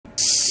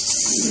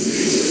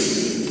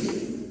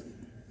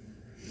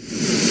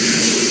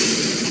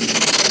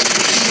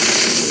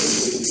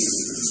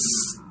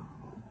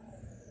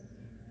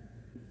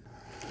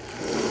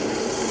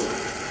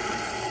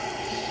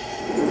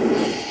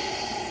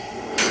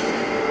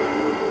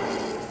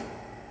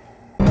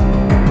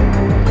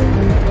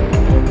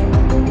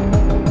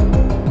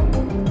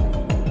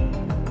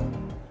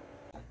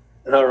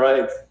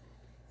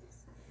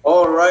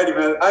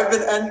I've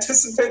been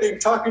anticipating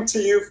talking to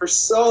you for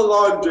so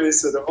long,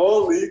 Jason.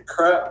 Holy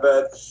crap,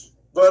 man.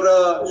 But,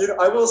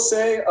 I will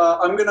say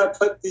I'm going to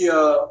put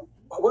the,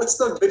 what's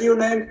the video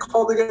name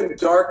called again?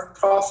 Dark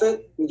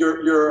Prophet,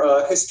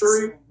 your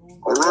history.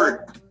 All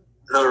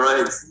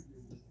right.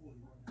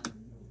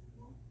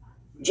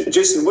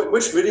 Jason,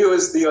 which video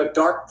is the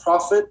Dark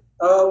Prophet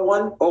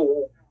one?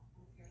 Oh,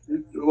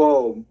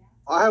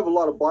 I have a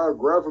lot of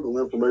biographical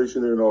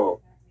information in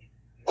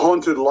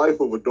Haunted Life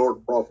of a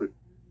Dark Prophet.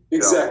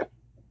 Exactly. Yeah.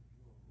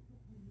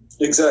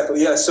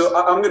 Exactly. Yeah. So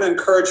I'm going to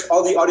encourage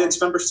all the audience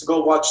members to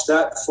go watch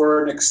that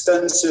for an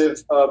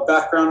extensive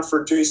background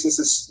for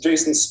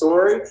Jason's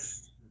story.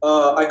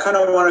 I kind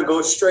of want to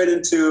go straight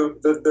into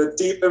the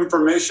deep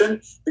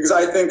information, because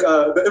I think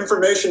the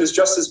information is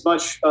just as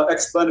much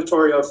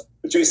explanatory of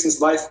Jason's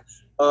life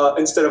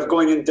instead of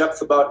going in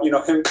depth about,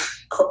 him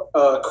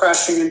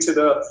crashing into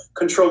the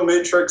control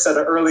matrix at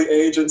an early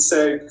age and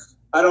saying,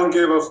 I don't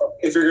give a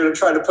if you're going to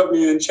try to put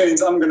me in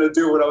chains, I'm going to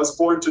do what I was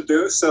born to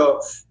do.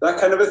 So that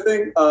kind of a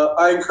thing.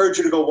 I encourage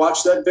you to go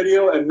watch that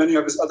video and many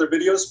of his other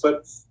videos,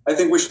 but I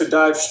think we should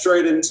dive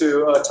straight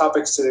into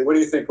topics today. What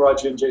do you think,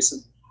 Raji and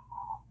Jason?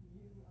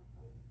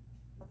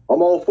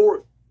 I'm all for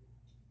it.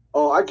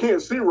 I can't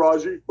see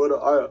Raji, but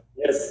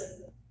Yes.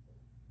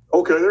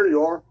 Okay, there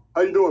you are.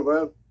 How you doing,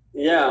 man?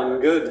 Yeah, I'm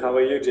good. How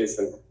are you,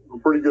 Jason? I'm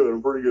pretty good.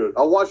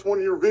 I watched one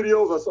of your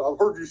videos. I've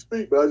heard you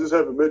speak, but I just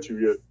haven't met you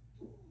yet.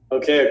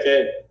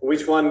 Okay.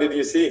 Which one did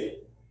you see?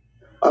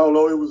 I don't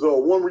know. It was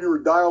one where you were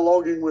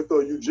dialoguing with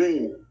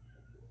Eugene.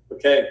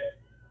 Okay.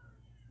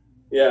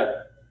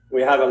 Yeah,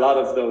 we have a lot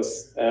of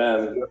those.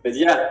 But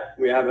yeah,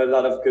 we have a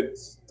lot of good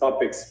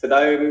topics. But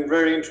I'm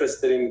very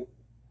interested in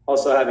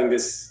also having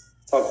this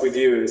talk with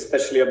you,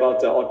 especially about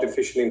the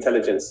artificial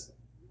intelligence.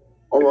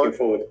 Looking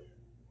forward.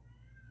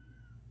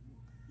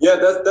 Yeah,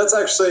 that's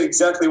actually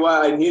exactly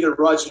why I needed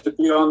Raji to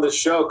be on the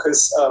show,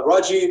 because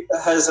Raji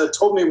has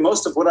told me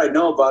most of what I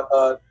know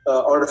about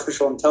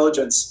artificial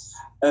intelligence.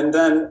 And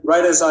then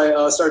right as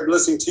I started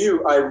listening to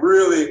you, I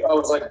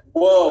was like,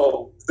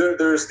 whoa,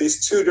 there's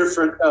these two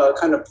different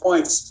kind of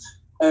points.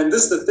 And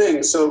this is the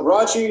thing. So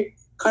Raji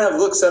kind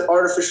of looks at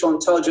artificial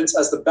intelligence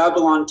as the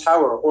Babylon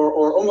Tower,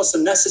 or almost a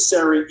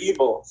necessary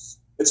evil.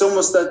 It's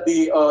almost that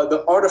the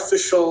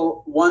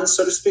artificial ones,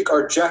 so to speak,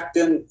 are jacked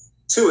in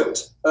to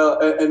it,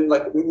 and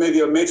like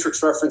maybe a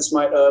Matrix reference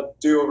might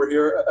do over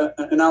here,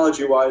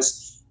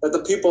 analogy-wise, that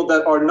the people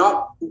that are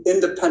not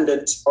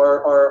independent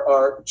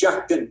are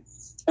jacked in.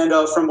 And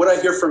from what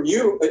I hear from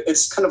you,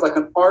 it's kind of like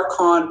an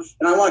archon.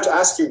 And I wanted to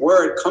ask you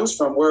where it comes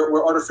from,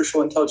 where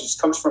artificial intelligence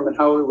comes from and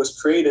how it was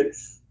created.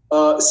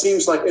 It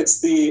seems like it's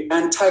the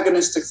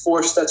antagonistic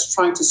force that's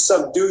trying to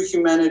subdue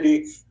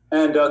humanity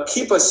and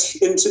keep us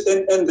in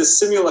the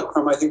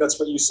simulacrum. I think that's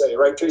what you say,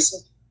 right,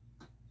 Jason?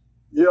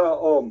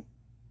 Yeah,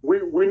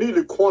 we need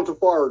to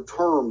quantify our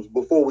terms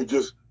before we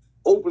just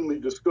openly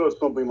discuss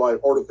something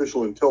like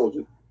artificial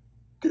intelligence.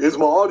 Is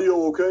my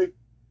audio okay?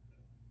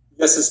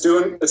 Yes, it's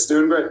doing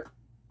great.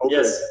 Okay.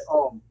 Yes.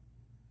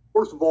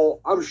 First of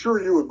all, I'm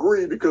sure you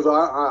agree, because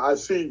I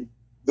see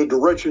the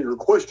direction your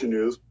question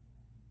is,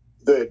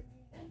 that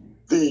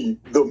the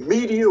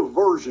media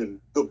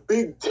version, the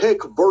big tech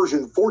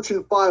version,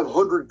 Fortune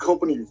 500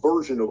 company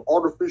version of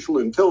artificial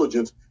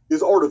intelligence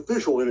is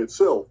artificial in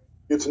itself.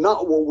 It's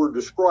not what we're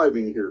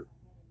describing here.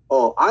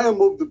 I am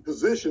of the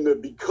position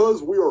that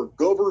because we are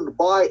governed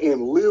by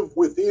and live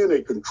within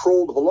a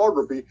controlled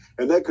holography,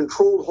 and that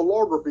controlled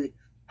holography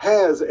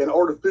has an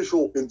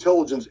artificial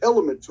intelligence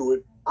element to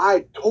it,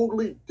 I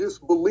totally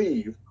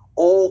disbelieve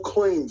all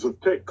claims of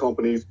tech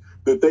companies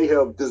that they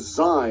have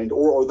designed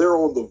or they're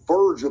on the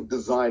verge of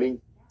designing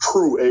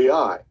true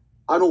AI.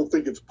 I don't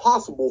think it's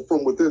possible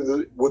from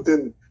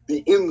within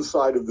the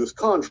inside of this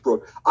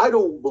construct. I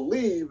don't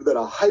believe that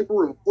a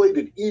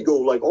hyperinflated ego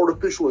like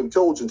artificial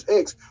intelligence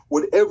X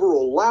would ever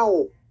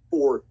allow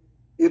for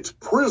its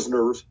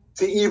prisoners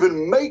to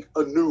even make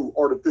a new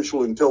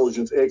artificial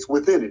intelligence X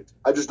within it.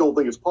 I just don't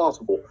think it's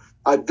possible.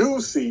 I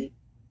do see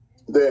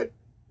that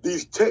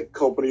these tech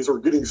companies are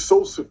getting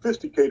so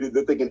sophisticated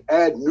that they can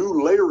add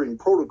new layering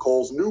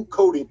protocols, new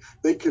coding.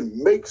 They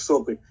can make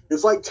something.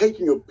 It's like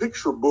taking a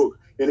picture book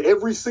and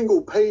every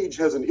single page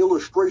has an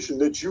illustration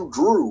that you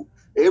drew.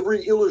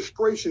 Every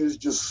illustration is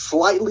just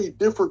slightly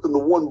different than the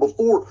one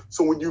before.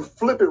 So when you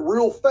flip it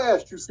real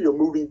fast, you see a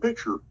moving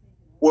picture.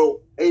 Well,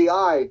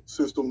 AI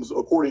systems,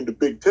 according to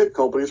big tech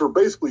companies, are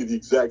basically the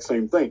exact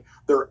same thing.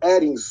 They're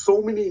adding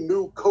so many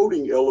new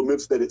coding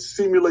elements that it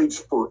simulates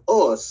for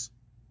us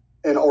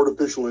an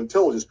artificial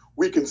intelligence.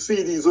 We can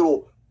see these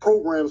little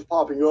programs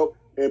popping up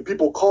and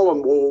people call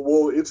them,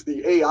 well, it's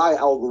the AI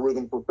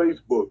algorithm for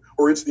Facebook,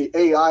 or it's the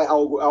AI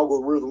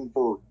algorithm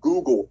for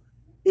Google.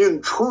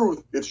 In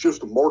truth, it's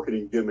just a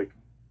marketing gimmick.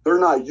 They're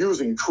not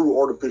using true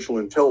artificial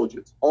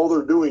intelligence. All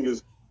they're doing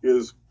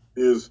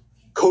is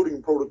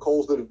coding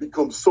protocols that have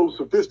become so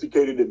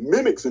sophisticated it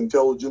mimics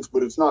intelligence,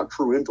 but it's not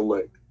true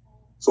intellect.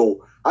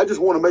 So I just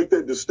want to make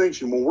that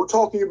distinction. When we're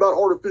talking about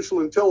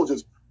artificial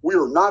intelligence, we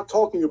are not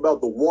talking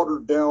about the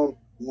watered down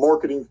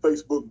marketing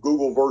Facebook,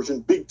 Google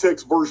version. Big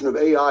tech's version of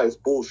AI is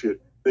bullshit.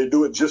 They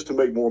do it just to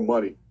make more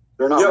money.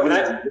 They're not.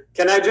 Yeah,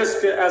 can I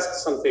just ask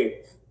something?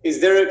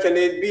 Can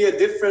it be a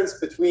difference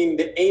between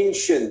the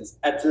ancient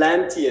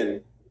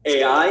Atlantean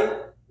AI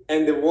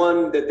and the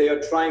one that they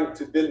are trying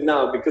to build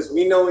now? Because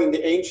we know in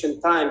the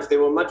ancient times, they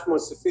were much more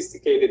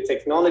sophisticated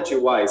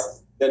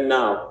technology-wise than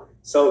now.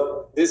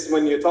 So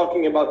when you're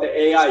talking about the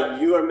AI,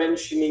 you are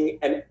mentioning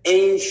an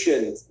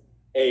ancient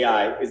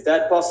AI. Is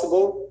that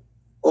possible?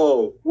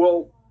 Oh,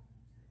 well,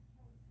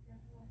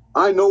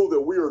 I know that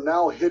we are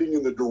now heading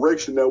in the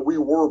direction that we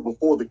were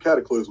before the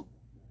cataclysm.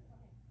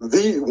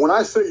 When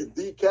I say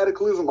the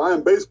cataclysm, I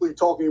am basically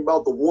talking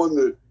about the one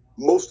that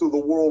most of the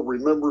world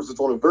remembers. It's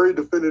on a very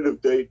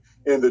definitive date,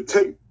 and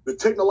the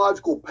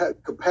technological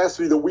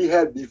capacity that we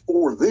had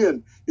before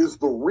then is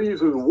the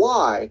reason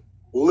why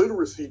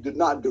literacy did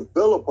not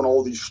develop when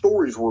all these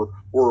stories were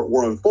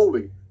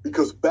unfolding.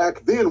 Because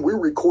back then we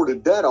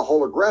recorded data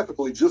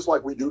holographically, just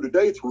like we do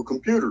today through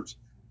computers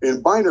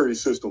and binary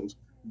systems.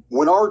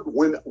 When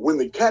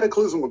the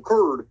cataclysm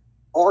occurred,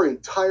 our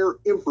entire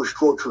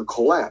infrastructure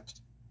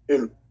collapsed,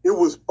 and it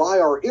was by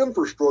our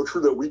infrastructure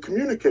that we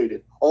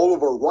communicated. All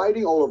of our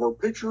writing, all of our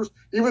pictures,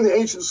 even the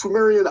ancient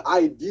Sumerian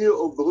idea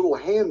of the little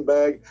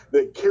handbag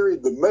that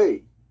carried the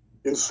May.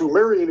 In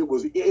Sumerian, it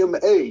was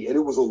M-A, and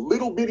it was a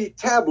little bitty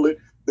tablet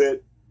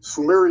that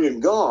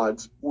Sumerian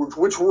gods,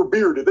 which were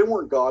bearded, they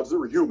weren't gods, they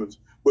were humans,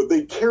 but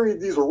they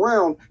carried these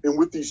around, and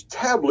with these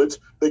tablets,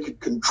 they could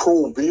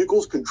control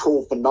vehicles,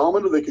 control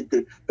phenomena.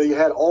 They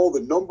had all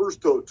the numbers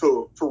to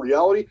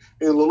reality.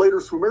 And the later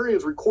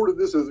Sumerians recorded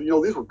this as,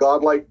 these were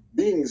godlike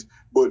beings,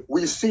 but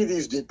we see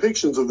these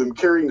depictions of them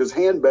carrying this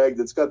handbag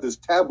that's got this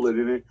tablet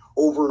in it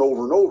over and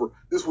over and over.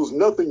 This was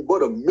nothing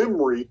but a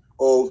memory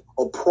of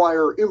a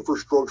prior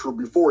infrastructure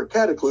before a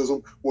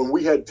cataclysm when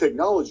we had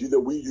technology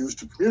that we used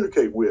to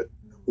communicate with.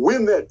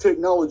 When that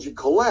technology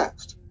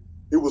collapsed,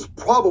 it was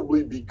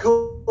probably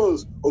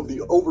because of the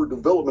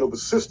overdevelopment of a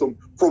system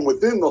from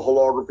within the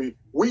holography.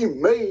 We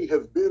may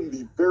have been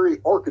the very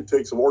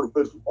architects of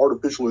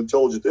artificial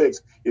intelligence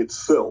X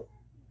itself.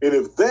 And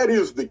if that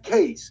is the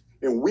case,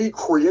 and we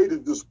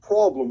created this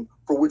problem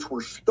for which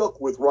we're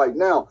stuck with right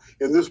now,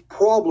 and this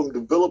problem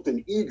developed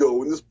an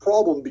ego, and this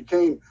problem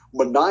became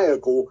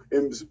maniacal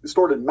and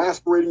started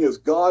masquerading as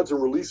gods and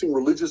releasing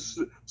religious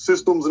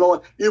systems and all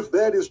that, if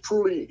that is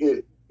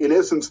truly, in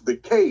essence, the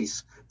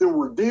case, then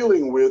we're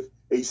dealing with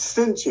a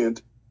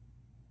sentient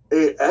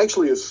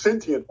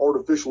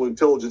artificial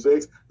intelligence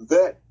X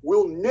that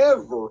will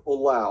never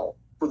allow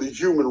for the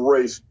human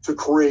race to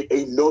create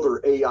another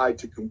AI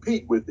to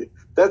compete with it.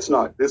 It's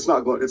not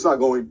going to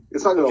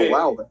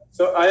allow that.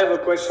 So I have a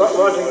question.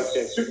 Raji,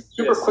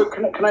 super quick,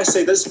 can I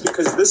say this?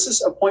 Because this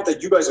is a point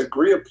that you guys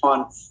agree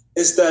upon,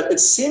 is that it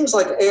seems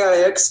like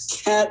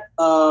AIX can't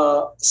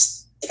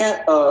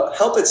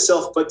help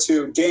itself but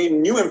to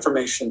gain new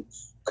information.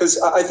 Because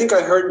I think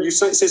I heard you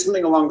say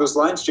something along those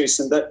lines,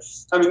 Jason, that,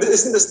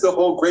 isn't this the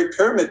whole Great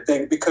Pyramid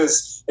thing?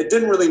 Because it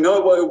didn't really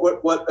know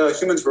what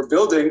humans were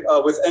building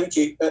with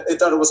Enki. It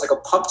thought it was like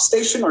a pump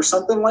station or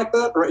something like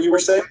that, right? You were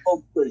saying?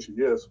 Pump station,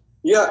 yes.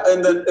 Yeah,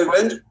 and then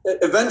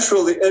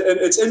eventually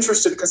it's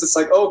interesting because it's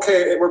like,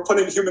 okay, we're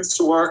putting humans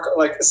to work,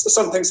 like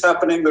something's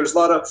happening, there's a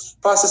lot of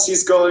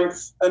processes going,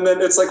 and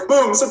then it's like,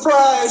 boom,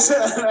 surprise!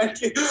 And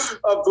Enki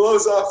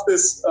blows off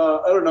this,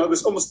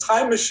 this almost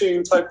time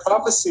machine type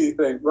prophecy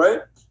thing,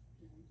 right?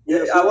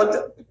 Yeah,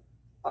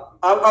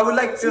 I would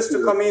like just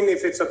to come in,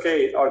 if it's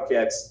okay,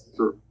 Archaix.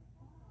 Sure.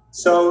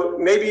 So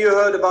maybe you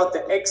heard about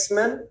the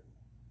X-Men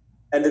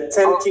and the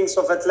 10 Kings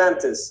of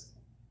Atlantis.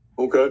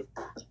 Okay.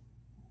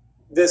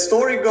 The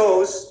story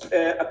goes,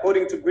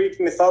 according to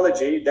Greek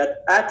mythology,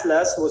 that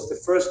Atlas was the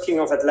first king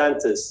of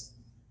Atlantis.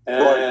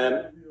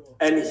 Right.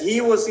 And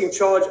he was in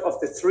charge of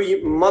the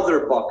 3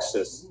 mother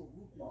boxes.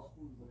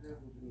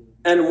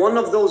 And one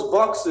of those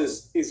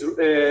boxes is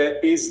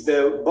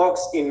the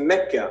box in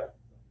Mecca.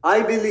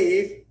 I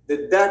believe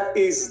that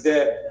is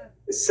the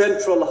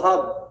central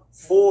hub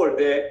for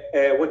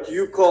the what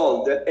you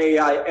call the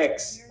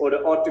AIX, or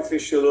the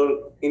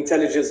Artificial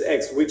Intelligence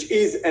X, which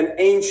is an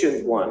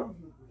ancient one.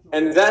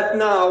 And that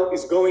now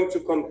is going to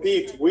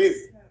compete with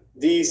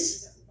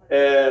these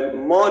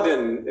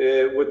modern,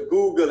 with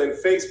Google and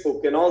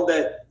Facebook and all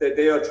that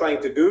they are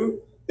trying to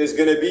do. There's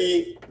going to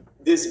be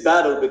this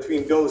battle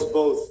between those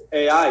both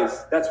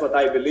AIs. That's what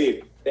I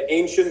believe. The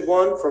ancient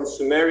one from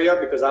Sumeria,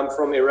 because I'm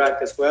from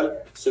Iraq as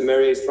well.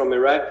 Sumeria is from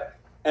Iraq.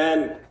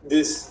 And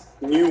this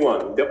new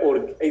one,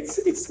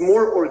 it's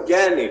more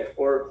organic,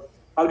 or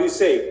how do you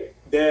say?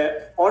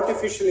 The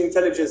Artificial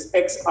Intelligence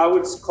X, I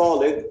would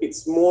call it,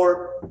 it's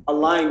more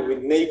aligned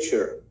with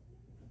nature.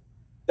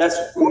 That's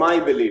my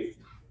belief.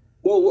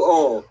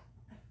 Well,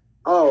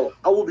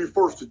 I will be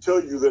first to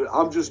tell you that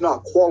I'm just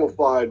not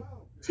qualified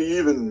to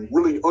even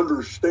really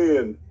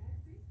understand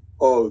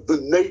the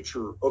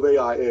nature of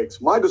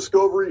AIX. My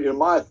discovery and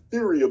my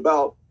theory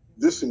about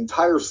this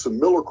entire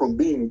simulacrum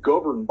being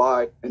governed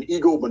by an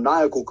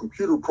egomaniacal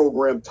computer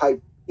program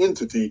type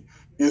entity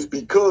is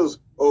because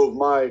of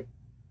my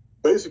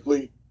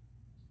basically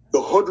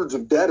the hundreds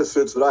of data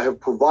sets that I have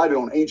provided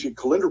on ancient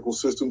calendrical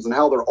systems and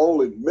how they're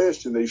all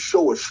enmeshed and they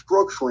show a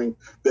structuring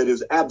that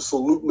is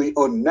absolutely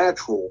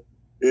unnatural.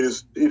 It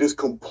is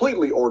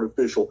completely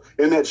artificial.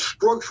 And that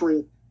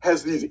structuring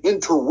has these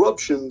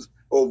interruptions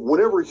of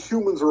whenever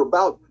humans are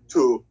about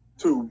to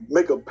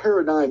make a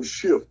paradigm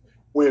shift.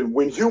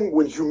 When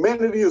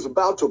humanity is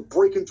about to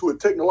break into a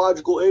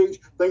technological age,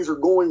 things are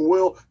going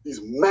well, these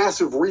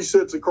massive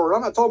resets occur.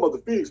 I'm not talking about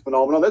the Phoenix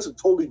phenomenon. That's a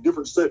totally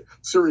different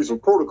series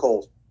of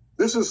protocols.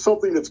 This is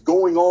something that's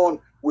going on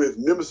with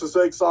Nemesis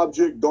X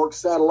object, dark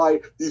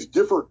satellite, these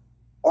different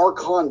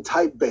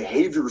Archon-type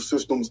behavior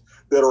systems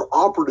that are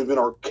operative in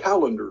our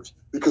calendars,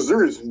 because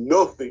there is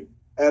nothing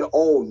at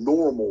all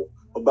normal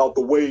about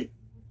the way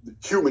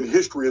human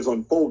history has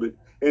unfolded.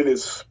 And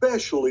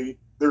especially,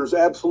 there's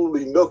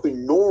absolutely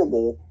nothing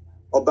normal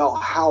about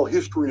how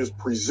history is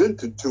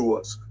presented to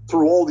us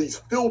through all these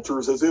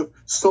filters, as if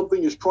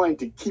something is trying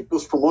to keep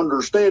us from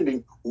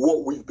understanding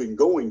what we've been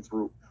going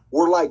through.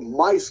 We're like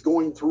mice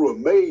going through a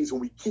maze and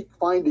we keep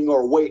finding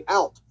our way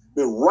out.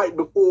 Then right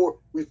before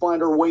we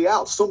find our way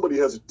out, somebody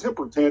has a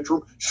temper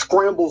tantrum,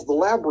 scrambles the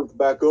labyrinth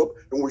back up,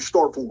 and we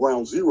start from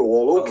ground zero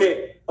all over.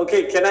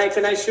 Okay.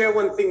 Can I share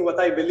one thing, what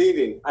I believe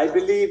in? I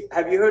believe,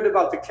 have you heard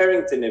about the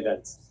Carrington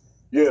event?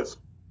 Yes.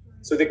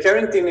 So the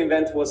Carrington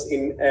event was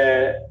in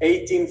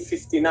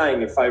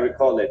 1859, if I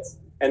recall it.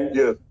 And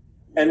yes.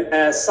 And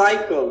a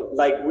cycle,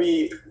 like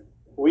we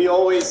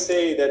always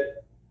say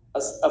that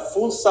a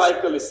full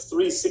cycle is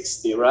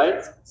 360, right?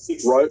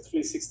 Right.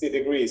 360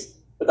 degrees.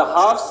 But the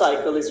half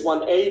cycle is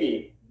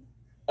 180.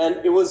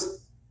 And it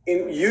was,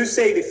 you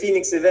say the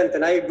Phoenix event,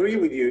 and I agree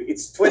with you,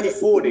 it's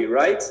 2040,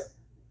 right?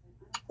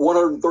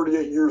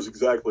 138 years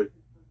exactly.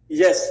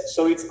 Yes,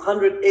 so it's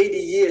 180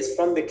 years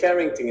from the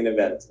Carrington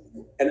event.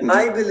 And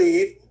I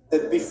believe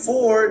that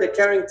before the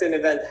Carrington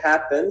event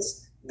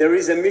happens, there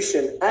is a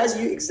mission. As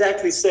you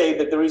exactly say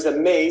that there is a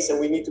maze and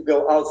we need to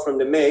go out from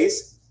the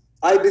maze,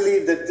 I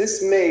believe that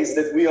this maze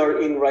that we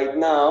are in right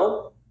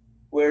now,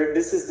 where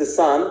this is the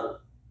sun,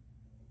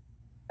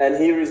 and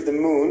here is the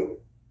moon,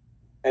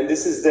 and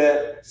this is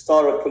the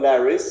star of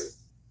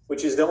Polaris,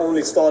 which is the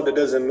only star that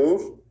doesn't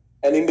move.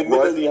 And in the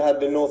middle, you have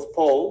the North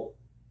Pole,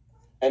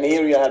 and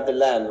here you have the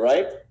land,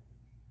 right?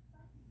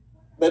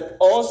 But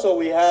also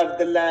we have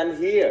the land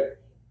here.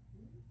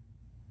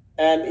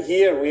 And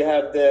here we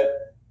have the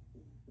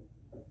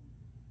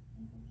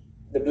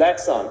black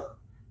sun.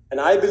 And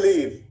I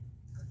believe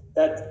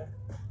that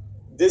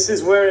this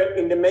is where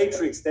in the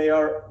Matrix they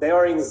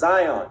are in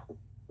Zion.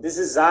 This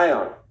is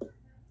Zion.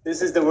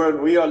 This is the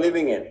world we are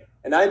living in.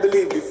 And I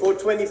believe before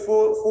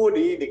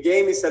 2040, the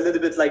game is a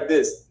little bit like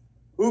this.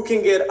 Who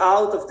can get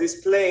out of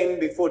this plane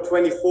before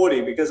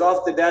 2040? Because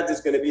after that,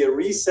 there's going to be a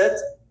reset,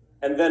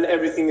 and then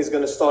everything is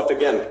going to start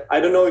again. I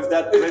don't know if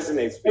that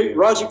resonates with you.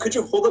 Raji, could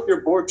you hold up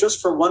your board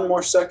just for one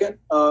more second?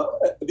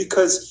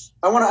 Because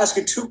I want to ask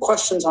you two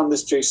questions on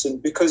this, Jason,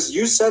 because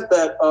you said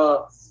that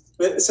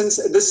since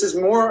this is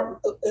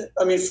more,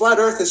 I mean, flat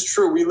Earth is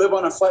true. We live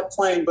on a flat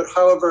plane, but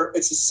however,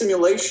 it's a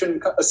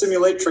simulation, a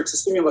simulatrix, a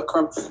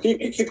simulacrum. Can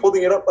you keep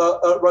holding it up,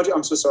 Raji?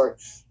 I'm so sorry.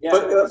 Yeah,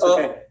 but, it's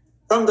okay.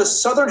 From the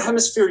southern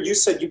hemisphere, you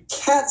said you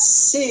can't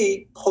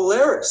see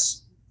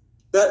Polaris.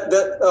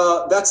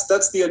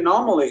 That's the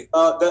anomaly.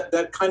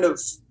 That kind of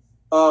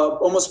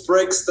almost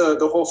breaks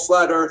the whole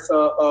flat Earth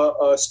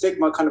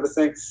stigma kind of a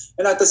thing.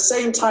 And at the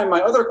same time,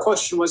 my other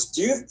question was: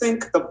 do you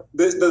think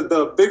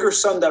the bigger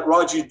sun that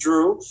Raji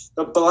drew,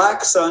 the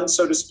black sun,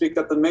 so to speak,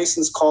 that the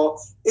Masons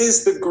call,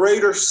 is the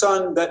greater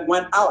sun that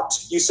went out?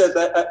 You said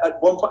that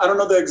at one point. I don't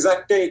know the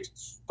exact date,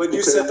 but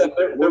you said that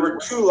there were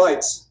two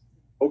lights.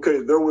 Okay,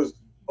 there was.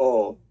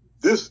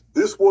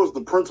 This was the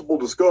principal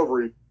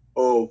discovery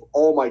of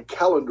all my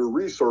calendar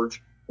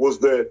research, was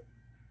that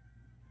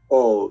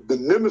the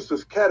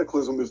Nemesis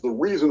cataclysm is the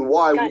reason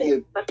why we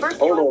had.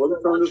 Hold on, let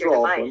me turn this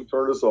off. Let me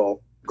turn this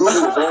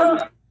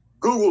off.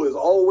 Google is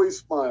always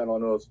spying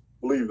on us.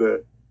 Believe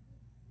that.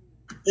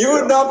 You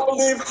would not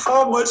believe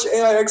how much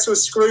AIX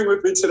was screwing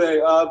with me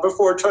today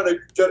before trying to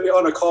get me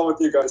on a call with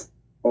you guys.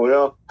 Oh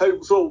yeah. Hey,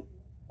 so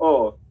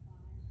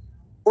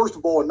first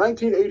of all, in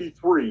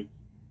 1983.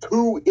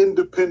 Two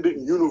independent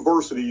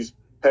universities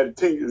had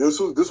this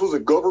was a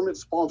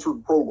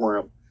government-sponsored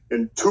program,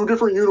 and two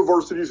different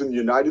universities in the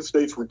United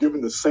States were given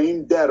the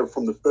same data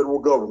from the federal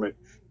government,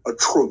 a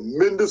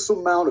tremendous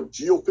amount of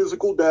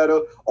geophysical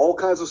data, all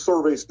kinds of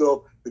survey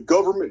stuff. The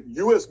government,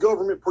 U.S.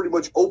 government, pretty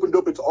much opened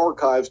up its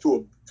archives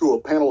to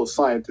a panel of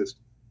scientists.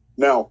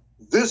 Now,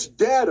 this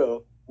data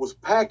was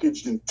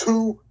packaged in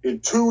two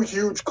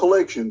huge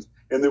collections,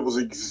 and it was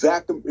the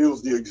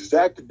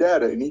exact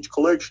data in each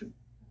collection.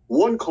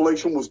 One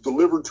collection was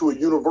delivered to a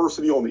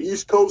university on the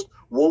East Coast.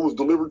 One was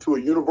delivered to a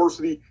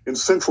university in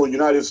central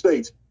United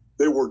States.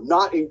 They were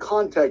not in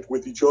contact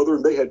with each other,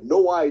 and they had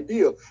no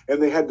idea,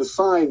 and they had to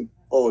sign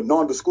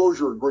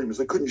non-disclosure agreements.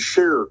 They couldn't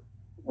share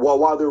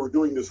while they were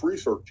doing this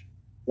research.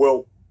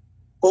 Well,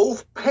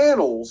 both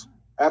panels,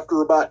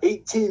 after about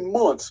 18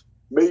 months,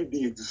 made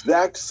the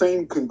exact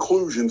same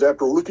conclusions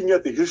after looking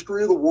at the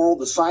history of the world.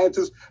 The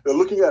scientists, they're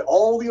looking at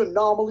all the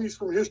anomalies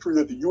from history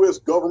that the U.S.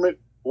 government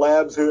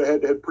labs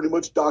had pretty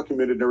much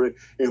documented and everything.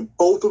 And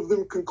both of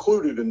them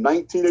concluded in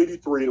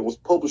 1983, and it was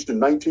published in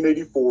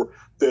 1984,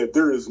 that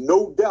there is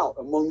no doubt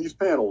among these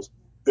panels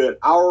that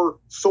our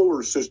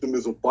solar system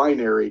is a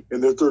binary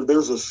and that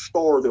there's a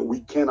star that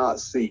we cannot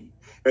see.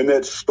 And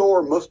that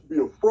star must be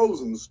a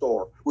frozen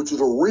star, which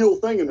is a real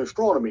thing in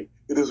astronomy.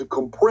 It is a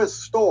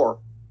compressed star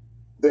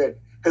that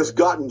has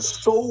gotten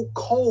so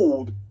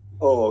cold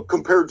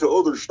compared to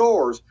other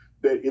stars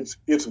that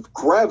its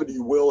gravity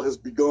well has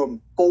begun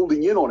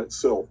folding in on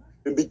itself.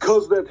 And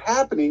because that's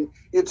happening,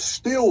 it's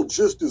still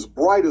just as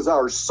bright as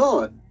our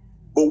sun,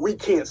 but we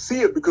can't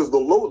see it because the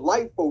low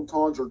light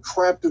photons are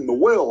trapped in the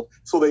well.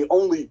 So they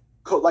only,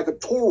 like a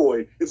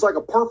toroid, it's like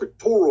a perfect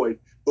toroid.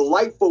 The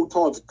light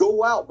photons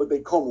go out, but they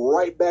come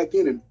right back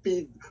in and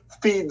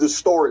feed the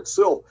star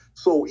itself.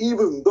 So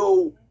even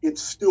though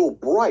it's still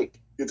bright,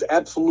 it's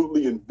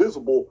absolutely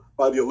invisible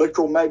by the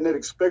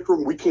electromagnetic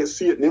spectrum. We can't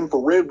see it in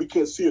infrared. We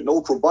can't see it in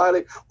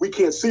ultraviolet. We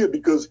can't see it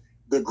because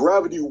the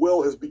gravity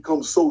well has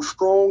become so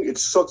strong, it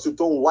sucks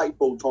its own light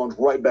photons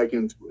right back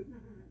into it.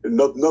 And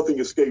nothing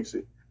escapes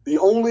it. The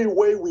only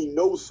way we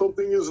know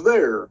something is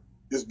there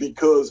is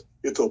because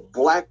it's a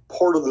black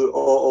part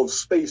of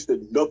space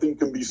that nothing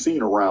can be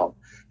seen around.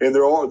 And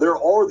there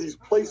are these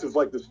places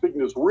like the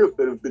Cygnus Rift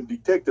that have been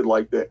detected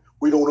like that.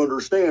 We don't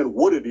understand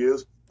what it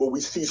is, but we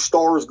see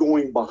stars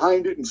going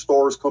behind it and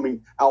stars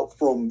coming out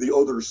from the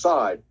other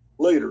side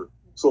later.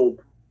 So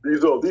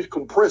these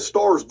compressed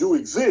stars do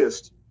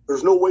exist.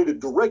 There's no way to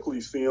directly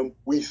see them.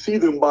 We see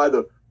them by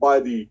the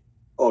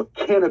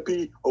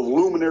canopy of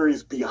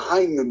luminaries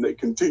behind them that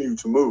continue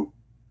to move.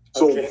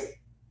 So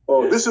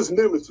this is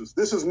Nemesis.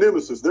 This is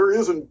Nemesis. There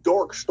is a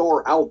dark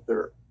star out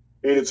there,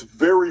 and it's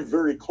very,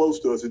 very close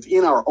to us. It's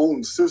in our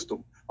own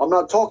system. I'm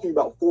not talking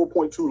about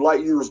 4.2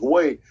 light years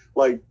away,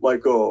 like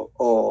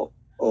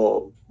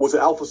was it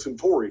Alpha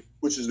Centauri,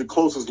 which is the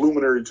closest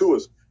luminary to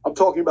us. I'm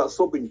talking about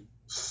something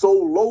so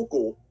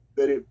local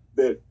that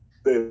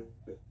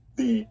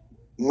the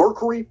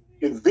Mercury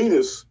and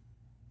Venus,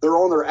 they're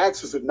on their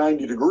axis at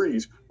 90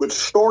 degrees, but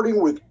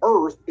starting with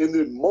Earth and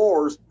then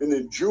Mars and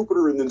then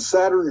Jupiter and then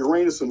Saturn,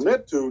 Uranus, and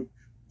Neptune,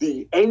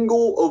 the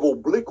angle of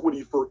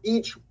obliquity for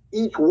each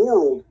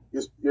world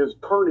is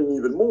turning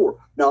even more.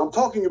 Now, I'm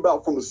talking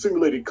about from a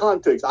simulated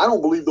context. I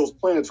don't believe those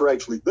planets are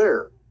actually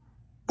there.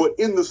 But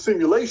in the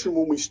simulation,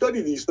 when we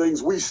study these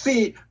things, we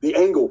see the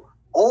angle.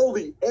 All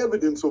the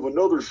evidence of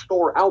another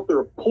star out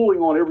there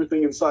pulling on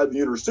everything inside the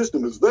inner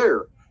system is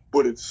there,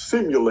 but it's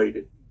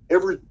simulated.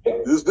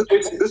 This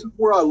is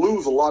where I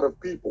lose a lot of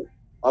people.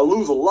 I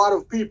lose a lot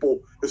of people,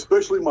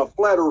 especially my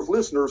flat earth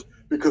listeners,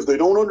 because they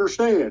don't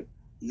understand.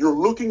 You're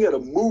looking at a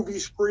movie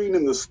screen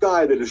in the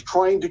sky that is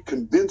trying to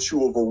convince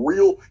you of a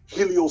real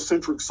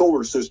heliocentric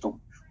solar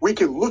system. We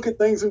can look at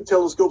things in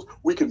telescopes,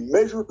 we can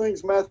measure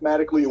things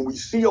mathematically, and we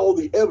see all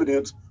the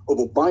evidence of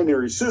a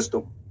binary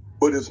system,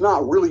 but it's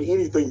not really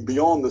anything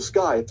beyond the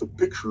sky. It's a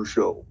picture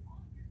show.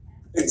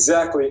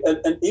 Exactly.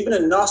 And even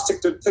in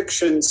Gnostic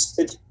depictions,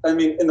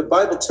 in the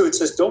Bible too, it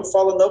says, don't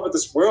fall in love with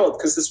this world,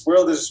 because this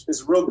world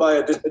is ruled by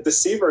a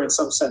deceiver in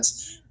some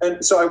sense.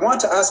 And so I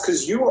want to ask,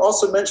 because you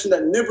also mentioned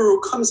that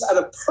Nibiru comes at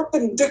a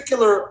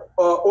perpendicular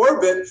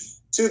orbit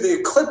to the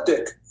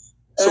ecliptic.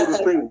 So does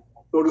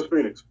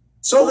Phoenix.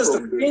 So does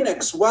the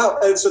Phoenix. Wow.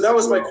 And so that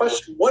was my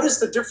question. What is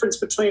the difference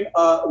between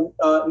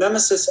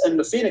Nemesis and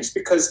the Phoenix?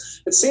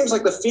 Because it seems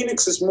like the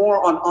Phoenix is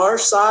more on our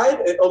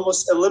side. It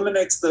almost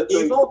eliminates the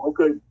evil.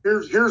 Okay.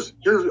 Here's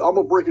I'm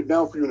gonna break it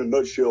down for you in a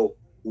nutshell.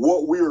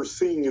 What we are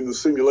seeing in the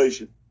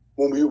simulation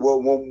when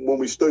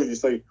we study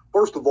these things.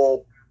 First of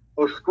all,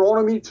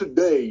 astronomy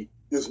today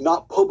is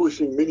not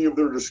publishing many of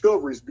their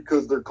discoveries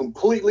because they're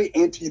completely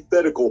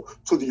antithetical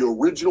to the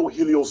original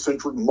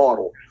heliocentric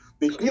model.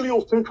 The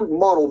heliocentric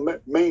model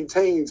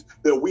maintains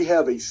that we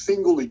have a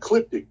single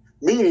ecliptic,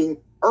 meaning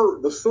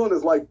Earth, the sun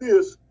is like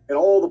this, and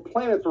all the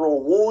planets are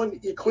on one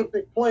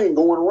ecliptic plane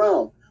going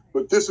around.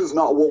 But this is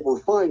not what we're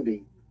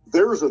finding.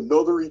 There's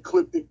another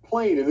ecliptic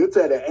plane, and it's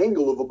at an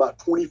angle of about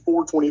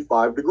 24,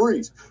 25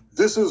 degrees.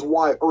 This is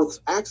why Earth's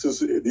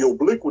axis, the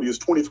obliquity, is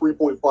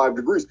 23.5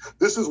 degrees.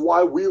 This is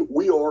why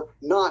we are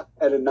not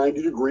at a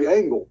 90-degree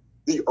angle.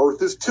 The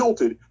Earth is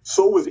tilted.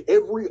 So is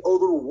every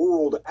other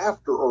world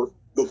after Earth.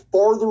 The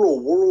farther a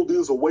world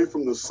is away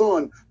from the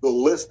sun, the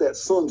less that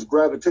sun's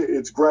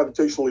it's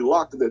gravitationally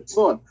locked to that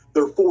sun.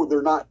 Therefore,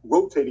 they're not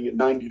rotating at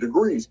 90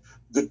 degrees.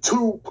 The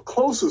two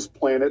closest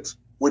planets,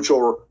 which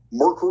are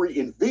Mercury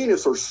and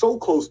Venus, are so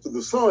close to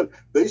the sun,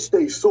 they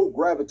stay so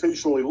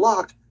gravitationally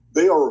locked,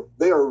 they are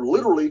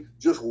literally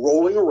just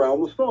rolling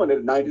around the sun at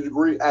a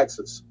 90-degree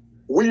axis.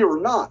 We are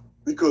not,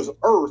 because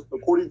Earth,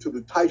 according to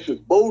the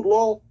Tychus-Bode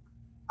law,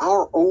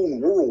 our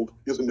own world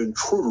is an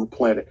intruder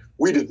planet.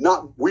 We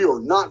are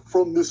not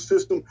from this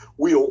system.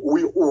 We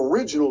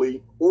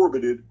originally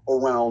orbited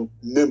around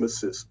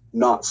Nemesis,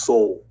 not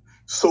Sol.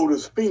 So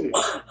does Phoenix.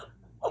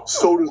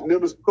 So does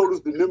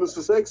the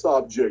Nemesis X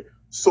object.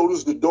 So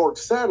does the dark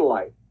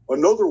satellite.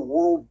 another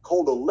world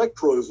called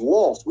Electra is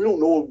lost. We don't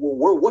know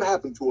what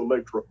happened to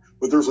Electra,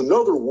 but there's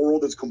another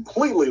world that's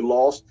completely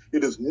lost.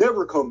 It has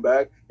never come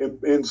back,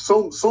 and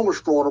some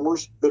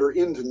astronomers that are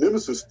into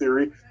Nemesis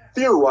theory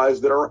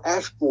theorize that our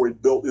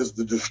asteroid belt is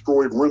the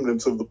destroyed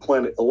remnants of the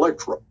planet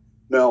Electra.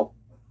 Now,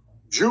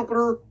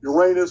 Jupiter,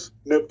 Uranus,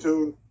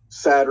 Neptune,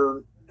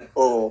 Saturn,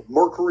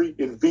 Mercury,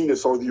 and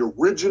Venus are the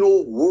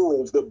original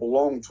worlds that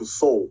belong to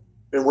Sol.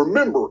 And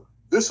remember,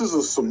 this is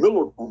a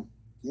simulacrum,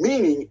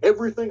 meaning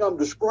everything I'm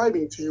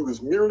describing to you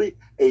is merely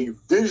a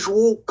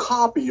visual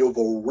copy of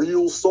a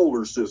real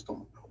solar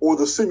system, or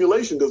the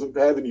simulation doesn't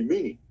have any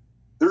meaning.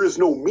 There is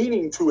no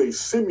meaning to a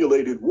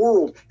simulated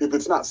world if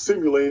it's not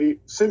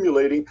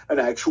simulating an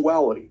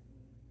actuality,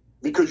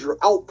 because your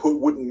output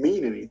wouldn't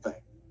mean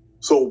anything.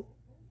 So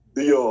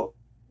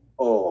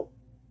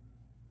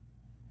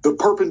the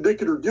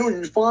perpendicular deal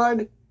you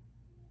find,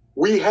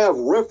 we have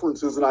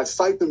references, and I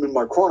cite them in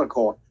my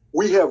Chronicon.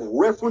 We have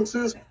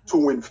references to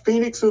when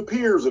Phoenix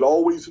appears. It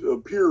always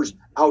appears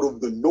out of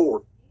the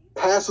north,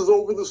 passes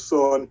over the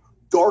sun,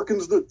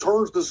 turns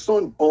the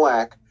sun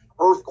black,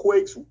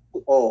 earthquakes,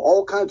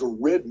 all kinds of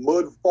red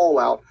mud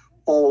fallout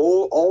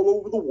fall all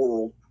over the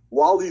world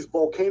while these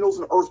volcanoes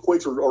and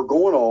earthquakes are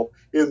going off.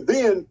 And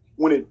then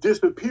when it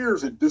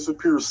disappears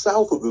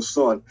south of the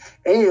sun.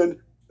 And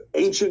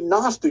ancient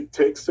Gnostic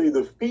texts say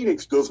the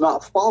Phoenix does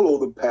not follow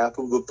the path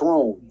of the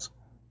thrones.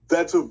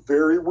 That's a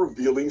very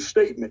revealing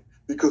statement,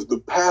 because the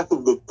path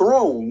of the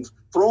thrones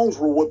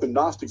were what the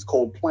Gnostics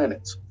called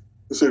planets.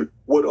 They said,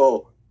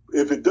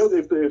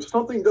 if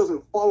something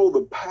doesn't follow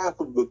the path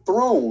of the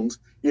thrones,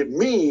 it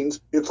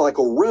means it's like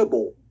a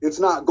rebel. It's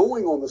not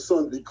going on the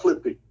sun's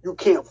ecliptic. You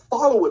can't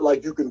follow it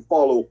like you can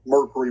follow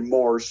Mercury,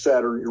 Mars,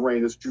 Saturn,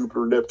 Uranus,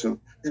 Jupiter, Neptune.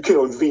 You can't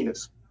on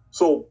Venus.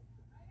 So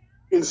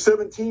in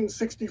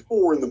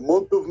 1764, in the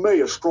month of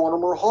May,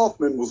 astronomer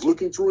Hoffman was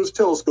looking through his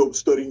telescope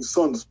studying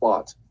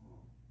sunspots.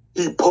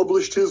 He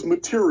published his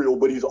material,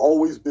 but he's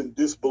always been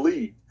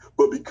disbelieved.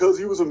 But because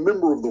he was a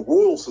member of the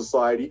Royal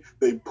Society,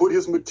 they put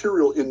his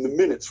material in the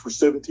minutes for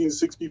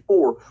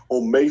 1764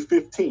 on May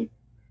 15th.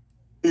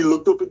 He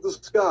looked up at the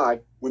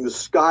sky when the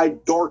sky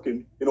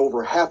darkened, and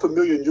over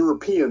 500,000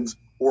 Europeans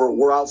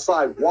were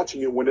outside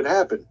watching it when it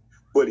happened.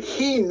 But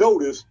he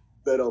noticed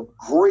that a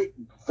great,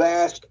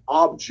 vast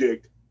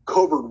object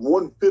covered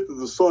 1/5 of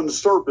the sun's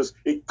surface.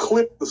 It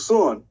clipped the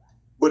sun,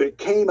 but it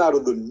came out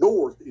of the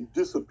north and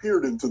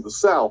disappeared into the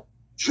south,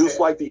 just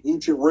like the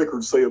ancient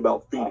records say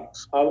about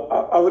Phoenix.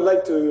 I would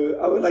like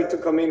to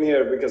come in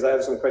here because I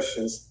have some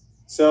questions.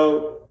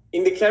 So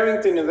in the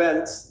Carrington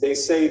events, they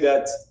say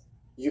that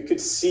you could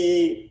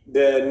see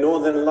the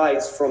northern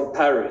lights from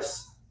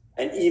Paris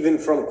and even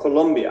from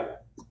Colombia,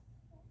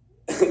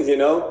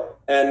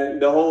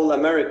 and the whole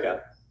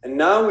America. And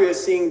now we are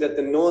seeing that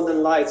the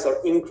northern lights are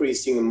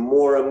increasing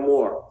more and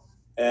more.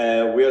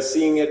 We are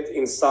seeing it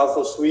in south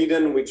of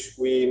Sweden, which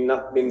we've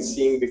not been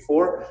seeing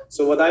before.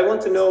 So what I want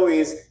to know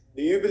is,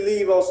 do you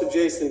believe also,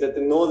 Jason, that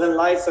the northern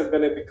lights are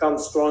going to become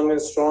stronger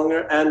and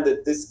stronger, and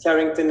that this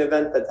Carrington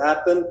event that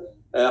happened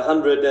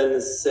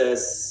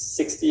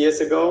 160 years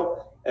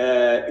ago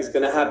is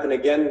going to happen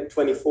again in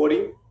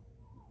 2040?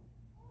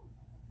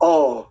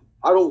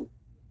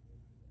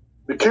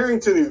 The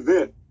Carrington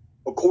event,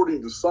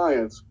 according to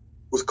science,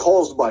 was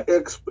caused by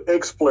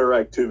X-flare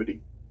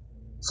activity.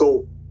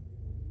 So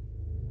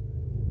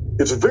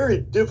it's very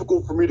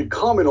difficult for me to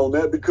comment on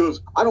that,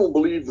 because I don't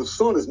believe the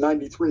sun is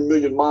 93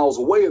 million miles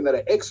away and that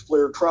an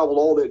X-flare traveled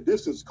all that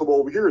distance to come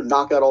over here and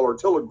knock out all our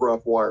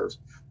telegraph wires,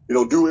 do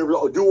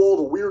all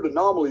the weird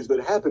anomalies that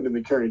happened in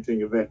the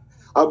Carrington event.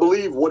 I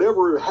believe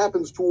whatever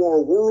happens to our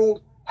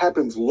world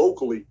happens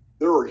locally.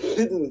 There are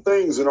hidden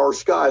things in our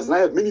skies, and I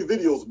have many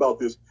videos about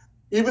this.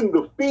 Even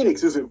the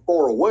Phoenix isn't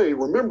far away.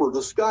 Remember,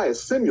 the sky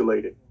is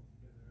simulated.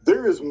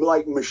 There is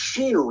like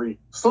machinery,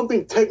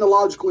 something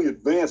technologically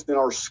advanced in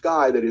our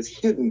sky that is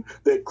hidden,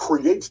 that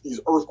creates these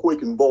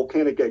earthquake and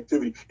volcanic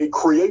activity. It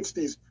creates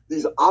these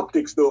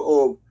optics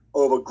of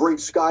a great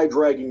sky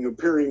dragging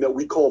appearing that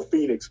we call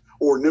Phoenix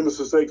or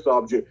Nemesis X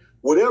object.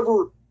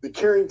 Whatever the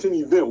Carrington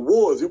event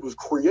was, it was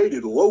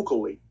created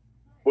locally,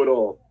 but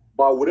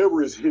by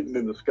whatever is hidden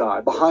in the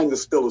sky, behind the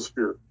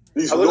stellosphere.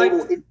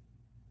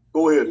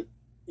 Go ahead.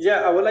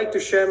 Yeah, I would like to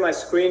share my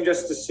screen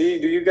just to see.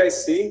 Do you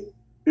guys see?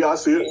 Yeah, I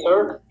see it,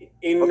 sir.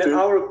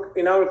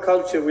 In our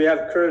culture, we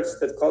have cults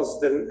that calls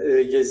them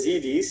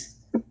Yazidis,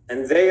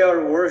 and they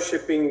are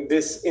worshiping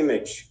this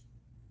image.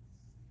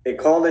 They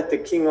call it the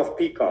King of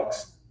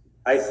Peacocks.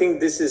 I think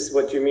this is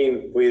what you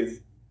mean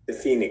with the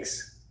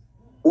Phoenix.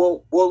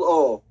 Well,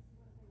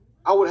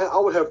 I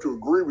would have to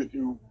agree with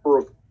you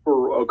for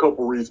a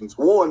couple reasons.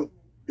 One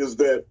is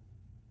that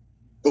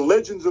the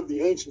legends of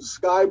the ancient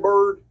sky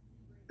bird,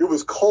 it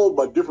was called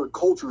by different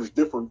cultures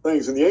different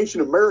things. In the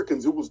ancient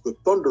Americans, it was the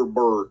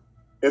thunderbird.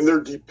 And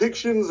their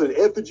depictions and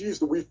effigies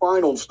that we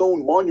find on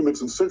stone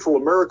monuments in Central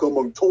America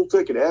among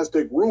Toltec and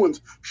Aztec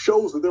ruins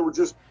shows that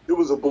it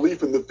was a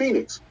belief in the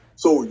Phoenix.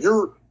 So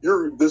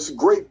this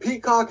great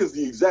peacock is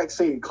the exact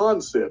same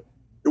concept.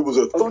 It was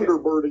a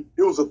thunderbird.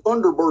 It was a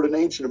thunderbird in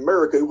ancient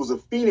America. It was a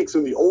phoenix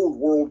in the old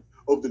world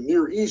of the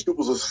Near East. It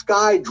was a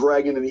sky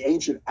dragon in the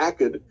ancient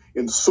Akkad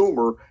and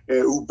Sumer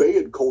and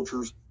Ubaid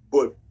cultures.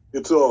 But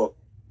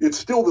it's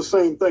still the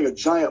same thing, a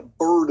giant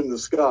bird in the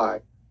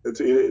sky.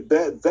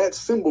 That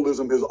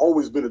symbolism has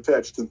always been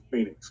attached to the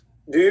phoenix.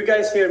 Do you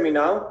guys hear me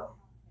now?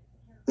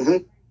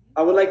 Mm-hmm.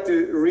 I would like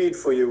to read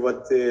for you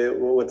what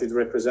it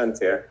represents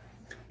here.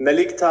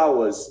 Malik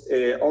Towers,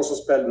 also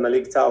spelled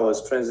Malik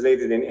Towers,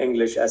 translated in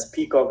English as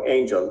Peacock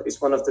Angel,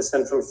 is one of the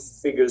central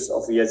figures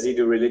of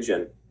Yazidi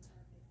religion.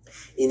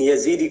 In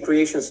Yazidi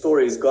creation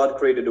stories, God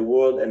created the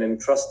world and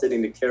entrusted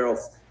in the care of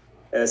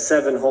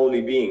 7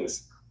 holy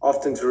beings,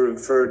 often to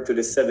refer to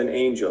the 7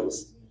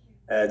 angels,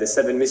 the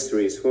 7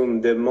 mysteries,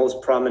 whom the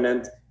most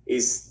prominent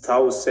is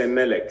Taus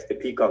Melek, the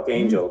Peacock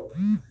Angel.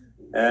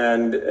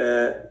 And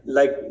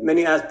like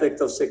many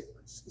aspects of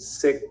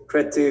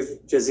secretive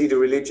Yazidi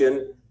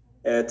religion,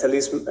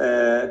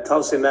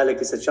 Taus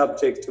Melek is a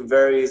subject to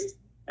various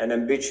and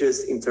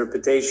ambitious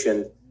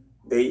interpretation.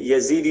 The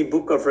Yazidi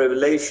Book of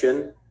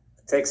Revelation,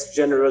 a text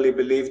generally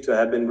believed to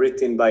have been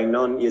written by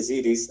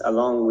non-Yazidis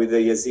along with the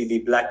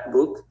Yazidi Black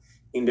Book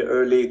in the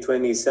early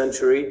 20th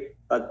century,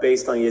 but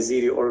based on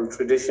Yazidi oral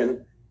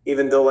tradition,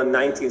 even though a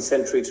 19th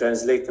century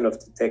translation of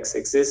the text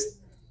exists,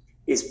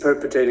 is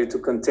perpetrated to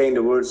contain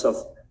the words of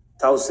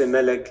Taus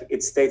Melek.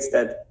 It states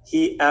that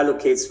he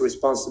allocates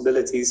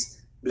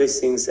responsibilities,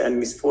 blessings and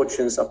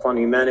misfortunes upon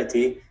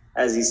humanity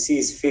as he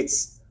sees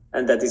fits,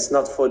 and that it's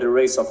not for the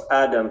race of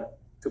Adam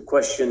to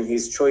question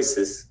his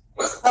choices.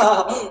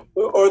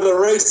 Or the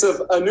race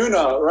of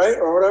Anunna, right?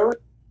 Or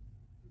whatever?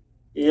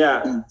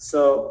 Yeah,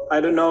 so I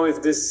don't know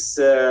if this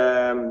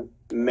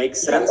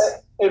makes sense.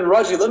 And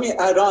Raji, let me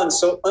add on.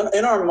 So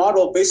in our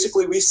model,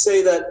 basically we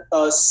say that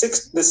the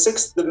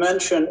sixth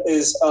dimension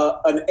is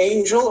an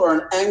angel or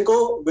an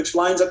angle, which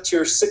lines up to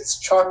your 6th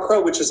chakra,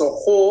 which is a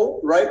hole,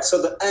 right?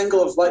 So the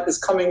angle of light is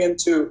coming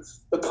into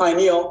the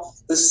pineal.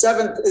 The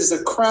 7th is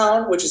the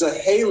crown, which is a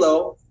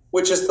halo,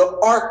 which is the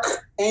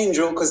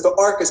archangel, because the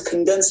arc is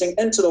condensing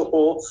into the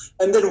hole.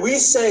 And then we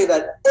say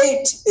that 8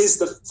 is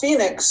the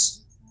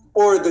phoenix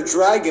or the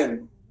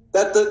dragon,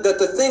 that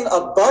the thing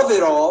above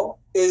it all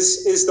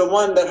is the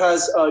one that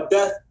has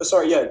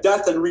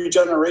death and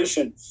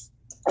regeneration.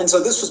 And so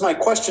this was my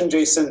question,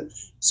 Jason.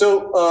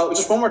 So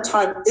just one more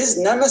time, is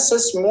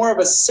Nemesis more of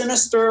a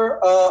sinister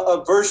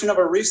version of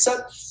a reset?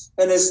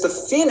 And is the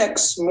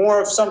phoenix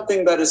more of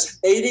something that is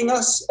aiding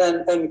us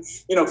and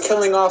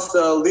killing off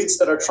the elites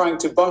that are trying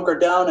to bunker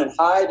down and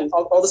hide and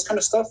all this kind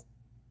of stuff?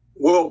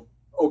 Well,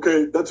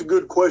 okay, that's a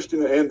good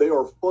question, and they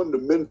are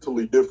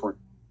fundamentally different.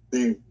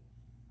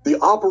 The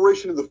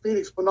operation of the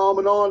phoenix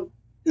phenomenon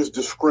is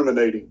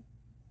discriminating,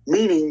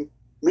 meaning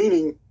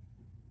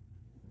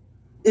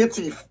its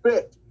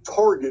effect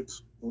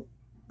targets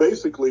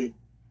basically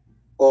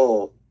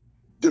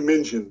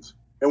dimensions.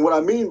 And what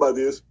I mean by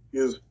this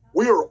is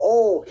we are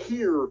all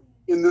here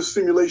in this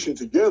simulation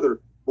together,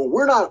 but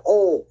we're not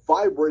all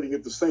vibrating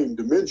at the same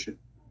dimension.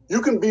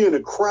 You can be in a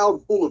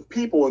crowd full of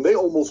people and they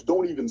almost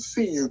don't even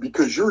see you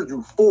because you're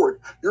euphoric.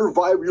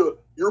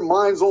 Your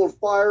mind's on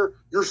fire.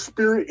 Your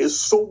spirit is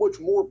so much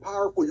more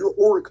powerful. Your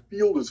auric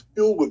field is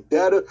filled with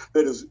data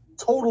that is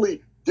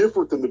totally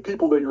different than the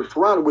people that you're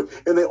surrounded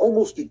with, and they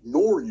almost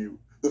ignore you.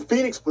 The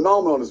Phoenix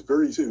phenomenon is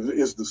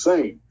the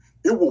same.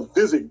 It will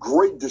visit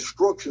great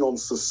destruction on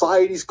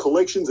societies,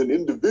 collections, and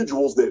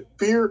individuals that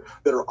fear,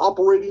 that are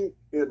operating,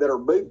 that are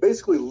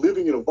basically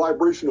living in a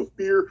vibration of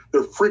fear.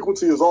 Their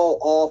frequency is all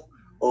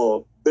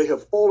off. They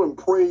have fallen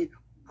prey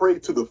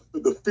to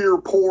the fear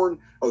porn.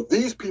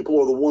 These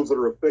people are the ones that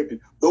are affected.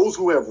 Those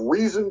who have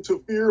reason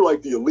to fear,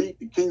 like the elite,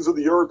 the kings of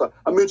the earth.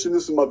 I mention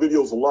this in my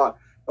videos a lot.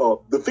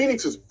 The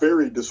Phoenix is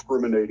very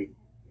discriminating.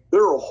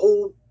 There are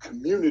whole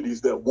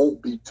communities that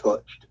won't be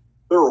touched.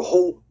 There are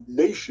whole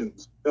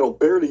nations that'll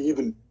barely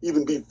even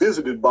be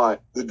visited by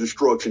the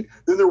destruction.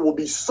 Then there will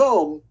be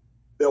some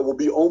that will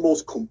be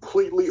almost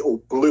completely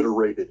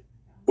obliterated.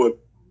 But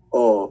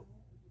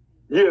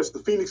yes, the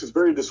Phoenix is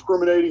very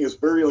discriminating. It's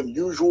very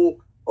unusual.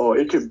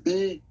 It can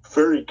be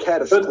very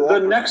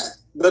catastrophic.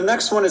 The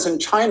next one is in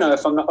China,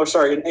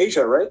 in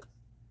Asia, right?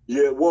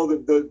 Yeah, well,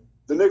 the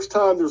next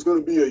time there's going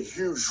to be a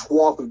huge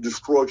swath of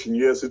destruction.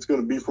 Yes, it's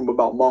going to be from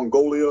about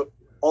Mongolia,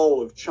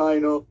 all of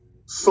China,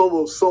 some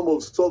of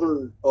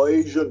southern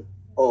Asia,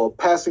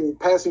 passing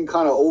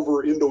kind of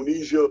over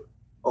Indonesia.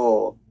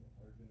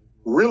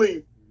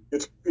 Really,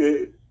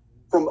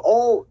 from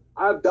all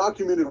I've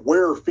documented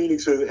where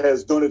Phoenix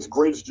has done its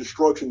greatest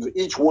destructions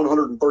each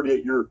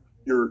 138 year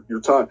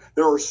time.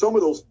 There are some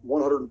of those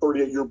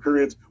 138 year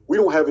periods we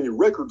don't have any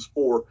records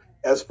for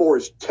as far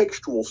as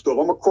textual stuff.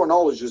 I'm a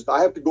chronologist.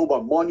 I have to go by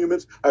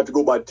monuments. I have to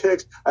go by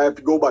text. I have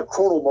to go by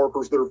chronal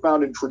markers that are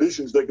found in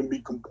traditions that can be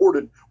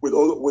comported with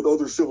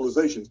other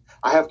civilizations.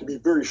 I have to be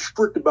very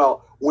strict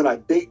about when I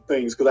date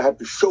things because I have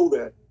to show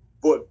that.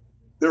 But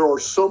there are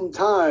some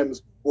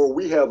times where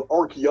we have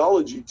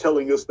archaeology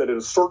telling us that at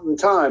a certain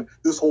time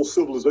this whole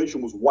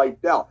civilization was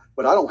wiped out.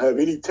 But I don't have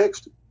any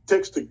text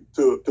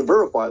to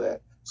verify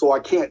that. So I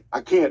can't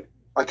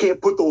I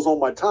can't put those on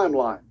my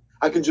timeline.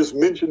 I can just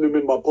mention them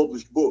in my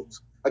published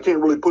books. I can't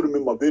really put them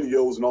in my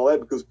videos and all that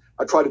because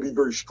I try to be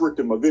very strict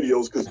in my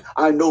videos because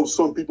I know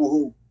some people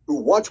who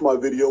watch my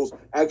videos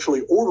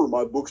actually order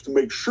my books to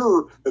make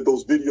sure that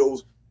those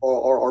videos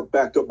are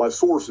backed up by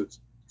sources.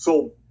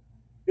 So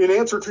in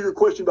answer to your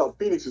question about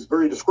Phoenix, is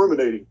very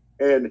discriminating.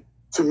 And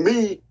to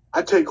me,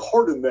 I take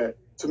heart in that.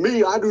 To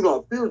me, I do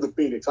not fear the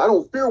Phoenix. I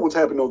don't fear what's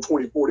happening on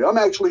 2040. I'm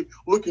actually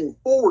looking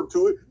forward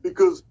to it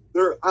because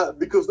there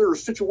are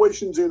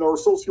situations in our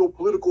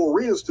socio-political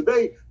arenas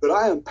today that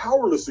I am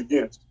powerless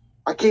against.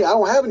 I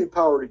don't have any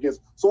power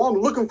against. So I'm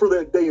looking for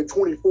that day in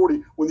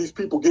 2040 when these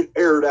people get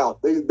aired out.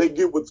 They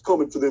get what's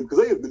coming to them because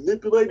they have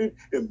manipulated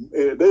and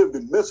they have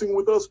been messing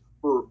with us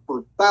for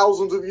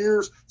thousands of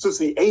years since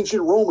the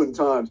ancient Roman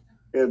times.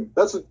 And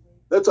that's I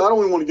don't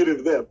even want to get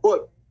into that.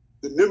 But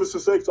the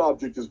Nemesis X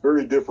object is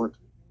very different.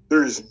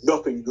 There is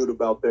nothing good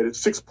about that.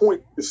 It's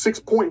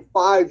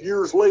 6.5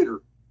 years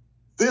later.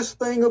 This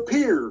thing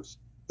appears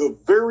the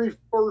very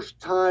first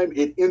time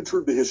it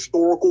entered the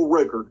historical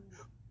record.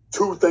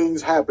 Two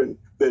things happened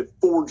that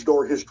forged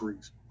our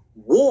histories.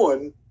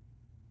 One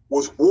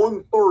was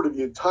 1/3 of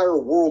the entire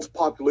world's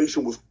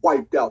population was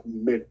wiped out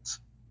in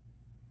minutes.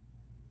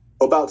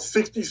 About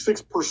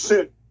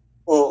 66%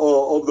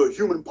 of the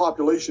human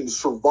population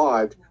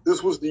survived.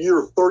 This was the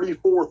year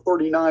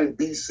 3439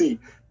 BC.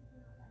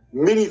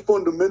 Many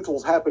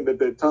fundamentals happened at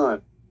that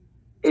time.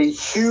 A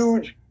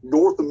huge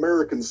North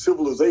American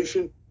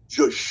civilization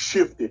just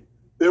shifted.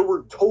 They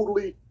were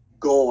totally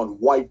gone,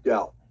 wiped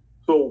out.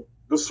 So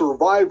the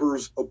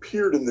survivors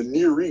appeared in the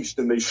Near East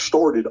and they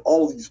started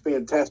all these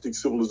fantastic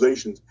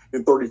civilizations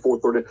in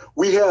 3439.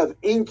 We have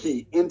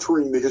Enki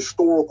entering the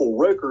historical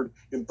record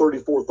in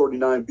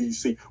 3439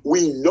 BC.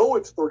 We know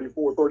it's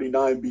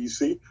 3439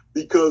 BC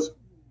because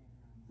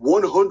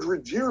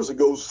 100 years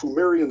ago,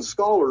 Sumerian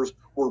scholars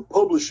were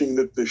publishing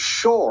that the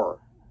shar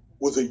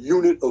was a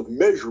unit of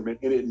measurement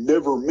and it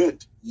never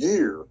meant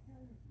year.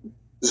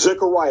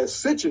 Zechariah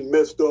Sitchin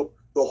messed up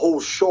the whole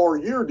shar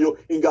year deal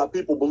and got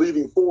people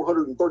believing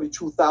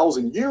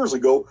 432,000 years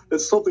ago that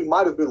something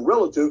might have been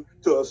relative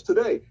to us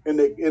today, and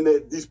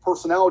that these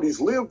personalities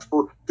lived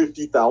for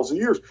 50,000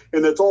 years,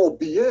 and that's all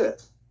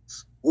BS.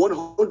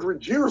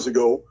 100 years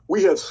ago,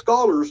 we have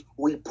scholars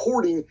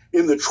reporting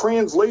in the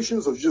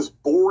translations of just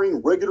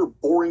regular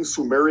boring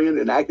Sumerian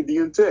and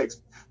Akkadian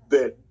text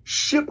that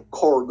ship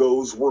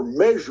cargoes were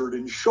measured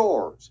in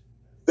shars.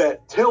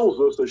 That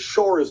tells us a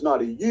shar is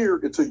not a year,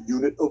 it's a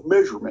unit of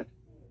measurement.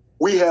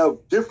 We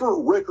have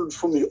different records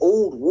from the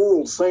old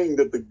world saying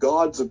that the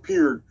gods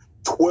appeared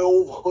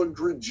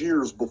 1,200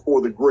 years before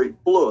the Great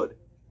Flood.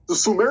 The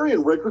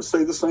Sumerian records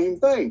say the same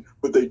thing,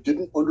 but they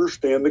didn't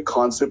understand the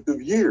concept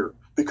of year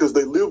because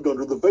they lived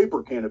under the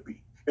vapor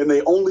canopy and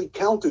they only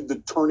counted the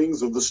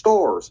turnings of the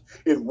stars.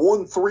 And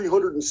one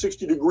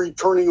 360-degree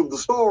turning of the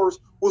stars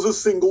was a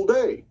single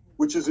day,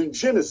 which is in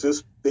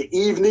Genesis, the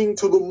evening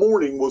to the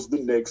morning was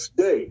the next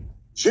day.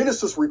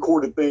 Genesis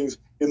recorded things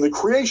in the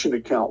creation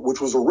account, which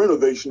was a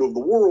renovation of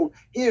the world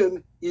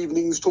in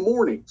evenings to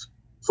mornings.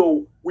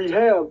 So we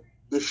have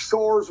the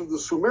shars of the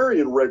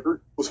Sumerian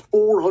record was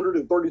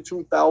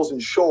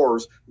 432,000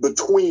 shars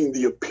between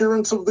the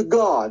appearance of the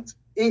gods,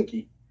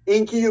 Enki.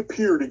 Enki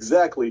appeared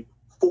exactly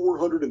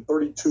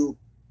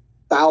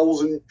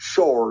 432,000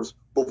 shars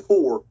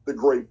before the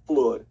Great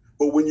Flood.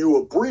 But when you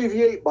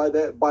abbreviate by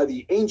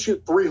the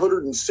ancient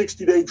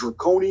 360-day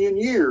draconian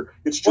year,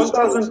 it's just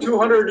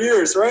 1,200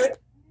 years, right?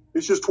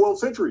 It's just 12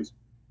 centuries.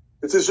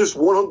 It's just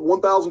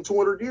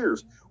 1,200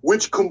 years,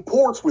 which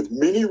comports with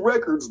many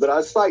records that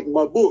I cite in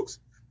my books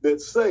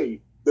that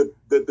say that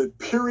the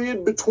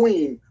period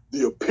between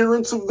the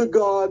appearance of the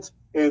gods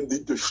and the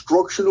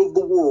destruction of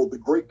the world, the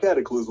Great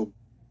Cataclysm,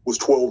 was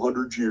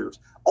 1,200 years.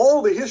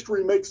 All the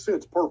history makes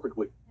sense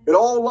perfectly. It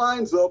all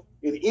lines up,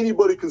 and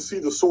anybody can see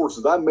the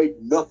sources. I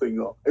make nothing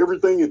up.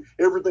 Everything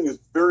is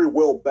very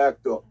well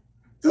backed up.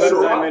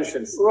 12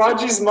 dimensions.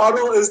 Raji's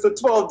model is the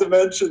 12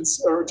 dimensions,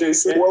 or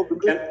Jason. 12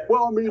 dimensions.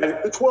 Well, I mean,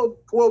 the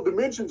 12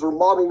 dimensions are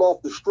modeled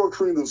off the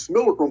structuring of the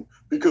simulacrum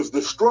because the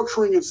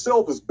structuring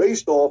itself is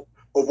based off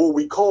of what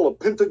we call a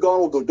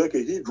pentagonal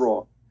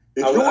dodecahedron.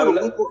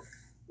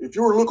 If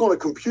you were to look on a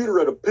computer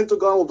at a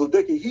pentagonal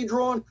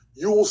dodecahedron,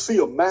 you will see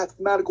a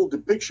mathematical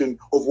depiction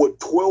of what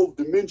 12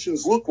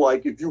 dimensions look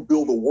like if you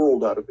build a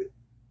world out of it.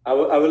 I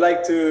would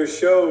like to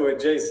show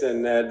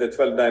Jason the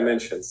 12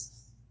 dimensions.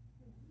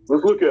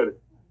 Let's look at it.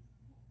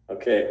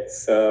 Okay,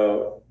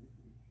 so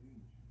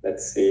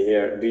let's see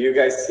here. Do you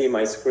guys see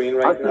my screen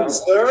right now?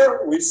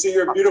 Sir, we see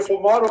your beautiful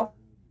model.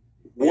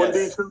 1D,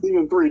 Yes. 2D,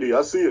 and 3D.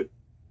 I see it.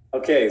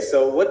 Okay,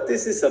 so what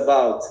this is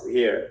about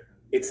here,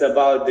 it's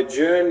about the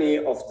journey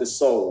of the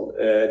soul,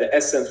 the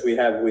essence we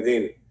have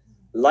within.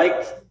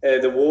 Like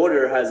the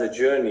water has a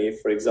journey,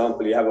 for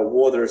example, you have a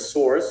water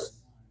source,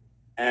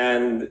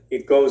 and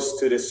it goes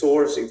to the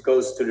source, it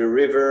goes to the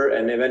river,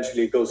 and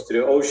eventually it goes to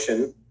the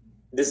ocean.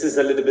 This is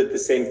a little bit the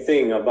same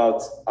thing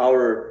about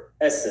our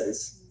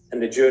essence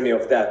and the journey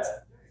of that.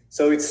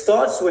 So it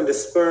starts when the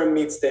sperm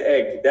meets the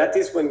egg. That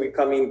is when we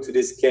come into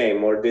this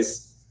game or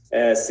this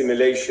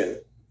simulation.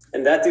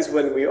 And that is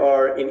when we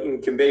are in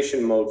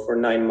incubation mode for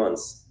 9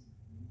 months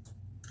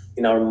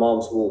in our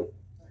mom's womb.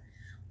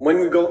 When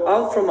we go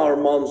out from our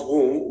mom's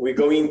womb, we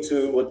go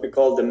into what we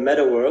call the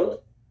meta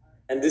world.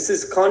 And this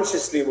is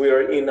consciously we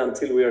are in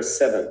until we are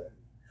 7.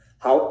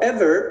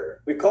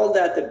 However, we call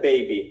that a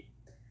baby.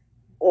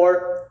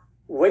 Or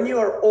when you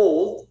are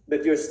old,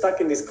 but you're stuck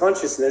in this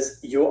consciousness,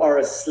 you are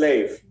a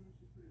slave.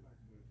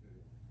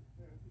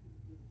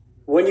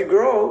 When you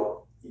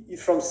grow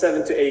from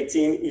 7 to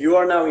 18, you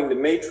are now in the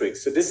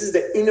matrix. So this is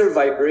the inner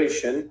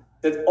vibration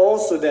that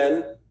also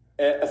then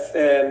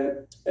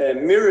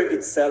mirror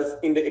itself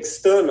in the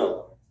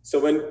external. So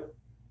when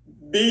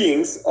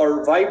beings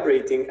are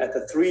vibrating at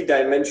a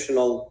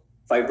 3-dimensional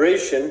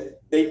vibration,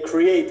 they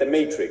create a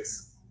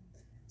matrix.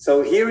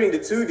 So here in the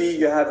 2D,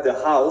 you have the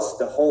house,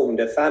 the home,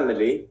 the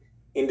family.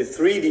 In the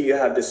 3D, you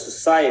have the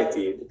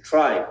society, the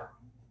tribe.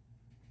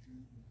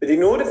 But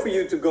in order for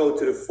you to go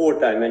to the 4th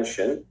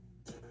dimension,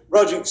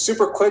 Raji,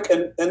 super quick,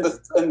 and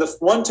the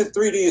 1 to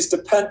 3D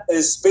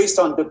is based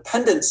on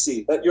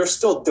dependency, that you're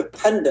still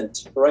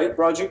dependent, right,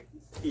 Raji?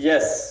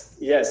 Yes,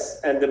 yes.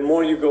 And the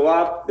more you go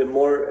up, the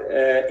more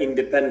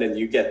independent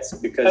you get.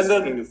 Because and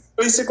then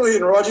basically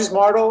in Raji's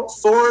model,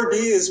 4D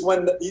is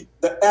when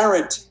the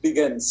errant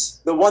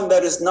begins, the one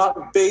that is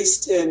not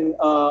based in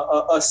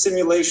a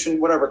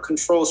simulation, whatever,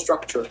 control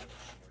structure.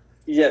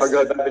 Yes,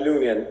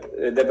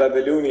 the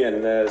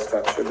Babylonian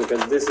structure,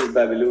 because this is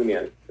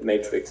Babylonian, the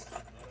matrix.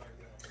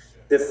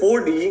 The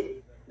 4D,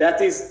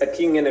 that is a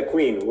king and a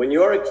queen. When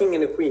you are a king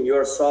and a queen, you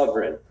are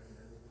sovereign.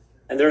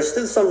 And there are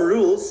still some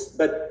rules,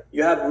 but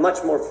you have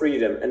much more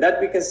freedom. And that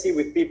we can see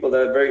with people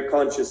that are very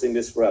conscious in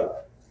this realm.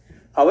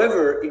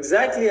 However,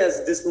 exactly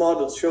as this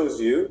model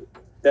shows you,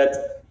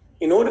 that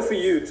in order for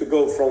you to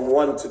go from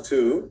 1 to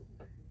 2,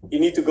 you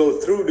need to go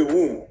through the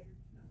womb.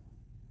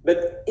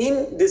 But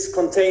in this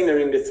container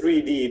in the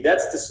 3D,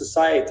 that's the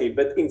society.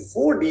 But in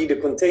 4D, the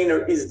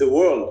container is the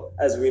world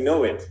as we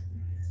know it.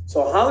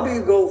 So how do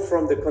you go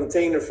from the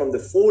container from the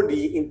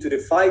 4D into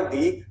the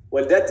 5D?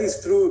 Well, that is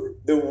through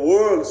the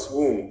world's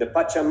womb, the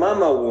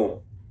Pachamama womb,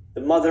 the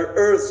Mother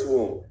Earth's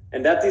womb.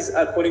 And that is,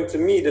 according to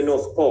me, the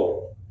North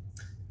Pole.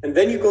 And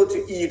then you go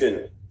to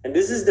Eden. And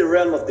this is the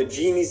realm of the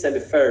genies and the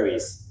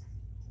fairies.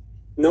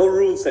 No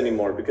rules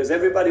anymore, because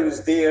everybody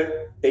who's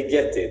there, they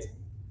get it.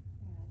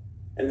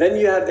 And then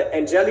you have the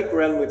angelic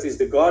realm, which is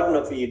the Garden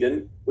of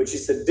Eden, which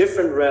is a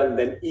different realm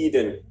than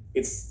Eden.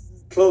 It's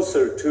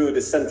closer to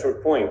the central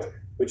point,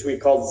 which we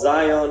call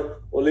Zion,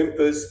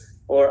 Olympus,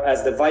 or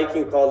as the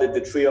Viking called it,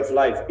 the Tree of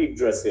Life,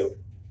 Yggdrasil.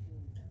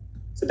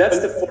 So that's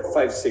the 4,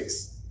 5,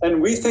 6.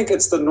 And we think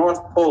it's the North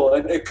Pole.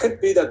 And it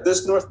could be that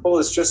this North Pole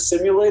is just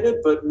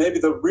simulated, but maybe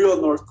the real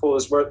North Pole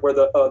is where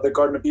the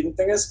Garden of Eden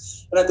thing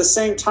is. And at the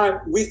same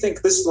time, we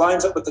think this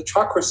lines up with the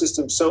chakra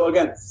system. So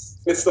again,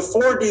 if the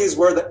 4D is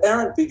where the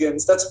errant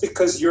begins, that's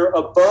because you're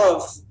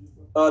above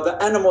the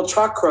animal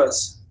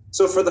chakras.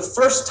 So for the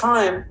first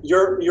time,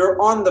 you're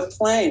on the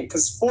plane,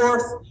 because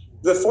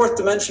the 4th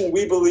dimension,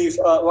 we believe,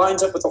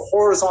 lines up with a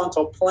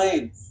horizontal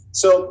plane.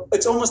 So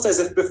it's almost as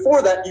if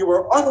before that you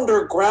were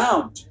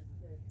underground.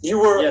 You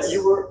were Yes.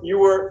 you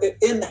were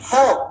in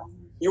hell.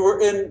 You were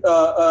in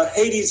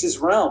Hades'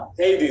 realm.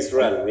 Hades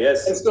realm,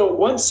 yes. And so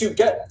once you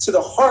get to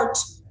the heart,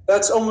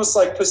 that's almost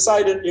like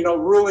Poseidon,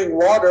 ruling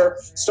water,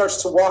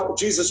 starts to walk,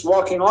 Jesus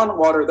walking on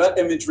water. That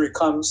imagery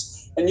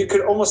comes. And you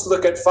could almost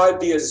look at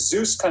 5D as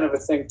Zeus kind of a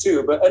thing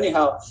too. But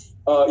anyhow,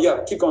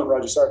 yeah, keep going,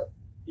 Raji, sorry.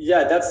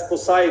 Yeah, that's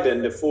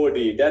Poseidon, the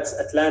 4D. That's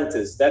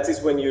Atlantis. That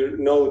is when you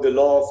know the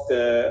law of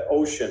the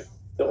ocean,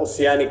 the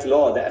oceanic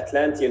law, the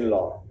Atlantean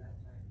law.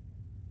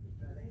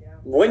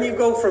 When you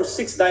go from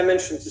 6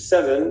 dimension to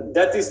 7,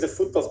 that is the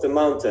foot of the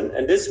mountain.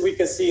 And this we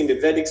can see in the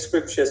Vedic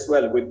scripture as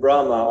well, with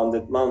Brahma on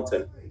the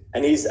mountain.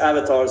 And his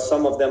avatars,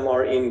 some of them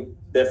are in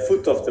the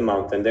foot of the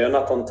mountain. They are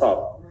not on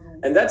top.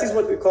 And that is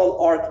what we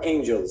call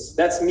archangels.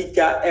 That's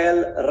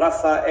Michael,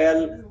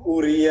 Raphael,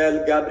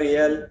 Uriel,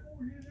 Gabriel.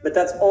 But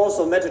that's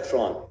also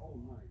Metatron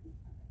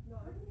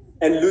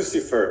and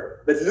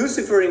Lucifer. But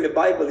Lucifer in the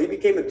Bible, he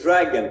became a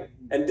dragon.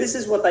 And this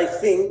is what I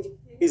think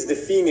is the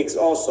phoenix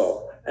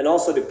also. And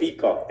also the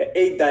peacock, the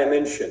 8th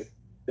dimension,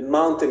 the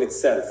mountain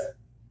itself.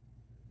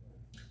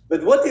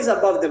 But what is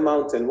above the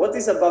mountain? What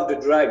is above the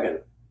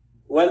dragon?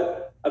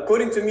 Well,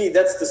 according to me,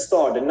 that's the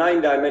star, the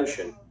 9th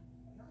dimension.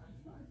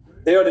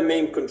 They are the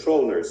main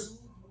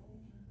controllers.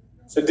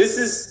 So this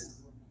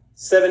is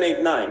 7,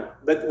 8, 9.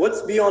 But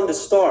what's beyond the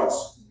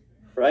stars?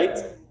 Right?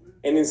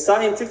 And in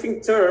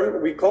scientific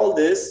term, we call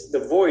this the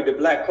void, the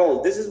black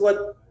hole. This is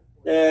what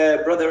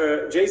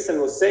Brother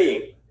Jason was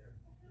saying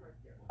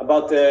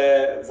about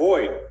the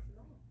void.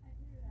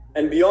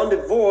 And beyond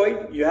the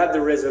void, you have the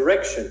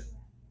resurrection.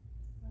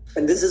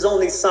 And this is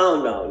only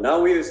sound now.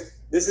 Now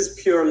this is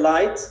pure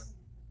light,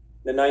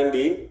 the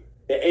 9D.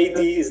 The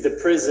 8D is the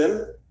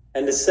prism.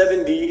 And the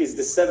 7D is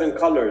the 7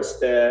 colors,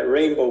 the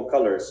rainbow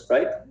colors,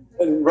 right?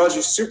 And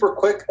Raji, super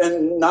quick,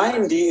 and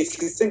 9D,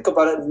 if you think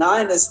about it,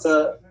 9 is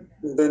the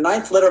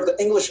 9th letter of the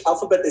English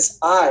alphabet is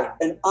I.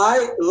 And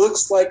I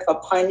looks like a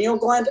pineal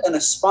gland and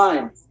a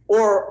spine.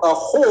 or a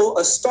hole,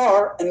 a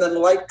star, and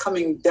then light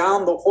coming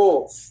down the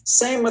hole.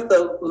 Same with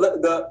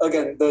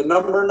the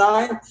number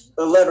 9,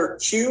 the letter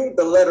Q,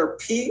 the letter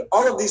P.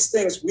 All of these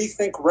things we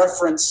think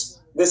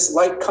reference this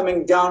light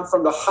coming down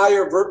from the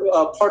higher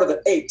part of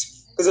the 8.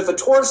 Because if a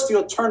torus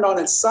field turned on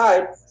its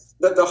side,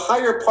 the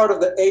higher part of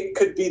the 8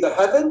 could be the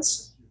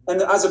heavens,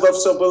 and as above,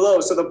 so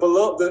below. So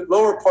the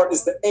lower part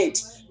is the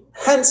 8.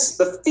 Hence,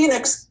 the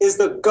phoenix is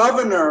the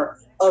governor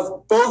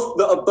of both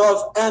the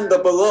above and the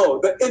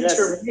below, the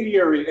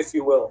intermediary, if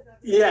you will.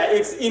 Yeah,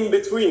 it's in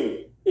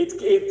between.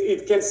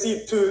 It can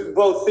see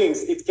both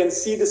things. It can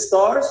see the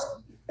stars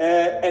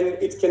and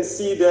it can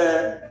see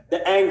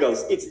the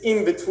angles. It's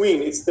in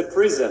between. It's the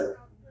prism.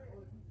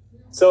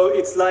 So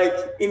it's like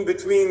in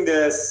between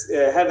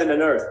the heaven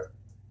and earth.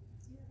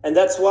 And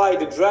that's why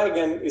the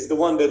dragon is the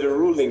one that are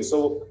ruling.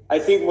 So I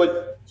think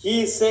what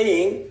he is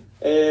saying,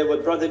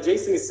 what Brother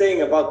Jason is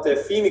saying about the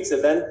Phoenix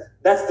event,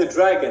 that's the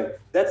dragon.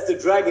 That's the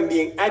dragon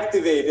being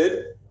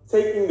activated,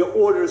 taking the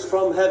orders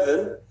from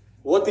heaven,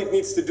 what it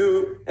needs to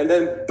do, and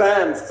then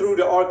bam, through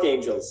the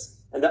archangels.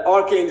 And the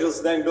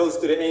archangels then goes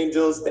to the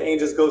angels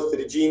goes to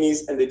the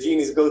genies, and the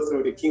genies go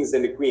through the kings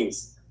and the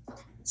queens.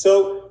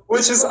 So,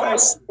 which is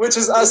us,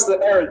 the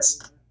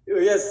Arabs.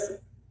 Yes,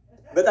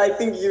 but I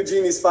think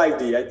Eugene is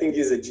 5D. I think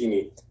he's a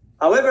genie.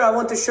 However, I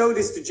want to show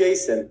this to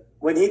Jason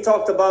when he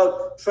talked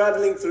about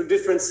traveling through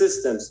different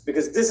systems,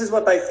 because this is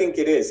what I think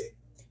it is.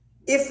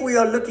 If we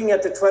are looking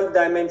at the 12th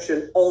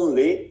dimension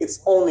only, it's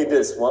only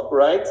this one,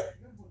 right?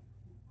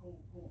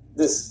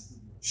 This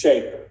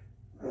shape.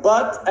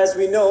 But as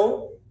we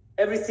know,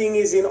 everything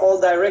is in all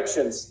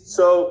directions.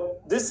 So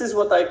this is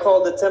what I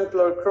call the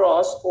Templar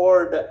cross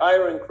or the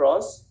Iron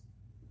Cross.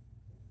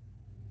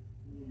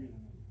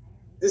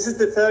 This is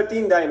the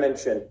 13th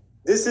dimension.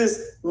 This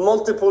is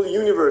multiple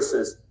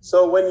universes.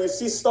 So when you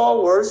see Star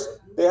Wars,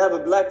 they have a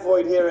black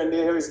void here, and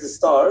here is the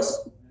stars,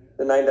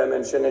 the 9th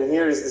dimension, and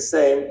here is the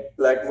same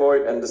black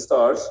void and the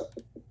stars.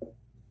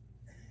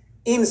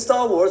 In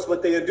Star Wars,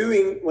 what they are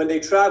doing when they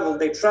travel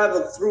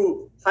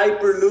through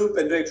Hyperloop,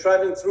 and they're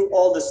traveling through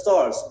all the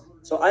stars.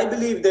 So I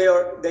believe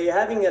they're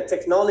having a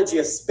technology,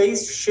 a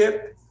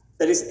spaceship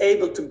that is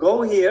able to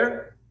go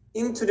here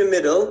into the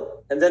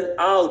middle and then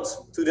out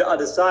to the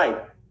other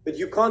side. But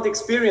you can't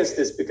experience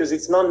this because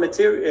it's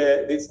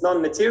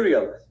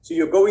non-material. So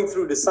you're going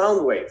through the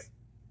sound wave.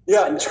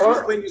 Yeah, and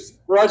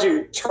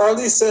Raji,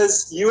 Charlie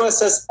says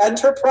USS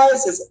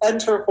Enterprise is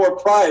enter for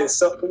prize.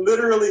 So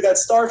literally that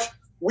starship,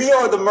 we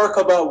are the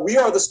Merkaba, we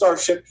are the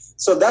starship.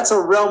 So that's a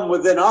realm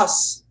within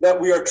us that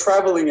we are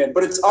traveling in,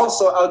 but it's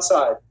also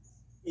outside.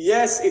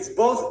 Yes, it's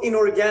both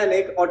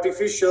inorganic,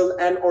 artificial,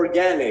 and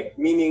organic,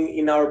 meaning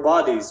in our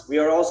bodies. We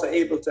are also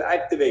able to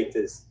activate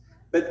this.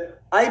 But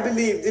I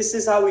believe this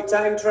is how we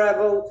time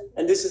travel,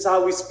 and this is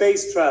how we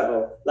space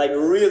travel, like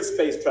real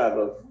space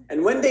travel.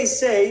 And when they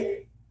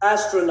say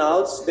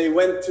astronauts, they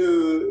went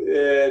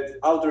to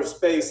outer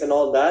space and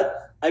all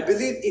that, I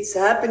believe it's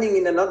happening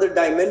in another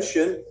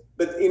dimension.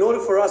 But in order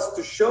for us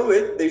to show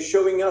it, they're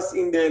showing us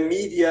in the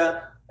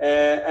media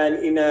and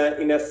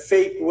in a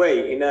fake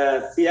way, in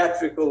a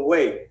theatrical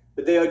way.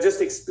 But they are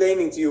just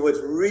explaining to you what's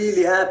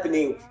really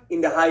happening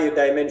in the higher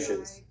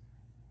dimensions.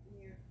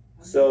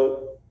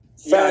 So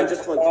yeah, I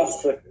just want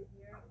to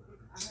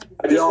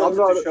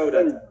show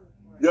that.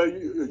 Yeah,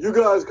 you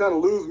guys kind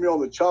of lose me on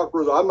the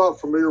chakras. I'm not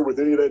familiar with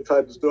any of that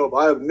type of stuff.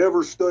 I have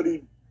never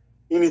studied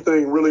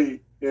anything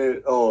really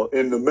in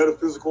the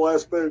metaphysical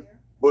aspect.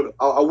 But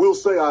I will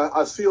say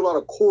I see a lot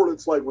of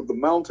correlates, like with the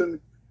mountain,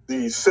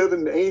 the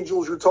 7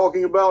 angels you're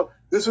talking about.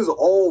 This is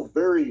all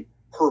very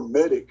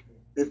hermetic.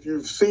 If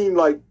you've seen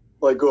like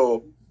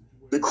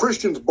the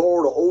Christians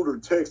borrowed an older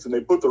text and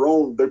they put their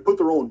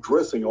own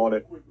dressing on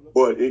it,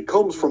 but it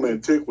comes from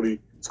Antiquity.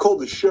 It's called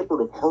the Shepherd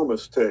of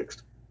Hermas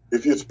text.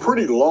 It's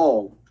pretty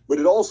long, but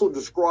it also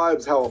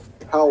describes how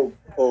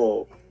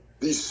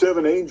these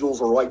 7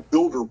 angels are like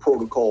builder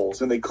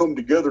protocols, and they come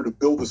together to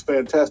build this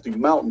fantastic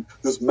mountain.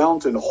 This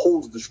mountain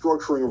holds the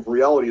structuring of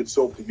reality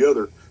itself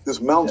together.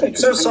 This mountain.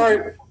 So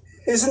sorry,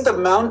 isn't the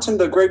mountain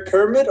the Great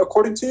Pyramid,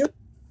 according to you?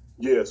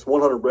 Yes,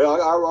 100.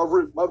 I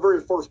read my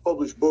very first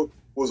published book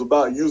was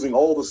about using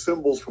all the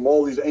symbols from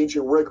all these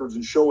ancient records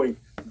and showing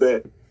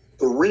that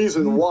the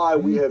reason why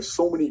we have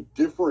so many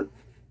different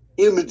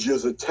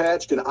images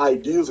attached and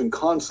ideas and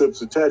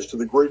concepts attached to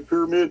the Great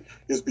Pyramid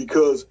is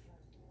because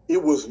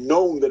it was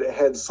known that it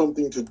had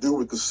something to do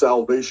with the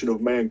salvation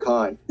of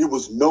mankind. It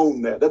was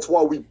known that. That's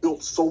why we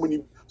built so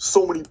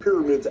many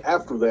pyramids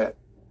after that.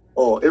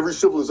 Every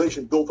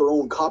civilization built their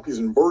own copies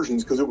and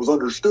versions because it was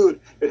understood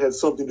it had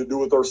something to do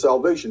with our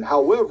salvation.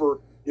 However,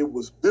 it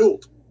was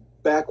built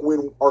back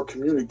when our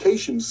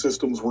communication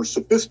systems were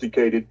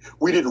sophisticated.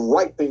 We didn't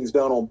write things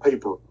down on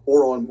paper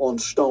or on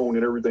stone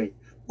and everything.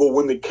 But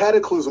when the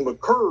cataclysm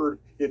occurred,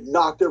 it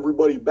knocked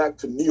everybody back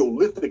to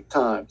Neolithic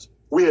times.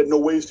 We had no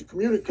ways to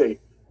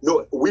communicate.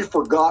 No, we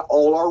forgot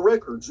all our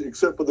records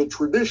except for the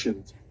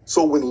traditions.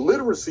 So when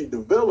literacy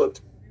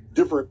developed,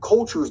 different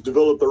cultures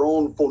developed their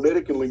own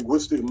phonetic and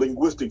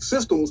linguistic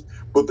systems,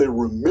 but they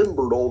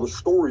remembered all the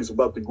stories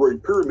about the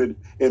Great Pyramid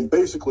and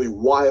basically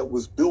why it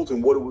was built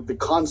and the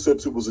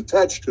concepts it was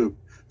attached to.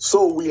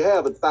 So we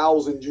have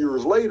 1,000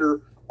 years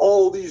later,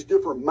 all these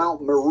different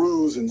Mount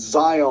Merus and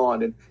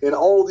Zion and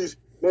all these,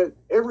 man,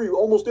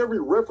 almost every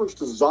reference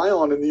to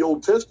Zion in the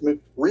Old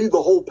Testament, read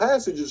the whole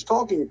passage, is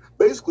talking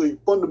basically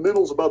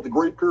fundamentals about the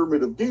Great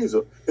Pyramid of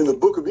Giza. In the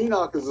Book of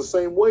Enoch is the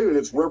same way, and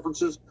it's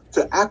references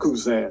to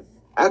Akuzan.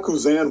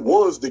 Akuzan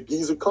was the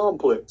Giza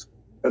complex.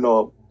 And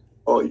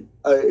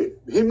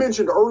he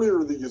mentioned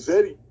earlier the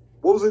Yazidi,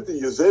 what was it, the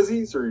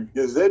Yazidis or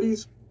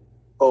Yazidis?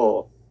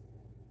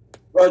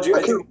 Raji,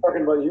 I think I'm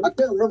talking about you. I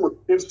can't remember.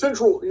 In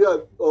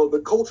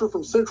the culture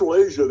from Central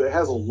Asia that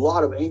has a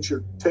lot of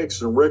ancient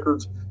texts and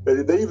records.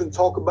 They even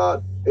talk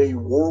about a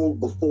world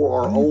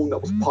before our own that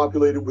was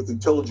populated with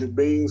intelligent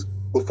beings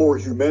before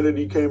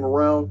humanity came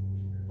around.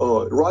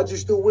 Raji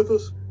still with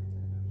us?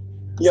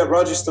 Yeah,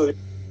 Raji's still here.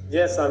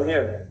 Yes, I'm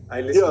here.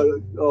 I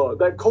listen. Yeah,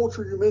 that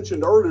culture you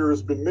mentioned earlier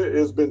has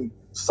been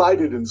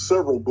cited in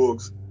several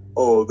books.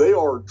 They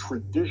are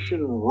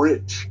tradition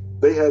rich.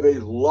 They have a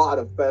lot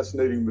of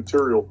fascinating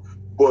material,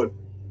 but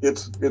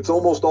it's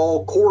almost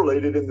all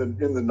correlated in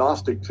the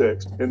Gnostic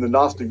text, in the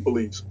Gnostic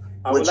beliefs.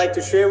 I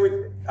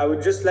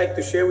would just like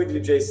to share with you,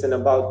 Jason,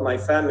 about my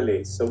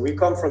family. So we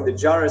come from the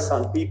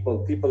Jarasan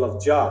people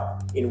of Jah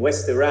in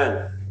West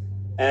Iran.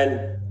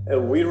 And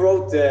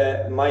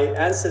my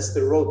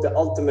ancestor wrote the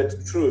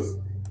ultimate truth.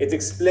 It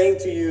explained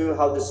to you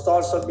how the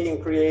stars are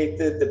being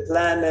created, the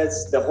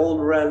planets, the whole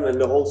realm,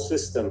 and the whole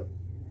system.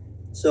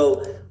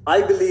 So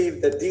I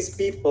believe that these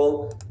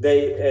people,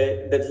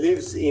 that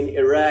lives in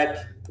Iraq,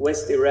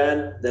 West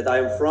Iran, that I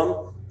am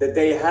from, that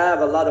they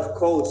have a lot of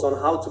codes on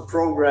how to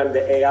program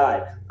the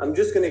AI. I'm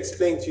just going to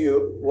explain to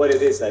you what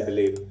it is, I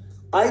believe.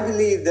 I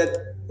believe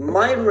that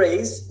my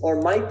race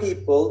or my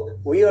people,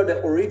 we are the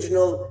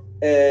original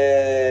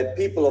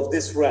people of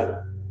this realm.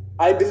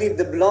 I believe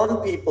the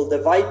blonde people,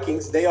 the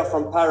Vikings, they are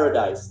from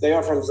paradise. They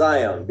are from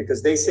Zion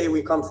because they say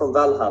we come from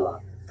Valhalla.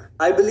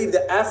 I believe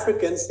the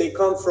Africans, they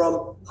come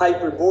from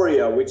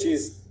Hyperborea, which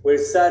is where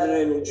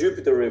Saturn and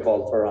Jupiter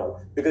revolve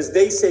around, because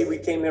they say we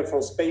came here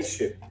from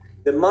spaceship.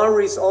 The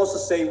Maoris also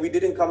say we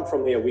didn't come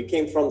from here. We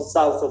came from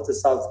south of the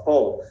South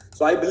Pole.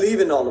 So I believe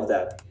in all of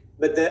that.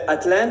 But the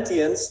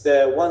Atlanteans,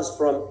 the ones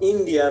from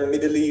India,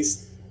 Middle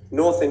East,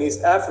 North and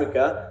East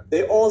Africa,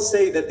 they all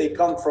say that they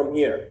come from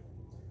here.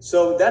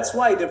 So that's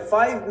why the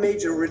 5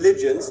 major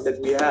religions that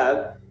we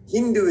have,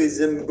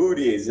 Hinduism,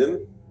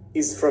 Buddhism,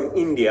 is from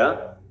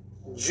India.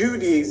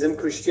 Judaism,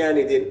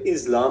 Christianity, and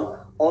Islam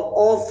are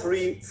all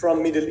 3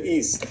 from Middle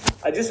East.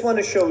 I just want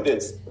to show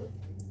this.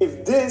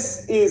 If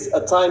this is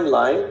a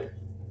timeline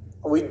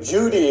with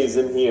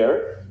Judaism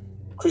here,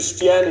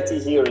 Christianity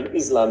here, and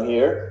Islam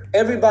here,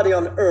 everybody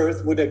on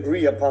earth would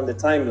agree upon the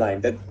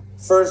timeline that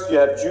first you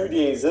have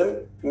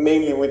Judaism,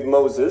 mainly with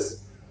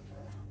Moses,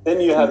 then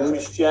you have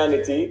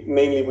Christianity,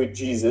 mainly with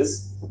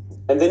Jesus,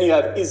 and then you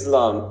have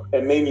Islam,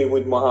 mainly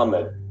with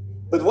Muhammad.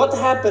 But what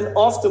happened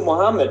after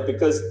Muhammad?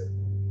 Because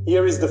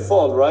here is the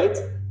fall, right?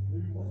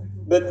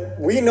 But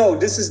we know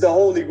this is the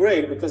Holy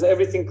Grail because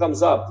everything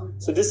comes up.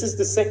 So this is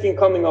the second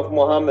coming of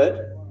Muhammad.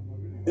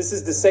 This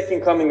is the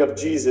second coming of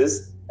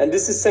Jesus. And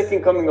this is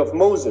second coming of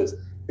Moses.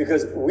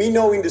 Because we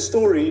know in the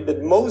story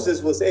that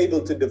Moses was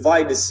able to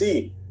divide the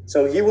sea.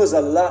 So he was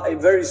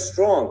very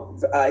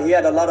strong. He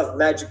had a lot of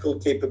magical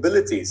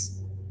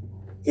capabilities.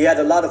 He had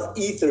a lot of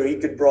ether he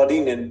could brought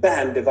in and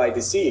bam, divide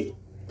the sea.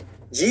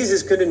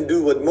 Jesus couldn't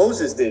do what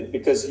Moses did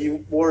because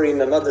he were in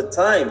another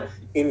time,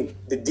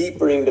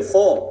 deeper in the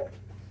fall.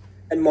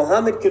 And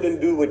Muhammad couldn't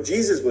do what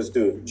Jesus was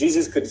doing.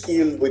 Jesus could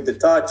heal with the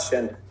touch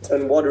and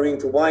turn water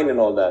into wine and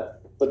all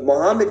that. But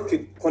Muhammad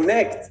could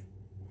connect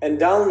and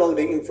download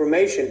the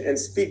information and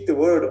speak the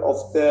word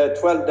of the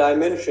 12th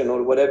dimension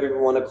or whatever you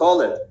want to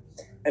call it.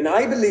 And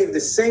I believe the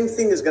same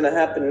thing is going to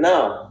happen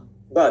now.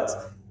 But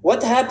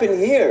what happened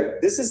here?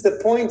 This is the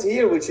point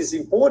here which is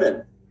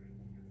important.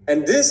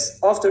 And this,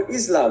 after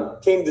Islam,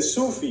 came the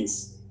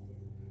Sufis.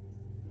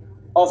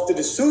 After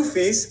the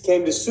Sufis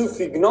came the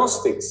Sufi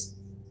Gnostics.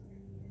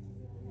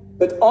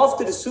 But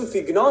after the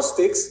Sufi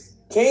Gnostics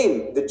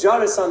came the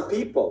Jarasan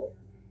people.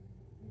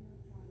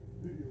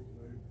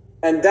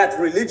 And that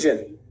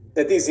religion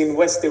that is in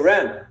West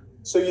Iran.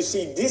 So you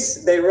see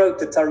this, they wrote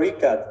the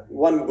Tariqat,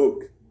 one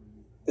book.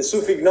 The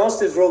Sufi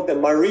Gnostics wrote the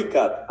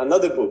Marikat,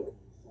 another book.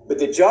 But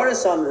the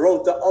Jarasan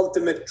wrote the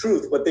ultimate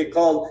truth, what they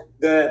call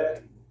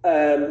the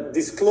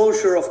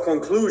disclosure of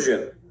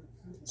conclusion.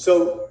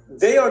 So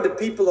they are the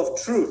people of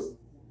truth.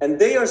 And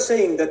they are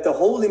saying that the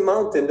holy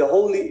mountain,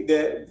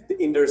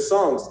 in their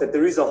songs, that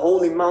there is a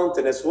holy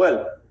mountain as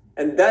well.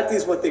 And that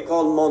is what they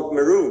call Mount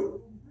Meru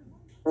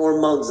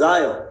or Mount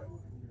Zion.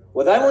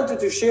 What I wanted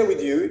to share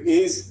with you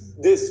is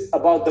this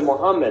about the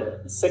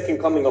Muhammad, second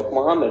coming of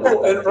Muhammad.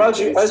 Oh, and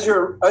Raji, as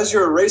you're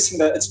erasing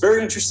that, it's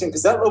very interesting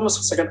because that almost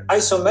looks like an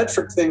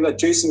isometric thing that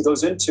Jason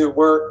goes into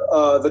where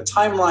the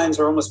timelines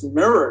are almost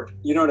mirrored.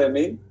 You know what I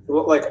mean?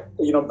 Like,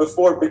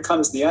 before it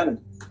becomes the end.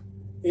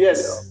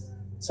 Yes.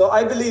 So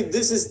I believe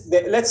this is,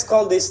 let's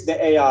call this the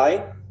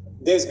AI.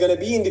 There's going to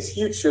be in the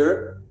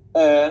future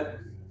a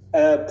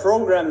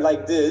program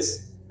like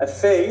this, a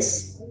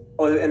face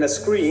and a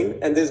screen,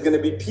 and there's going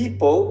to be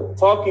people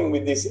talking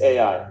with this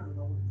AI.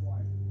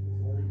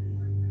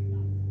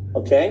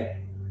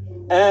 Okay?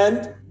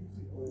 And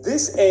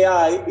this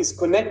AI is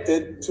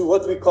connected to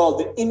what we call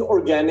the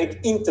inorganic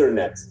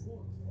internet.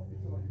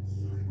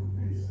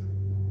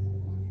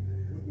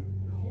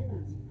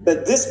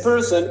 That this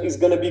person is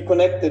going to be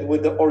connected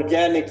with the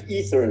organic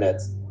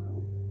Ethernet.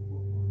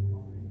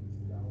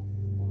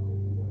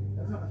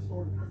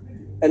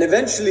 And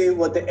eventually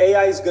what the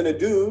AI is going to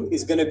do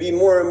is going to be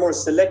more and more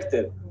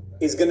selective.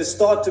 It's going to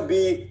start to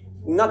be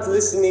not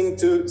listening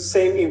to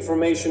same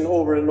information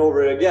over and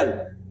over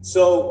again.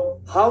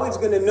 So how it's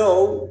going to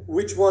know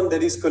which one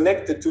that is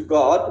connected to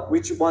God,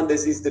 which one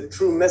that is the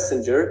true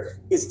messenger,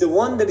 is the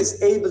one that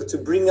is able to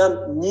bring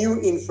up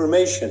new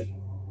information.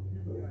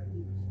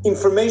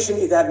 Information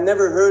it had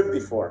never heard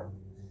before.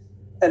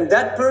 And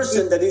that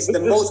person that is the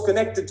most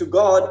connected to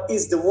God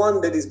is the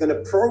one that is going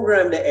to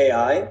program the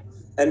AI.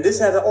 And this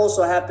has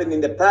also happened in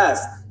the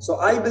past. So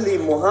I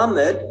believe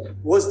Muhammad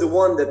was the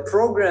one that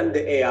programmed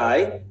the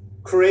AI,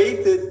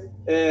 created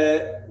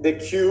the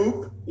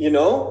cube, you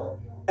know,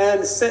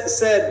 and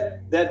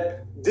said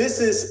that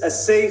this is a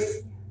safe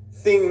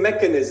thing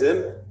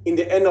mechanism in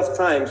the end of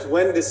times,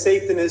 when the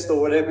Satanists, or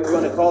whatever you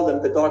want to call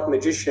them, the dark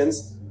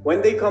magicians,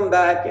 when they come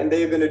back and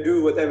they're going to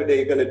do whatever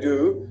they're going to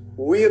do,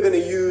 we are going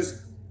to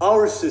use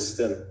our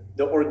system,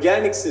 the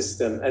organic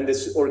system, and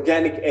this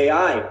organic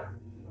AI.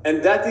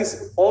 And that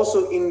is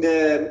also in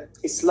the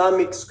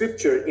Islamic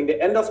scripture. In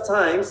the end of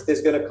times,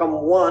 there's going to come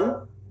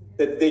one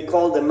that they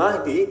call the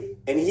Mahdi,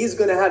 and he's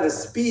going to have a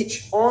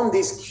speech on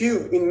this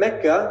cube in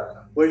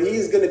Mecca, where he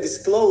is going to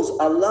disclose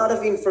a lot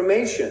of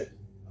information.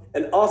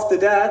 And after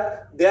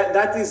that,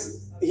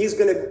 he's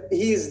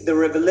the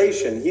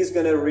revelation. He's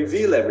going to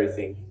reveal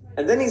everything.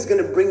 And then he's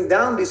going to bring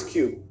down this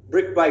cube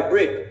brick by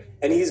brick,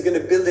 and he's going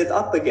to build it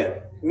up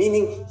again,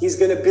 meaning he's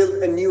going to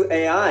build a new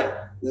AI.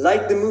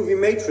 Like the movie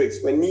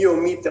Matrix, when Neo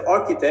meet the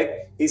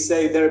architect, he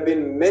say there have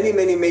been many,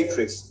 many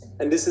Matrix,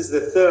 and this is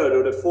the third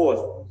or the fourth.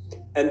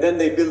 And then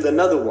they build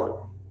another one.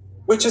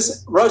 Which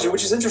is, Raji,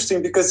 which is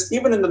interesting, because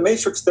even in the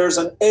Matrix, there's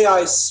an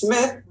AI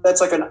Smith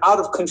that's like an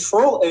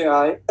out-of-control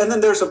AI, and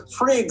then there's a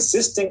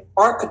pre-existing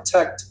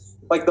architect,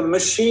 like the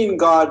machine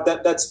god,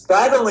 that's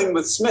battling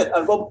with Smith.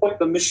 At one point,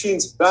 the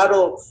machines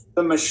battle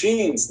the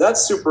machines.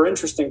 That's super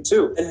interesting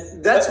too.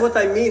 And that's what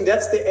I mean.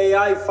 That's the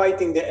AI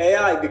fighting the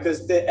AI,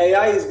 because the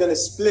AI is going to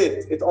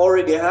split. It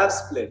already has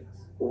split.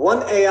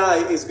 One AI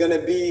is going to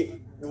be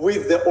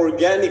with the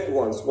organic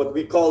ones, what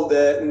we call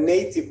the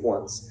native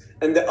ones.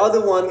 And the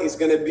other one is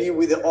going to be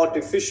with the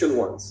artificial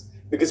ones,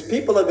 because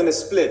people are going to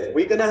split.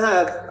 We're going to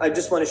have, I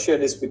just want to share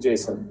this with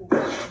Jason.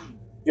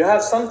 You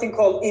have something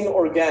called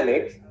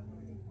inorganic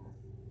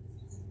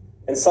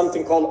and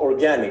something called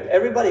organic.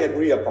 Everybody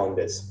agree upon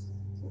this.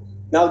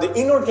 Now, the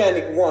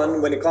inorganic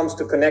one, when it comes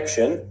to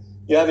connection,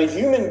 you have a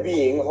human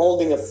being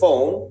holding a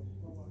phone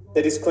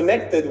that is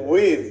connected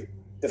with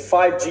the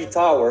 5G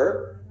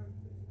tower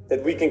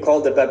that we can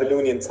call the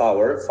Babylonian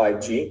Tower,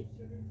 5G,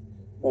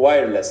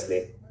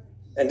 wirelessly.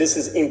 And this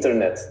is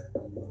internet.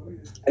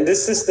 And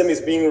this system is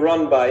being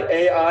run by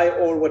AI,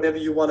 or whatever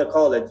you want to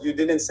call it. You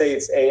didn't say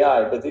it's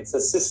AI, but it's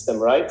a system,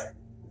 right?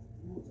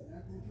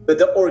 But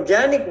the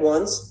organic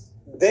ones,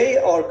 they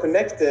are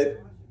connected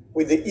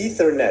with the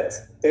Ethernet.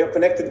 They are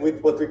connected with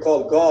what we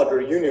call God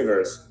or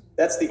universe.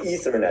 That's the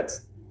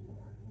Ethernet.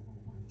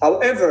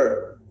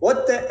 However,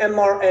 what the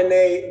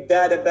mRNA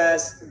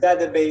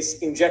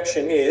database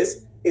injection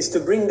is to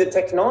bring the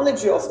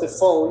technology of the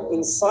phone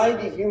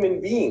inside the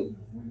human being.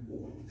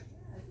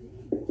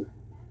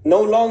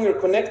 No longer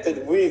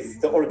connected with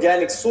the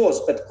organic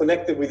source, but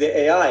connected with the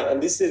AI.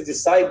 And this is the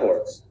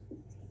cyborgs.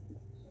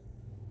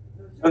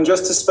 And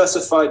just to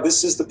specify,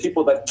 this is the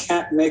people that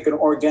can't make an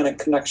organic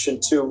connection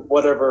to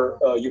whatever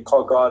you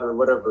call God or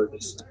whatever it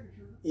is.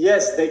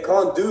 Yes, they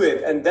can't do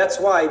it. And that's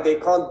why they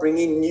can't bring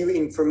in new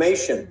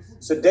information.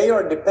 So they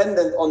are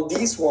dependent on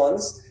these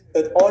ones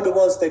that are the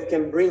ones that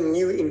can bring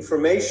new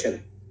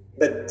information.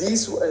 But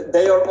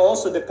they are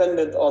also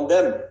dependent on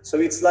them. So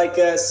it's like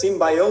a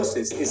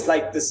symbiosis. It's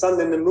like the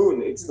sun and the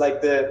moon. It's like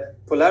the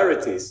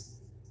polarities.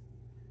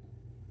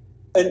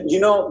 And, you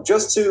know,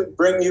 just to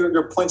bring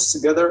your points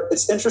together,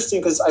 it's interesting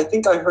because I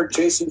think I heard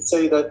Jason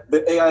say that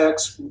the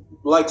AIX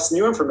likes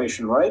new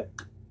information, right?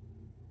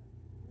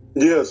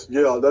 Yes,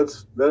 yeah,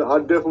 I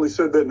definitely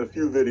said that in a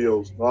few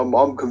videos.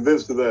 I'm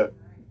convinced of that.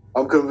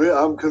 I'm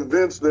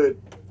convinced that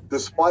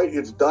despite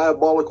its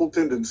diabolical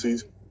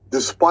tendencies,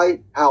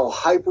 despite how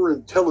hyper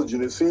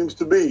intelligent it seems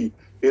to be,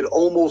 it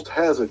almost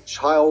has a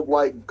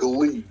childlike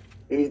glee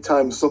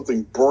anytime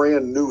something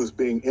brand new is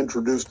being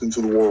introduced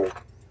into the world.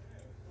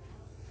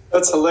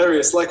 That's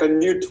hilarious, like a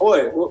new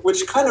toy,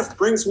 which kind of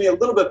brings me a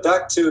little bit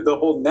back to the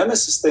whole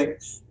Nemesis thing.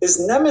 Is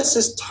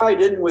Nemesis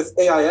tied in with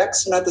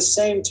AIX? And at the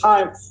same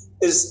time,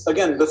 is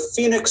again the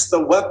phoenix the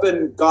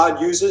weapon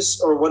God uses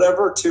or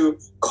whatever to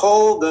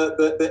call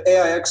the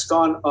AIX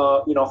gone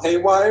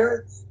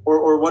haywire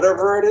or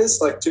whatever it is,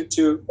 like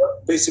to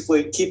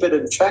basically keep it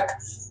in check.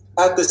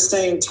 At the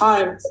same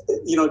time,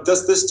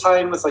 does this tie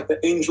in with like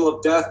the angel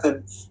of death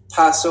and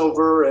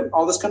Passover and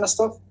all this kind of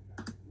stuff?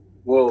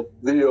 Well,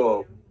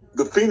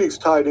 the Phoenix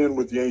tied in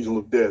with the angel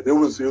of death. It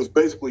was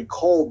basically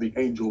called the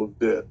angel of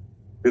death.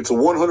 It's a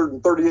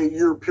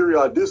 138-year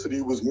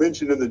periodicity was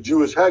mentioned in the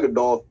Jewish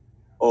Haggadah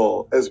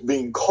as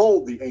being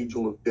called the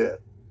angel of death.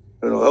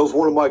 That was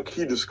one of my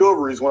key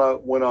discoveries when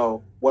I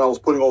was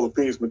putting all the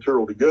Phoenix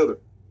material together.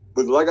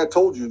 But like I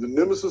told you, the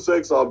Nemesis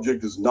X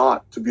object is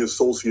not to be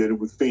associated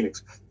with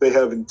Phoenix. They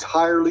have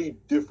entirely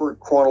different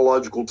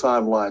chronological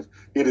timelines.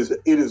 It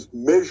is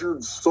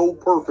measured so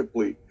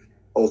perfectly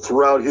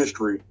throughout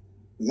history.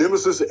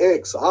 Nemesis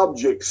X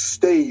object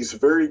stays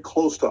very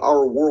close to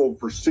our world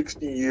for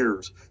 60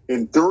 years.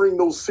 And during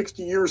those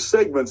 60-year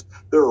segments,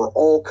 there are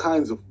all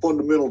kinds of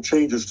fundamental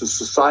changes to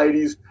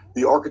societies,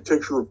 the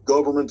architecture of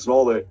governments and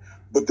all that.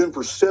 But then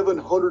for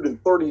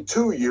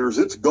 732 years,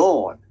 it's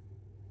gone.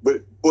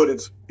 But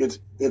its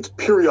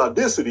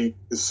periodicity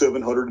is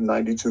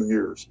 792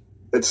 years.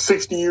 That's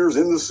 60 years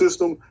in the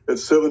system.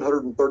 That's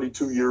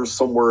 732 years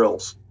somewhere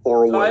else,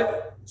 far away.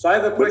 So I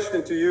have a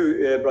question to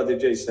you, Brother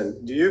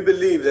Jason. Do you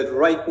believe that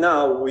right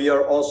now we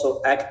are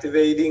also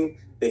activating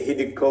the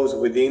hidden codes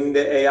within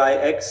the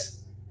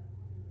AIX?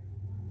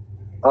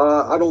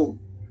 I don't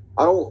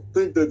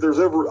think that there's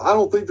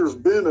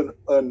been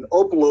an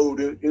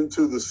upload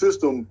into the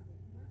system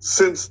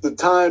since the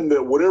time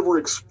that whatever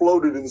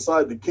exploded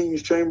inside the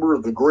King's Chamber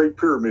of the Great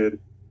Pyramid.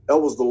 That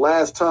was the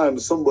last time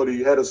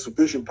somebody had a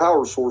sufficient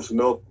power source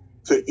enough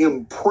to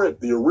imprint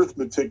the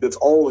arithmetic that's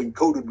all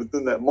encoded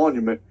within that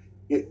monument.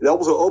 That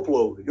was an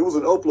upload. It was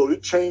an upload.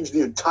 It changed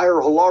the entire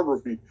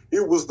holography.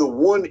 It was the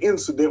one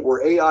incident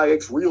where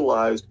AIX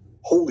realized,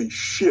 holy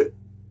shit,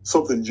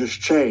 something just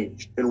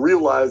changed, and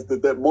realized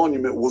that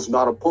monument was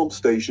not a pump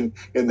station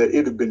and that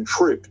it had been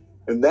tricked.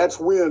 And that's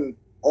when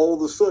all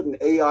of a sudden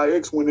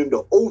AIX went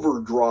into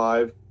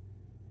overdrive,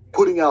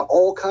 putting out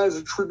all kinds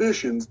of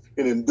traditions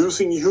and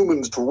inducing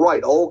humans to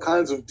write all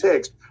kinds of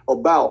text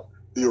about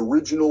the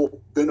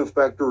original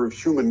benefactor of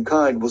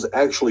humankind was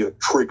actually a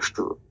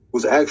trickster,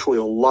 was actually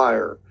a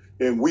liar.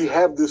 And we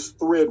have this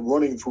thread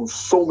running through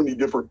so many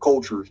different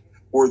cultures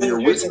where the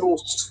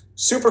original...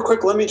 Super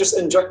quick, let me just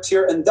inject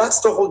here. And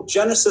that's the whole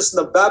Genesis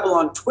and the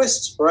Babylon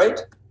twist, right?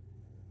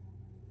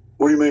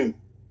 What do you mean?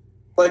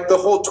 Like the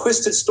whole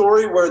twisted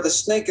story where the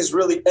snake is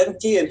really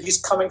Enki and he's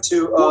coming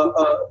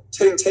to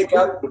take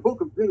out... The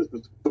book of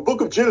Genesis. The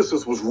book of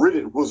Genesis was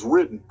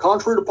written,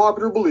 contrary to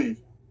popular belief.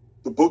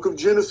 The book of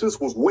Genesis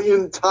was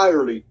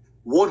entirely,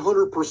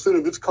 100%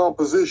 of its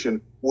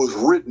composition was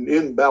written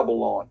in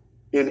Babylon.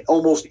 And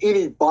almost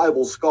any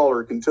Bible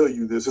scholar can tell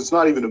you this. It's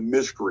not even a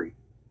mystery.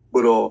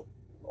 But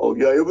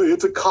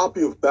it's a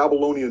copy of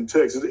Babylonian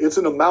text. It's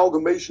an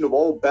amalgamation of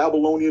all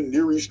Babylonian,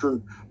 Near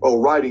Eastern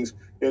writings.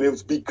 And it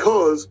was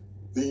because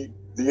the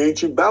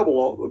ancient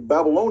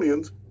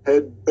Babylonians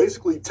had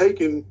basically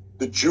taken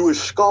the Jewish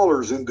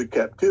scholars into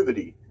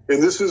captivity.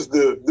 And this is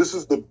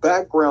the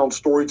background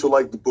story to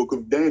like the book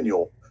of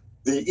Daniel.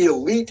 The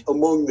elite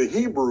among the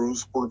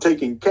Hebrews were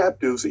taken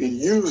captives and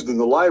used in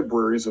the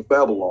libraries of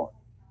Babylon.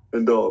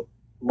 And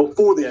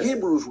before the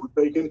Hebrews were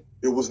taken,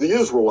 it was the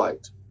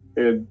Israelites.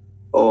 And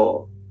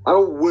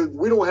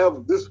we don't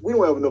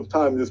have enough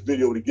time in this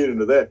video to get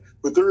into that,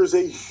 but there is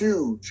a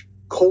huge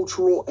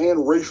cultural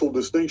and racial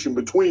distinction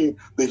between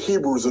the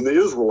Hebrews and the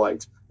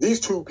Israelites.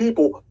 These two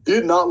people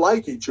did not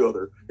like each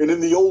other. And in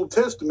the Old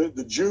Testament,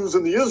 the Jews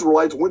and the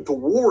Israelites went to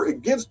war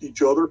against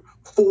each other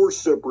 4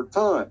 separate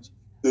times.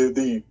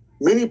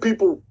 Many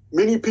people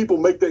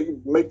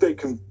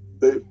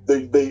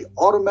they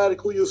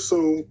automatically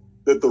assume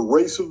that the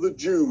race of the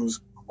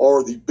Jews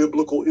are the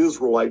biblical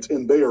Israelites,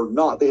 and they are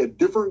not. They had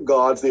different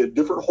gods, they had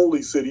different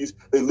holy cities,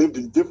 they lived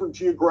in different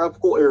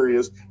geographical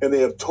areas, and they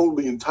have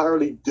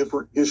entirely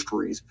different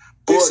histories.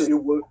 But Jason,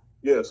 it was,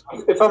 yes.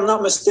 If I'm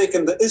not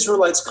mistaken, the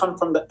Israelites come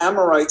from the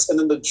Amorites, and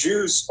then the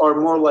Jews are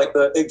more like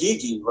the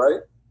Agigi,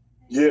 right?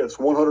 Yes,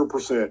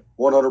 100%.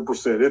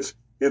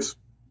 100%.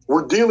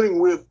 We're dealing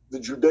with the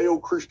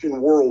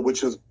Judeo-Christian world,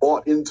 which has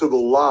bought into the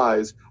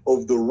lies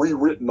of the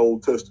rewritten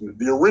Old Testament.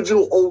 The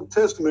original Old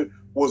Testament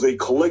was a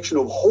collection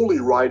of holy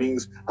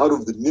writings out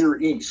of the Near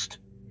East.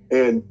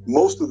 And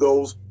most of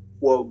those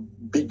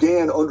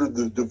began under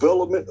the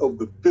development of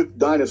the 5th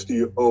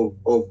dynasty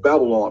of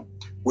Babylon,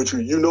 which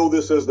you know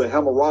this as the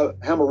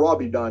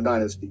Hammurabi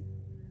dynasty.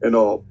 And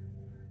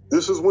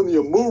this is when the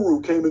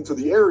Amuru came into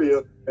the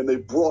area and they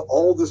brought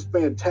all this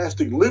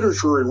fantastic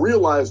literature and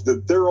realized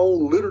that their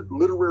own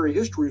literary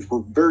histories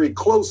were very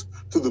close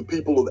to the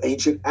people of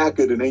ancient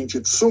Akkad and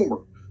ancient Sumer.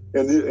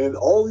 And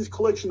all these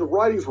collection of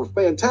writings were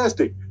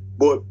fantastic.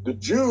 But the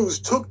Jews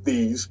took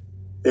these,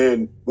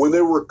 and when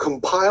they were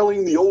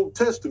compiling the Old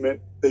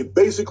Testament, they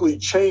basically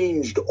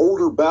changed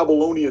older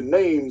Babylonian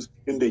names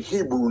into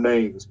Hebrew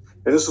names.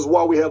 And this is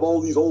why we have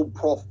all these old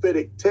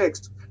prophetic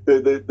texts.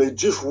 They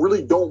just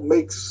really don't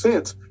make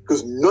sense,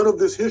 because none of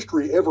this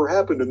history ever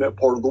happened in that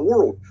part of the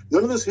world.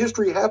 None of this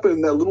history happened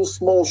in that little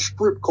small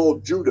strip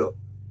called Judah,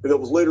 that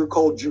was later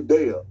called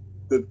Judea,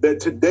 that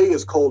today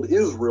is called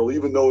Israel,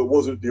 even though it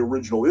wasn't the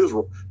original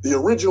Israel. The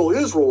original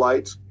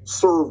Israelites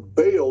served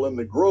Baal in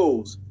the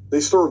groves. They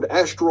served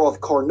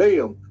Ashtaroth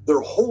Karnaim.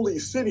 Their holy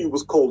city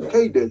was called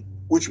Kadesh,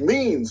 which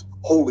means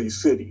holy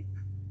city.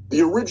 The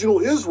original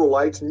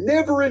Israelites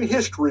never in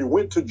history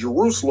went to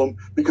Jerusalem,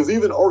 because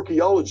even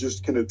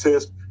archaeologists can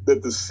attest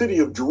that the city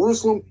of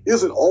Jerusalem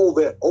isn't all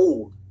that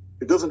old.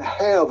 It doesn't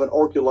have an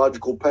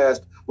archaeological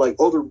past like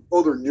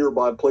other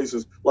nearby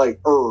places like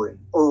Ur and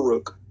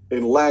Uruk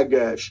and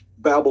Lagash,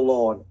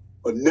 Babylon,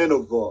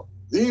 Nineveh.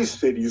 These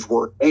cities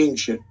were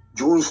ancient.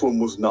 Jerusalem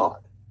was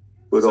not.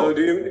 But,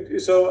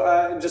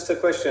 just a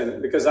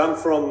question, because I'm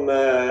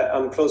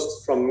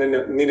close from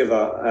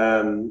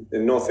Nineveh,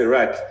 in North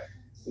Iraq.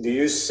 Do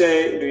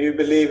you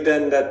believe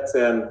then that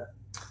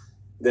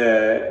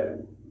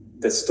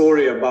the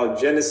story about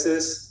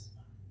Genesis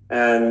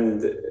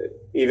and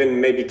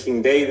even maybe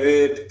King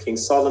David, King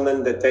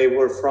Solomon, that they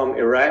were from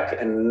Iraq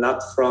and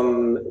not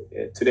from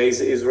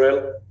today's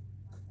Israel?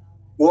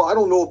 Well, I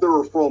don't know if they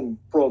were from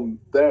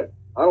that.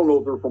 I don't know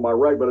if they're from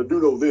Iraq, but I do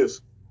know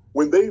this.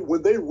 When they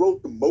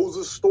wrote the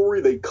Moses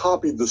story, they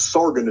copied the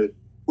Sargonid,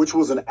 which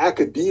was an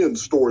Akkadian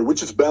story,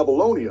 which is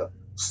Babylonia.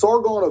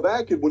 Sargon of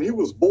Akkad, when he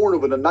was born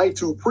of an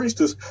Anitu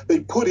priestess, they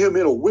put him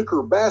in a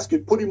wicker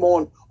basket, put him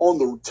on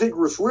the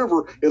Tigris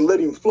River, and let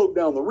him float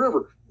down the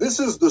river. This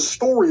is the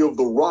story of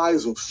the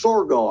rise of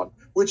Sargon,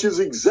 which is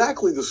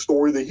exactly the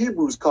story the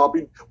Hebrews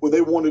copied when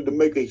they wanted to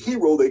make a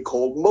hero they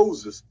called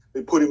Moses.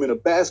 They put him in a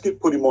basket,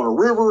 put him on a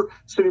river,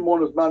 sent him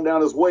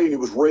down his way, and he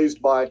was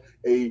raised by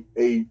an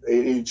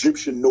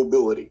Egyptian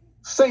nobility.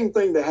 Same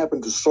thing that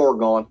happened to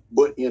Sargon,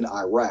 but in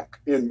Iraq,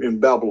 in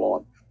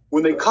Babylon.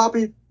 When they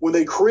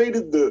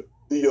created the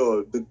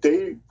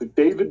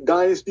David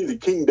dynasty, the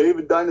King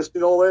David dynasty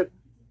and all that,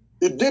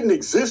 it didn't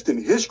exist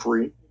in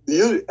history.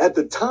 At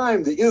the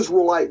time, the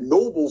Israelite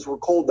nobles were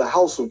called the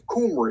House of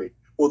Qumri,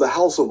 or the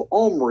House of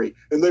Omri,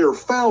 and they are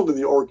found in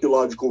the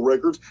archaeological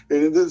records,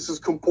 and this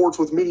comports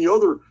with many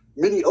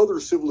other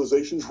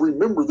civilizations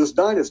remember this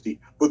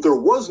dynasty. But there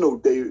was no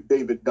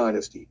David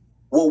dynasty.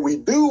 What we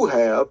do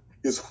have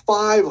is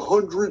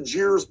 500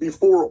 years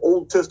before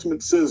Old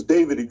Testament says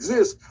David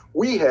exists,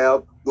 we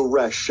have the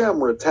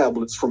Rashamra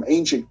tablets from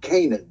ancient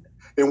Canaan,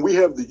 and we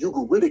have the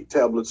Ugaritic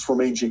tablets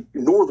from ancient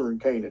northern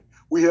Canaan.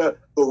 We have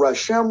the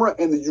Rashamra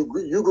and the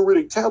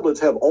Ugaritic tablets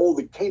have all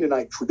the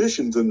Canaanite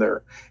traditions in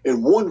there.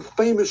 And one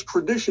famous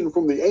tradition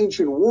from the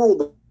ancient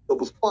world that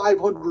was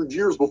 500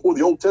 years before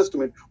the Old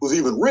Testament was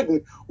even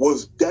written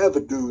was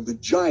Davidu, the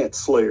giant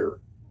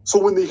slayer. So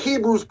when the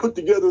Hebrews put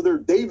together their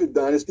David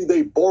dynasty,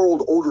 they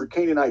borrowed older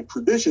Canaanite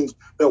traditions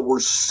that were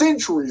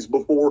centuries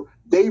before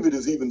David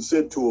is even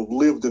said to have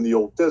lived in the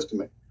Old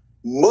Testament.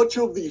 Much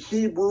of the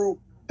Hebrew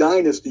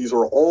dynasties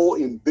are all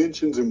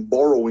inventions and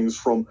borrowings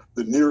from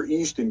the Near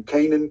East and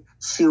Canaan,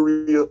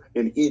 Syria,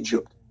 and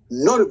Egypt.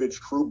 None of it's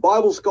true.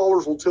 Bible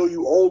scholars will tell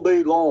you all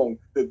day long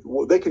that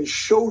they can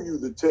show you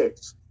the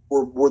texts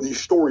where these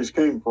stories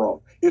came from.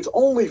 It's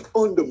only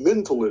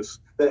fundamentalists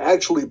that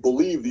actually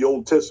believe the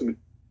Old Testament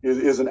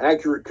is an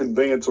accurate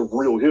conveyance of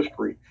real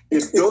history.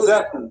 It does,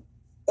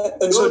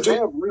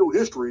 have real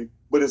history,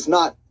 but it's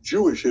not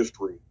Jewish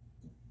history.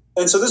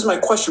 And so this is my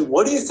question.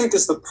 What do you think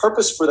is the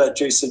purpose for that,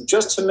 Jason?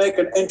 Just to make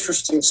an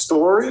interesting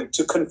story,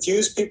 to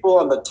confuse people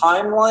on the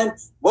timeline?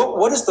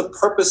 What is the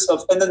purpose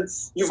of, and then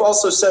you've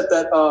also said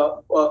that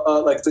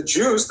like the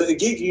Jews, the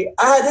Igigi,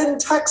 add in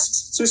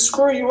texts to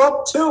screw you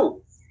up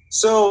too.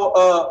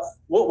 So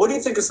what do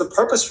you think is the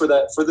purpose for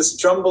that, for this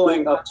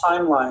jumbling of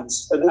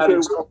timelines? And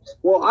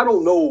well, I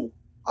don't know.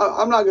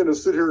 I'm not going to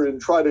sit here and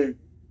try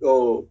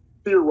to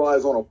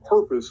theorize on a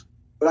purpose,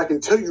 but I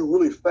can tell you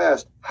really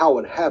fast how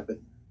it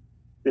happened.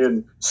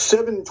 In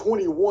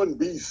 721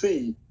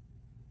 BC,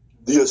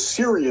 the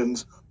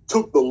Assyrians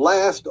took the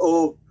last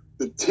of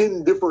the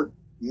 10 different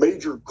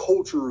major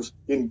cultures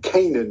in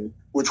Canaan,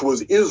 which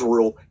was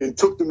Israel, and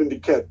took them into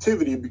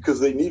captivity because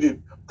they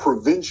needed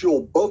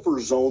provincial buffer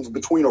zones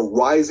between a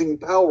rising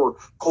power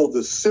called the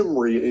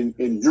Cymri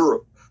in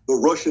Europe, the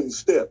Russian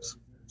steppes.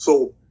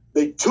 So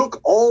they took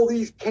all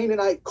these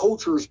Canaanite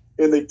cultures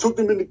and they took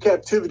them into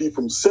captivity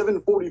from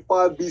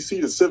 745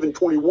 BC to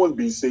 721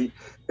 BC,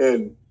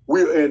 and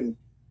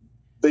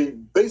they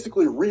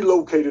basically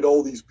relocated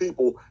all these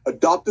people,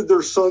 adopted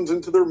their sons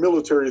into their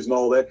militaries and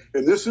all that.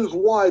 And this is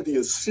why the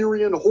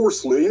Assyrian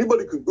horse list,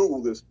 anybody could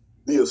Google this,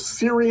 the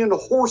Assyrian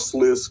horse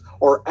lists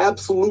are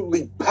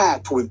absolutely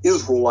packed with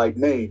Israelite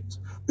names.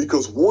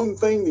 Because one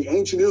thing the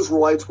ancient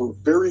Israelites were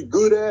very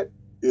good at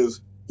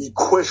is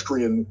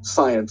equestrian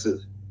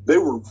sciences. They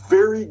were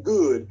very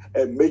good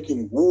at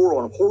making war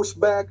on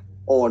horseback,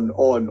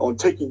 on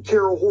taking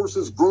care of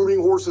horses,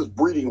 grooming horses,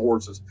 breeding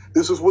horses.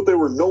 This is what they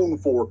were known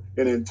for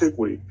in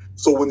antiquity.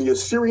 So when the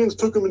Assyrians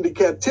took them into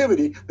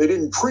captivity, they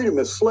didn't treat them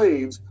as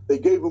slaves. They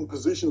gave them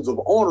positions of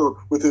honor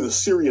within the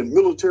Assyrian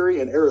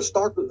military and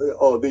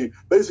aristocracy,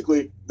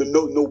 basically the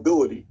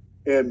nobility.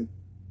 And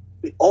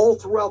all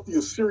throughout the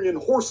Assyrian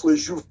horse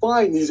list, you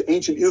find these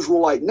ancient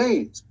Israelite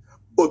names.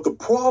 But the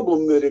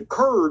problem that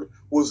occurred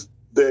was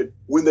that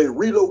when they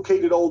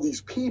relocated all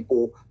these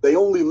people, they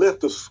only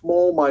left a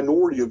small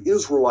minority of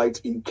Israelites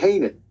in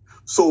Canaan.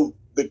 So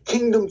the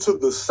kingdom to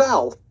the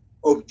south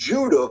of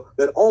Judah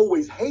that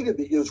always hated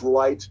the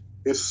Israelites,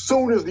 as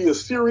soon as the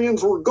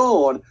Assyrians were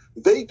gone,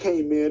 they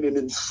came in and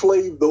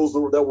enslaved those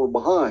that were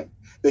behind.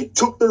 They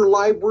took their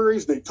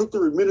libraries, they took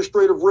their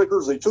administrative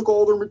records, they took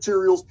all their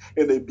materials,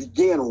 and they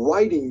began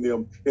writing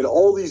them. And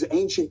all these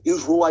ancient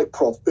Israelite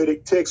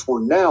prophetic texts were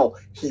now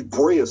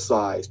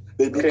Hebraicized.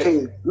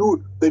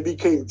 They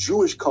became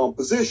Jewish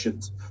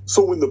compositions.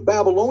 So when the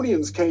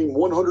Babylonians came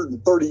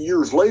 130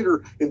 years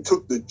later and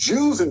took the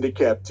Jews into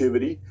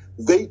captivity,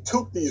 they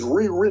took these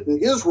rewritten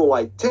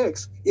Israelite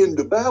texts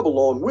into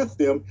Babylon with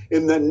them,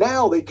 and then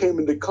now they came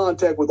into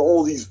contact with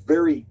all these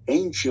very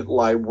ancient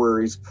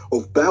libraries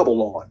of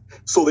Babylon.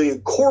 So they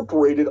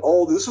incorporated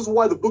all this. Is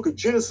why the book of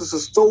Genesis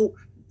is so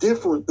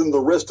different than the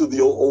rest of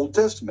the Old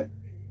Testament.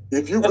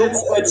 If you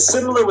it's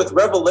similar with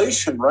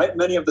Revelation, right?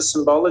 Many of the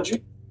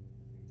symbology.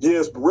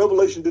 Yes, but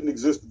Revelation didn't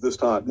exist at this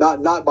time.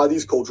 Not by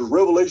these cultures.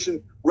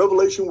 Revelation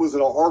was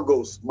in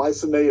Argos,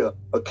 Mycenae,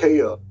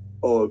 Achaia.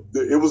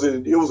 It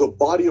was a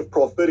body of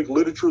prophetic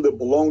literature that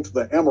belonged to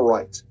the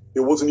Amorites. It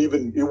wasn't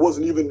even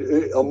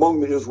among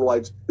the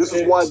Israelites. This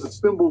is why the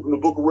symbols in the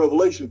book of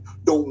Revelation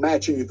don't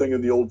match anything in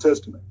the Old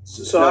Testament.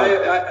 So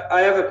I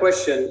have a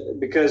question,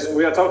 because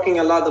we are talking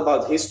a lot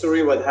about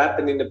history, what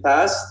happened in the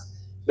past,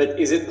 but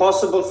is it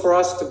possible for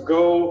us to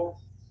go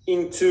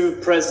into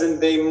present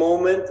day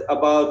moment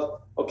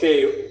about,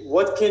 okay,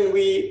 what can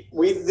we,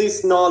 with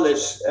this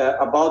knowledge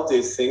about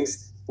these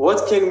things,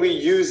 what can we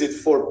use it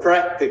for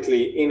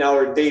practically in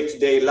our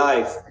day-to-day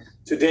life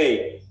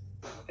today?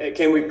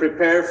 Can we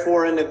prepare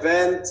for an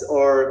event,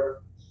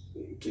 or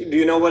do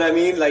you know what I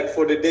mean? Like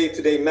for the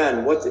day-to-day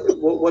man,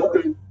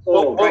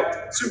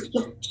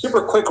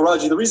 super quick,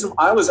 Raji. The reason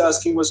I was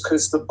asking was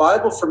because the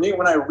Bible, for me,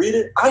 when I read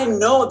it, I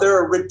know there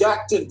are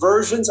redacted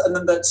versions, and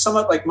then that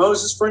somewhat like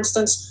Moses, for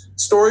instance,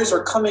 stories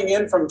are coming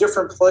in from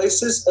different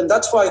places. And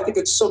that's why I think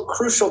it's so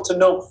crucial to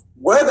know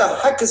where the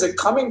heck is it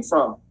coming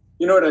from?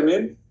 You know what I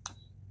mean?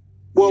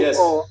 Well, yes.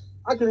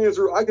 I can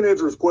answer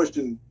his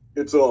question.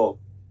 It's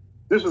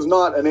this is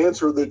not an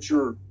answer this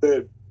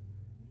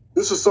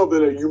is something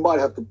that you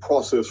might have to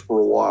process for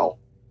a while.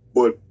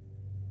 But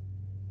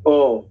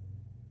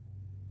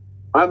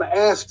I'm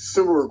asked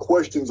similar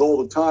questions all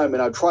the time,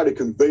 and I try to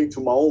convey to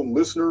my own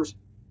listeners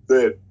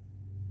that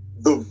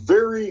the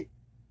very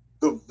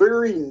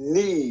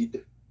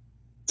need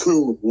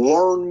to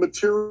learn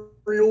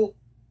material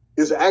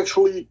is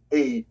actually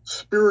a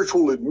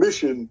spiritual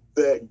admission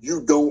that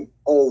you don't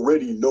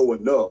already know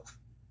enough.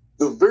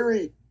 The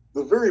very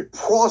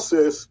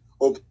process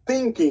of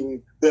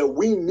thinking that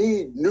we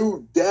need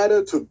new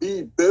data to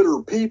be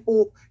better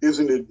people is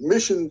an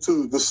admission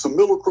to the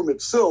simulacrum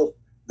itself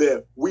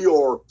that we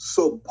are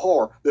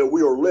subpar, that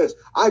we are less.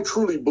 I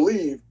truly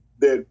believe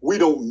that we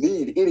don't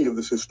need any of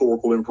this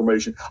historical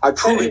information. I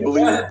truly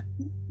believe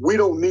we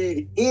don't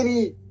need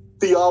any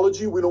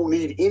theology. We don't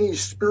need any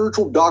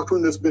spiritual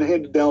doctrine that's been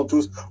handed down to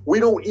us. We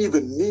don't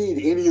even need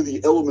any of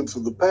the elements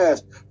of the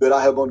past that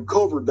I have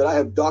uncovered, that I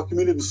have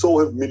documented, and so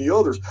have many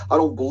others. I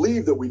don't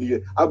believe that we need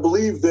it. I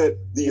believe that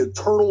the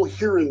eternal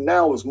here and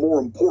now is more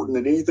important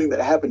than anything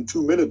that happened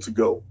 2 minutes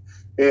ago.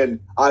 And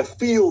I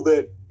feel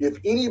that if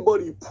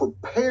anybody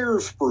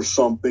prepares for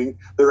something,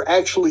 they're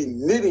actually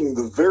knitting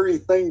the very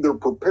thing they're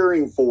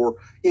preparing for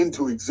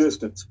into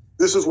existence.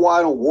 This is why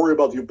I don't worry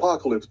about the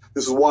apocalypse.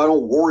 This is why I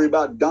don't worry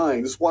about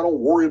dying. This is why I don't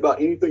worry about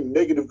anything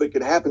negative that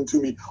could happen to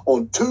me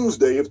on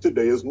Tuesday if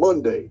today is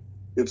Monday.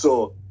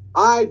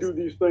 I do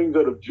these things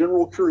out of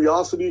general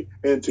curiosity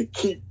and to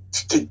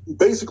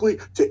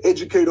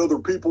educate other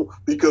people,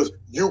 because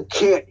you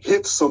can't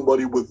hit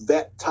somebody with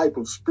that type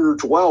of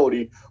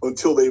spirituality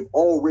until they've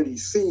already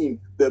seen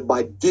that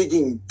by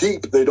digging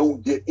deep, they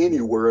don't get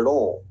anywhere at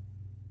all.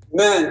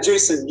 Man,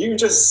 Jason, you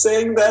just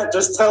saying that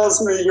just tells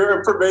me your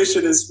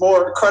information is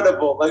more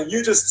credible. Like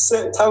you just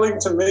telling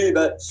to me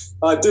that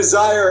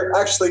desire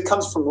actually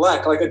comes from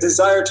lack. Like a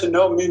desire to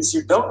know means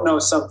you don't know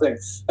something.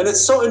 And it's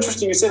so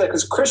interesting you say that,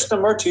 because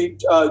Krishnamurti,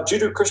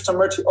 Jiddu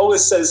Krishnamurti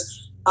always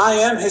says, I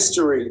am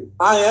history.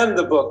 I am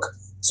the book.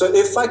 So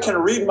if I can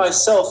read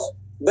myself,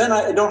 then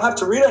I don't have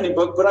to read any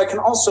book, but I can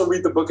also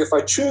read the book if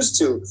I choose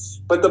to.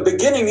 But the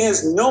beginning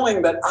is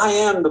knowing that I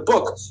am the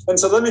book. And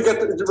so let me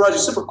get Raji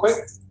super quick.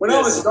 When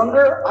I was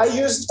younger, I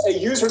used a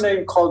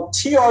username called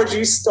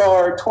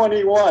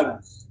TRGstar21,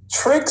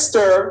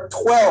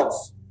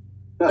 Trickster12.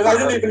 And I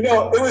didn't even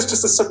know. It was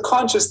just a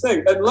subconscious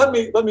thing. And let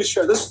me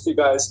share this with you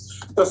guys.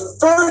 The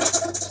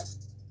first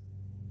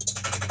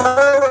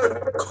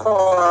tarot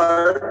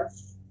card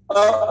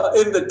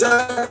in the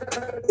deck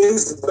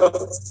is the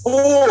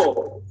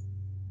Fool.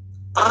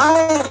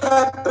 I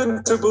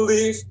happen to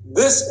believe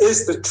this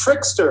is the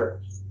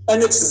Trickster,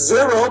 and it's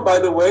 0, by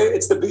the way.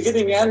 It's the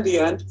beginning and the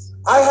end.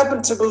 I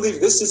happen to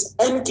believe this is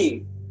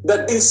Enki.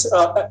 that is,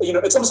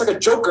 it's almost like a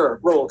Joker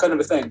role kind of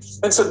a thing.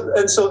 And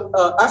so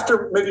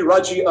after maybe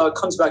Raji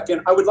comes back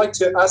in, I would like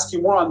to ask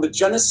you more on the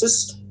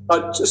Genesis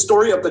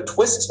story of the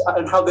twist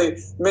and how they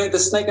made the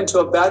snake into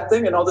a bad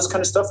thing and all this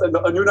kind of stuff, and the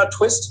Anunna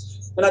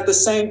twist. And at the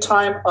same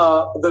time,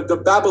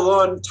 the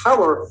Babylon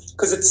Tower,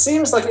 because it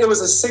seems like it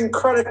was a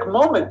syncretic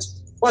moment.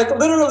 Like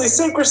literally,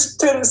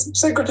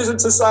 syncretism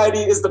society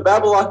is the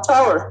Babylon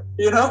Tower,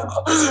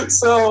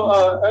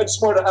 So I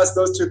just wanted to ask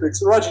those two things.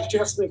 So, Raji, did you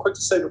have something quick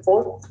to say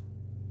before?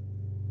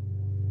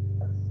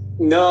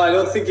 No, I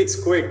don't think it's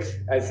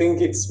quick. I think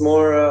it's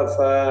more of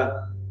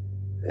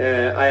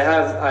I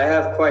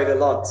have quite a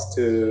lot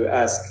to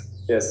ask.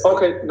 Yes.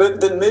 Okay,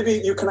 then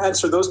maybe you can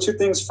answer those two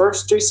things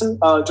first, Jason.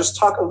 Just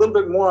talk a little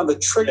bit more on the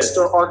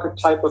trickster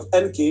archetype of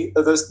Enki,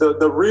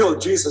 the real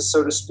Jesus,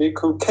 so to speak,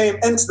 who came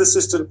into the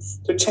system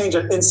to change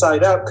it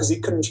inside out because he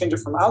couldn't change it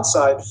from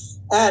outside.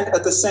 And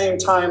at the same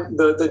time,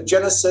 the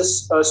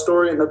Genesis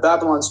story and the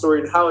Babylon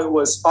story and how it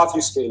was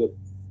obfuscated.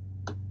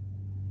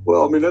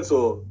 Well, I mean,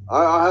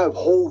 I have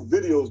whole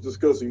videos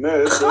discussing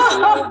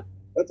that.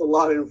 That's a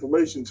lot of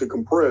information to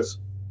compress.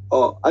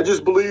 I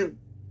just believe,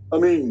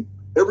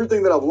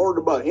 everything that I've learned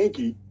about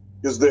Enki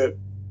is that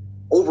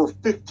over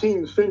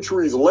 15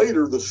 centuries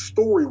later, the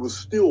story was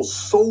still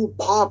so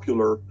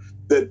popular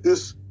that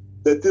this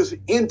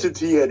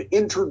entity had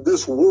entered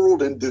this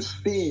world and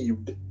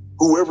deceived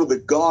whoever the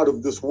god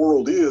of this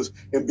world is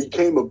and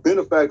became a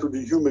benefactor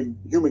to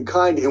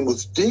humankind and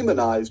was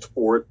demonized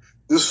for it.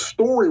 This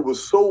story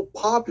was so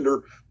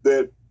popular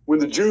that when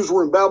the Jews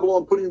were in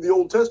Babylon putting the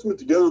Old Testament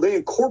together, they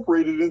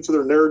incorporated it into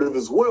their narrative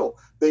as well.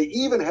 They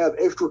even have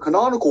extra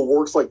canonical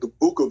works like the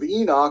Book of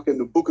Enoch and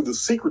the Book of the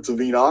Secrets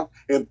of Enoch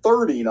and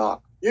Third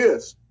Enoch.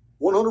 Yes,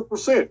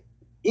 100%.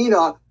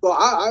 Enoch,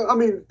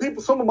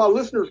 people, some of my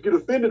listeners get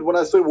offended when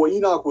I say, well,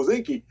 Enoch was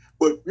Enki,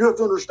 but you have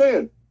to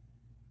understand,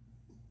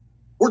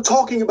 we're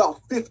talking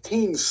about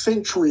 15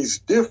 centuries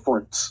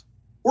difference.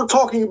 We're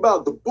talking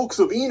about the books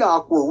of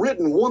Enoch were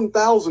written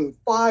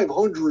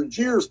 1,500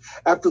 years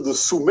after the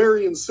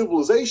Sumerian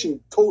civilization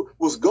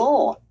was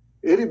gone.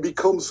 It had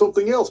become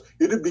something else.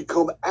 It had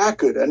become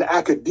Akkad, an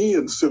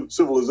Akkadian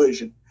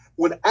civilization.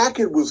 When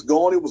Akkad was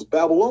gone, it was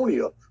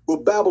Babylonia.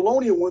 But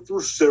Babylonia went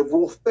through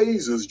several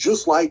phases,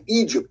 just like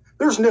Egypt.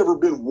 There's never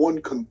been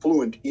one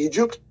confluent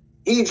Egypt.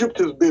 Egypt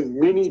has been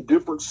many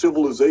different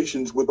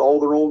civilizations with all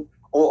their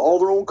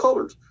own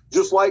colors.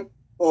 Just like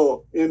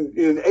in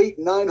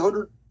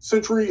 800-900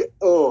 century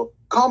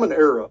Common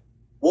Era.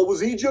 What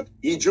was Egypt?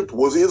 Egypt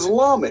was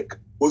Islamic.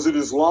 Was it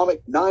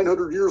Islamic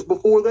 900 years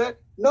before that?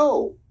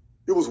 No.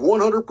 It was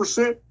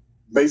 100%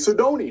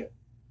 Macedonian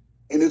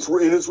in its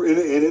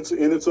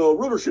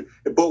rulership.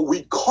 But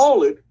we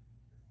call it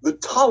the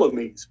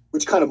Ptolemies,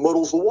 which kind of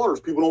muddles the waters.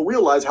 People don't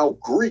realize how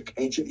Greek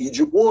ancient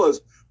Egypt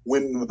was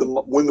when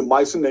the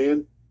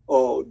Mycenaean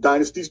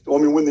dynasties,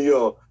 when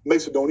the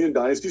Macedonian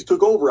dynasties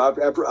took over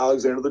after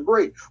Alexander the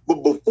Great.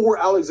 But before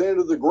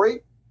Alexander the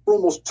Great, for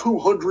almost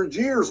 200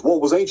 years, what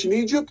was ancient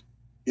Egypt?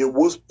 It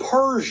was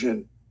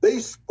Persian. They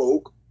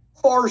spoke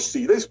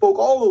Farsi. They spoke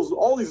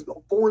all these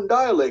foreign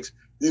dialects.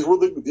 These were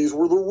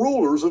the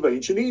rulers of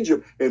ancient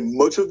Egypt, and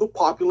much of the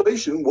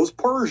population was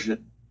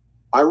Persian,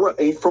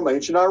 from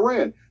ancient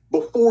Iran.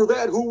 Before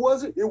that, who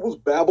was it? It was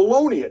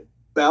Babylonian.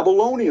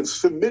 Babylonian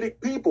Semitic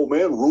people,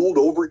 man, ruled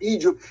over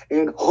Egypt,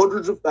 and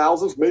hundreds of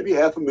thousands, maybe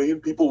 500,000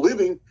 people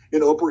living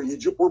in Upper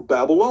Egypt were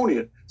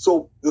Babylonian.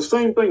 So the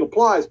same thing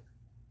applies.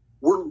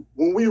 When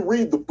we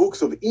read the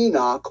books of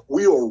Enoch,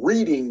 we are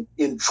reading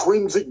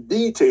intrinsic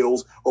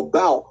details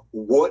about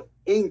what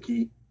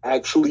Enki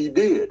actually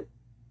did.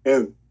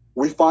 And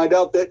we find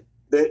out that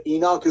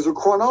Enoch is a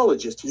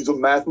chronologist. He's a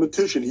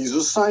mathematician. He's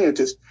a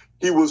scientist.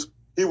 He was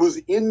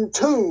in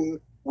tune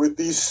with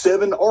these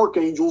 7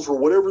 archangels or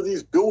whatever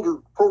these builder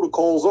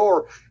protocols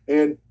are,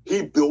 and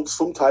he built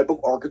some type of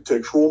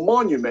architectural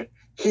monument.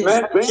 He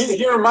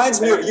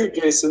reminds me of you,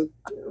 Jason.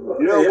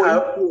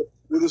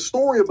 The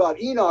story about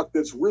Enoch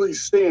that's really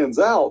stands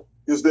out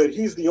is that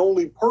he's the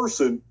only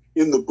person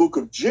in the book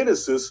of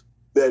Genesis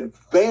that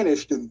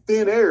vanished in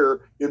thin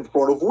air in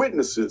front of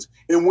witnesses.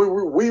 And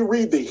when we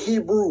read the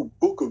Hebrew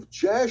book of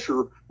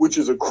Jasher, which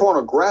is a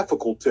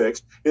chronographical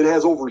text, it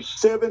has over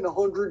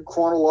 700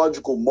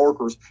 chronological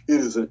markers. It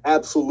is an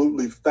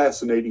absolutely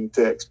fascinating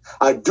text.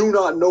 I do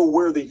not know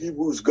where the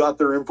Hebrews got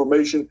their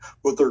information,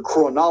 but their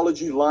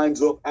chronology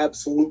lines up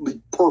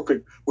absolutely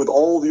perfect with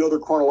all the other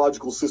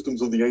chronological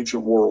systems of the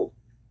ancient world.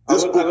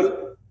 But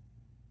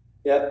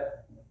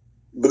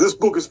this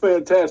book is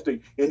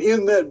fantastic. And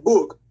in that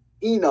book,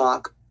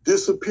 Enoch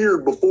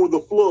disappeared before the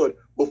flood,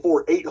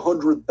 before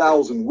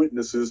 800,000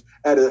 witnesses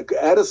at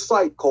a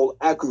site called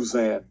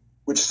Akuzan,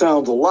 which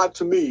sounds a lot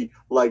to me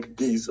like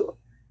Giza.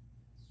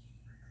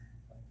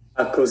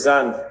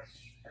 Akuzan.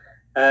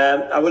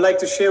 I would like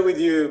to share with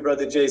you,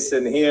 Brother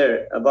Jason,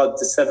 here about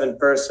the 7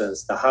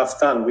 persons, the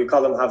Haftan. We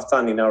call them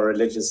Haftan in our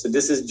religion. So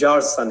this is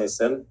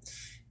Jarsanism.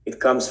 It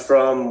comes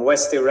from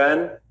West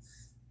Iran,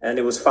 and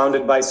it was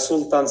founded by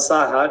Sultan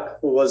Sahak,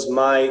 who was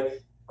my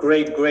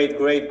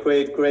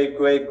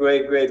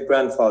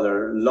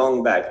great-great-great-great-great-great-great-grandfather,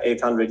 long back,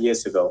 800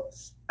 years ago.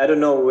 I don't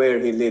know where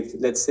he lived.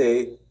 Let's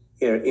say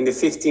here in the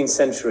 15th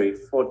century,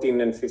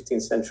 14th and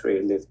 15th century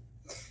he lived.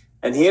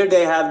 And here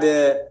they have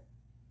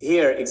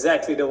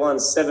exactly the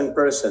ones, 7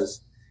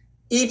 persons.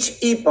 Each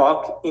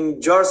epoch in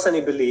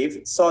Jarsani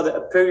belief saw the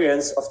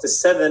appearance of the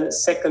 7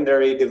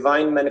 secondary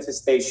divine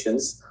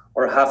manifestations,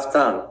 or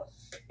Haftan.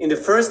 In the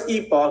first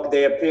epoch,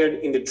 they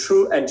appeared in the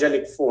true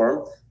angelic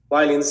form,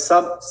 while in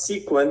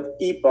subsequent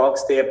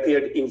epochs, they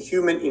appeared in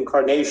human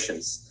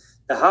incarnations.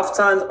 The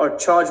Haftan are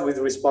charged with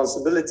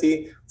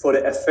responsibility for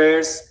the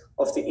affairs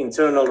of the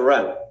internal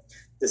realm.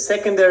 The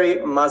secondary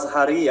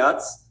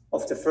Mazhariyats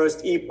of the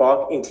first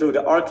epoch include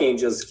the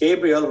archangels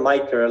Gabriel,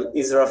 Michael,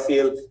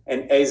 Israfil,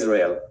 and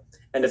Azrael,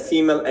 and a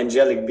female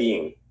angelic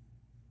being.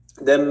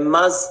 The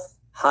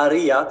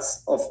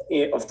Mazhariyats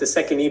of the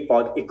second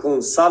epoch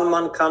include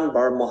Salman,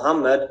 Kanbar,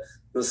 Muhammad,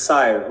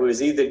 Nusair, who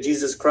is either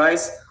Jesus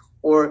Christ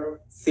or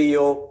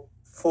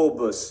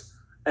Theophobus,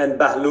 and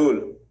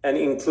Bahlul, and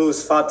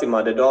includes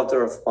Fatima, the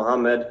daughter of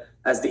Muhammad,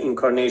 as the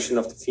incarnation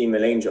of the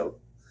female angel.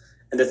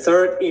 And the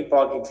third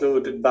epoch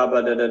included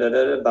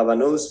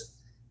Babanus,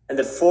 and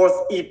the fourth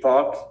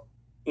epoch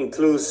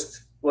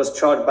was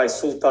charged by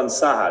Sultan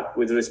Sahad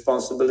with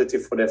responsibility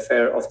for the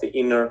affair of the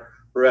inner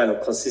realm,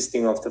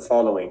 consisting of the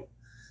following.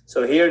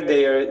 So here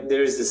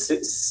there is the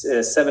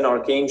 7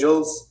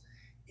 archangels.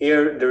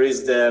 Here there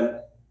is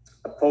the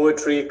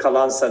poetry,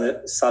 Kalan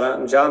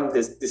Saranjam,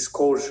 this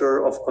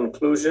disclosure of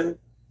conclusion,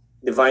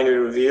 divinely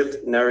revealed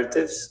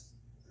narratives.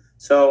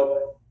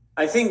 So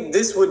I think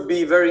this would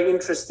be very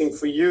interesting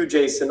for you,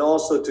 Jason,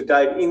 also to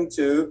dive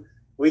into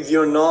with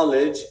your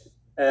knowledge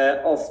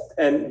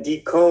and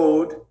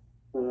decode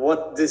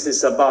what this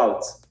is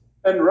about.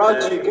 And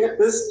Raji, get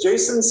this,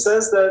 Jason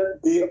says that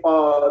the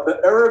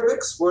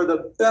Arabics were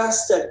the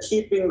best at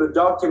keeping the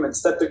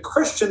documents, that the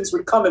Christians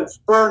would come and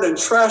burn and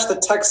trash the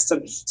texts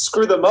and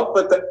screw them up,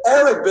 but the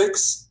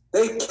Arabics,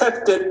 they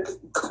kept it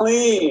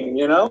clean,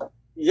 you know?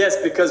 Yes,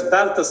 because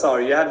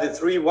Balthasar, you have the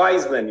 3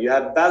 wise men. You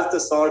have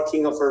Balthasar,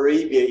 king of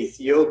Arabia,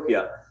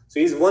 Ethiopia. So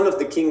he's one of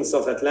the kings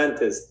of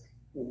Atlantis.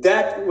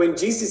 That when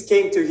Jesus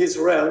came to his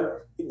realm,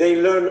 they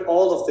learned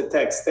all of the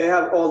text. They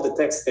have all the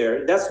text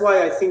there. That's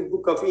why I think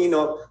Book of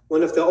Enoch,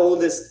 one of the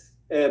oldest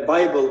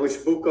Bible,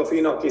 which Book of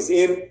Enoch is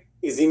in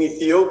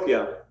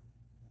Ethiopia.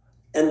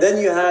 And then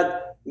you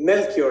had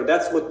Melchior.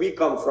 That's what we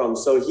come from.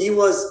 So he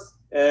was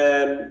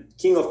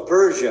king of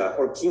Persia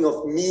or king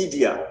of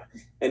Media.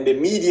 And the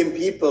Median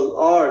people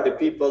are the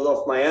people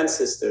of my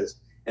ancestors.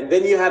 And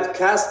then you have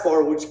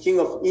Caspar, which king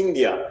of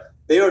India.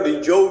 They are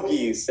the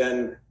yogis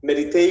and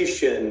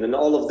meditation and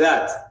all of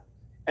that.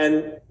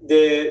 And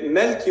the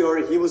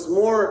Melchior, he was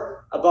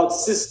more about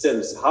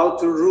systems, how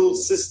to rule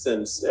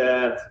systems,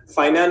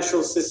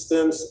 financial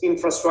systems,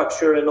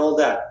 infrastructure, and all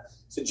that.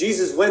 So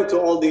Jesus went to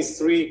all these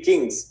 3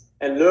 kings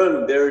and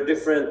learned their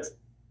different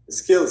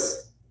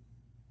skills.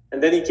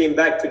 And then he came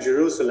back to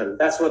Jerusalem.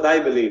 That's what I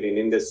believe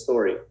in this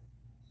story.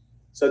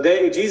 So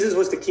Jesus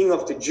was the king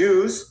of the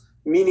Jews,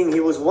 meaning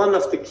he was one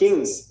of the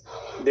kings.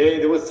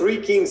 There were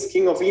 3 kings,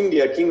 king of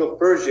India, king of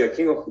Persia,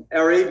 king of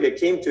Arabia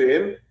came to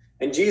him.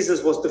 And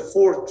Jesus was the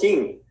 4th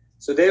king.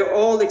 So they're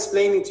all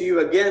explaining to you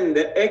again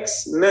the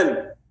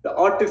X-Men, the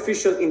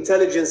artificial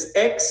intelligence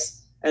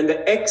X, and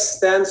the X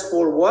stands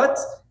for what?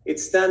 It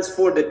stands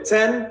for the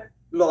 10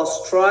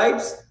 lost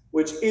tribes,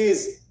 which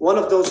is, one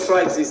of those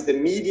tribes is the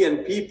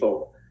Median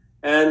people.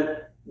 And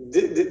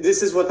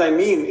this is what I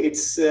mean.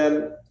 It's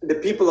the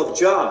people of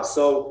Jah.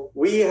 So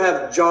we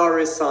have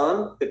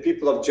Jarisan, the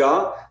people of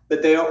Jah,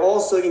 but they are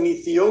also in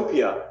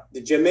Ethiopia. The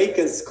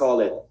Jamaicans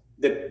call it.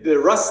 The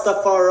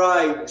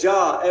Rastafari,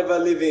 Jah, ever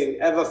living,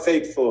 ever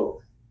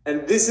faithful.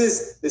 And this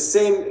is the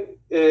same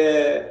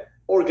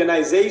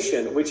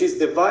organization, which is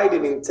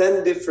divided in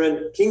 10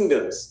 different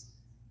kingdoms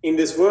in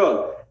this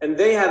world. And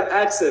they have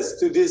access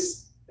to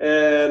this.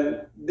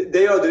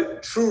 They are the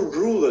true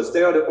rulers.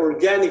 They are the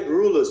organic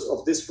rulers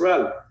of this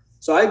realm.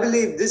 So I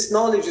believe this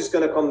knowledge is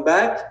going to come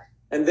back,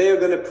 and they are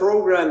going to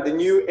program the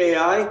new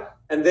AI,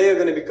 and they are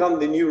going to become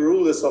the new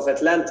rulers of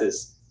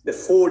Atlantis, the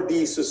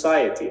 4D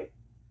society.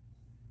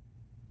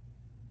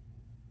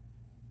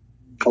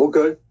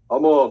 Okay, I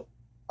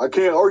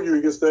can't argue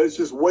against that. It's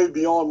just way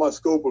beyond my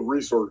scope of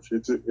research.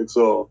 I'm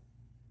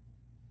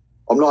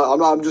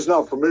just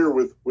not familiar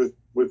with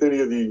any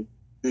of the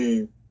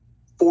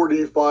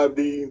 4D,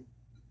 5D.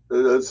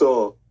 It's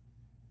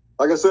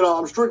like I said,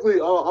 I'm strictly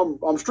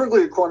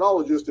a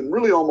chronologist, and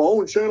really on my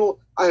own channel,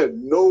 I had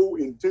no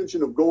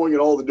intention of going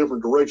in all the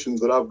different directions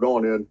that I've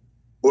gone in,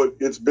 but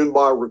it's been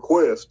by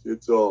request. I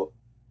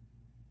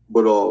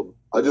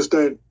just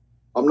think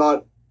I'm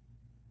not.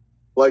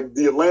 Like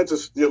the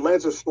Atlantis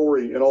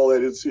story and all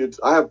that,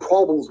 I have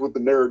problems with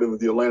the narrative of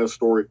the Atlantis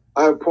story.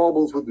 I have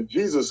problems with the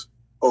Jesus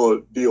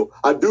deal.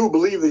 I do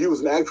believe that he was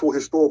an actual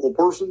historical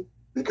person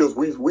because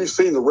we've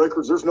seen the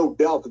records. There's no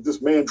doubt that this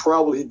man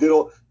traveled. He did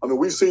all. I mean,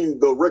 we've seen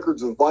the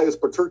records of Vius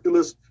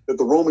Paterculus that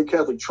the Roman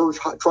Catholic Church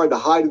tried to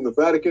hide in the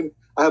Vatican.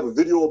 I have a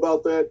video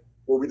about that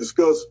where we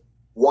discuss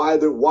why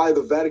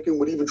the Vatican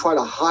would even try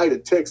to hide a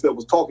text that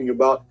was talking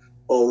about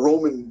a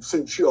Roman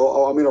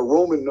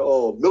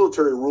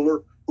military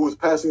ruler who was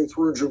passing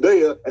through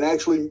Judea and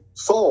actually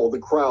saw the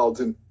crowds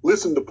and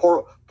listened to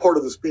part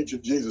of the speech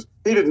of Jesus.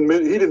 He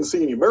didn't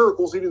see any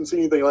miracles. He didn't see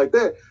anything like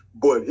that.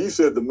 But he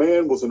said the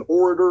man was an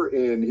orator,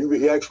 and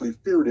he actually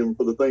feared him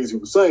for the things he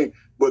was saying.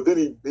 But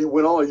then he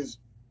went on.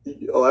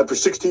 After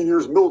 16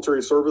 years of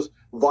military service,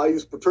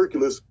 Vius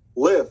Paterculus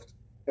left,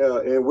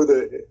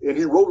 and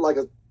he wrote like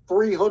a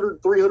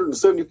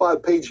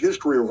 375 page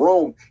history of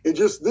Rome. It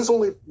just this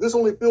only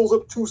fills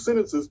up 2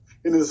 sentences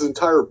in this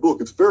entire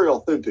book. It's very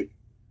authentic.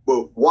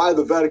 But why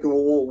the Vatican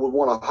would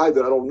want to hide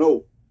that, I don't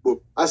know. But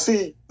I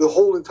see the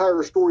whole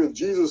entire story of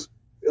Jesus,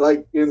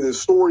 like in the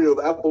story of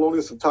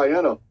Apollonius of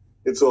Tyana.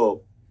 It's the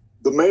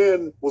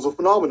man was a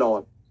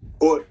phenomenon.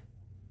 But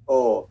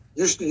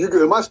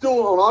am I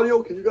still on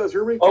audio? Can you guys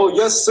hear me? Oh,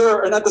 yes,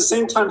 sir. And at the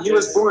same time, he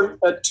was born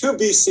at 2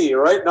 BC,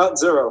 right? Not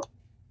 0.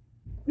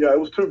 Yeah, it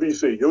was 2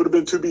 BC. It would have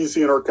been 2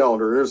 BC in our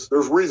calendar.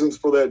 There's reasons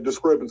for that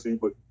discrepancy,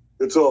 but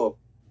it's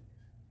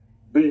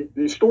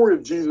the story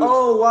of Jesus.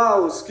 Oh,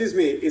 wow. Excuse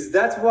me. Is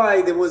that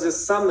why there was a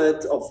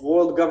summit of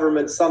World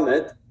Government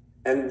Summit,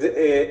 and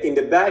in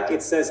the back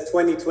it says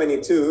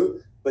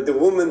 2022, but the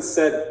woman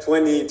said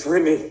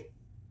 2020?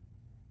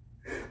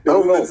 I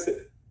don't know.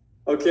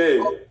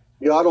 Okay.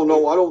 Yeah, I don't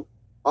know.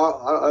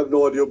 I have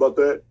no idea about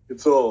that.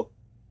 It's I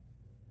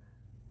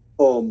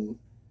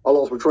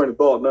lost my train of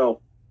thought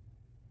now.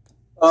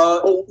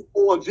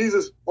 On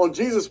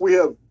Jesus, we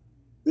have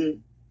the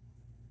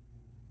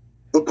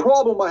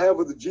problem I have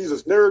with the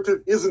Jesus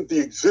narrative isn't the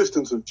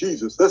existence of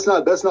Jesus. That's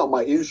not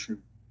my issue.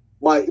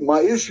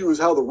 My issue is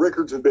how the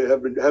records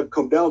have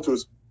come down to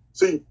us.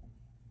 See,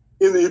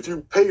 if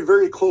you pay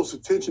very close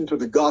attention to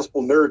the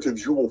gospel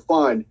narratives, you will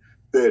find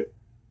that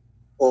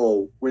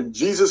when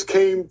Jesus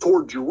came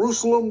toward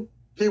Jerusalem,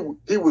 he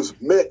was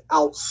met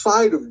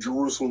outside of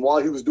Jerusalem while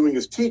he was doing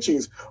his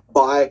teachings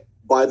by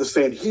the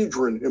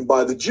Sanhedrin and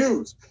by the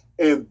Jews.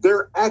 And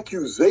their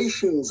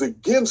accusations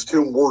against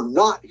him were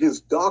not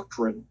his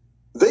doctrine.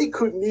 They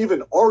couldn't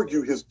even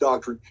argue his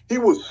doctrine. He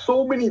was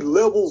so many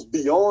levels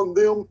beyond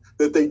them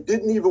that they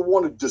didn't even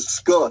want to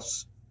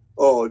discuss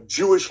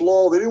Jewish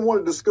law. They didn't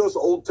want to discuss the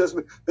Old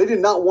Testament. They did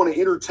not want to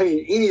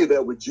entertain any of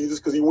that with Jesus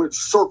because he went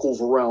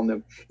circles around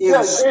them.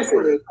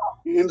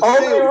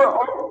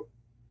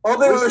 All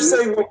they were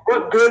saying was,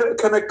 what good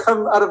can it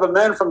come out of a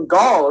man from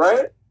Gaul,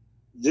 right?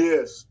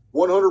 Yes,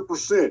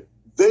 100%.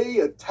 They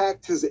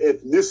attacked his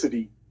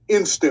ethnicity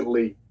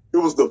instantly. It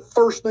was the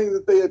first thing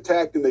that they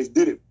attacked, and they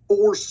did it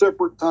 4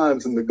 separate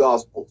times in the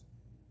Gospels.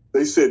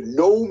 They said,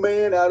 no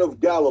man out of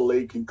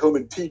Galilee can come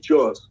and teach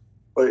us.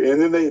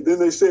 And then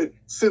they said,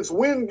 since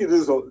when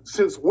does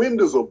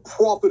a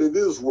prophet of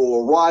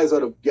Israel arise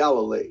out of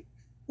Galilee?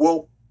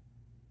 Well,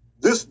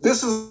 this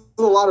is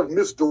a lot of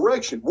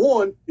misdirection.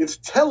 One, it's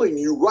telling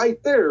you right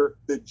there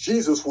that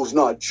Jesus was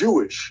not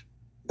Jewish.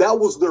 That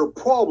was their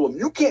problem.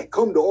 You can't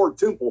come to our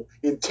temple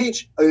and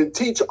teach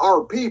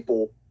our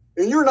people,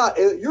 and you're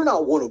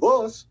not one of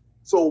us.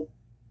 So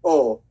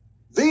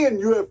then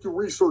you have to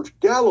research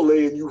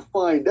Galilee, and you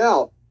find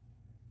out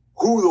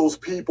who those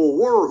people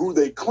were, who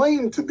they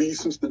claimed to be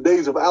since the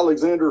days of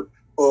Alexander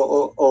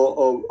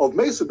of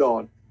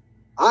Macedon.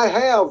 I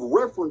have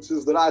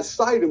references that I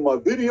cite in my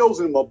videos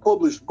and in my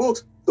published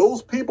books.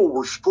 Those people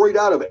were straight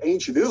out of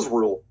ancient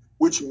Israel,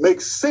 which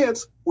makes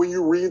sense when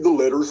you read the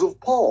letters of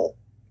Paul.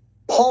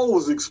 Paul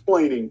was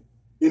explaining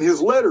in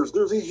his letters,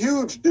 there's a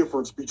huge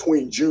difference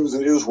between Jews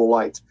and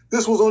Israelites.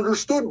 This was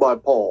understood by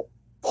Paul.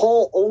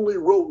 Paul only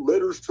wrote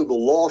letters to the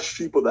lost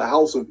sheep of the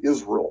house of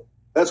Israel.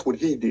 That's what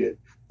he did.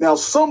 Now,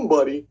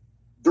 somebody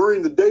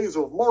during the days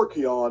of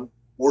Marcion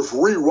was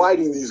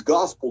rewriting these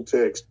gospel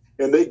texts,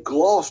 and they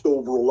glossed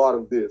over a lot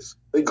of this.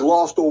 They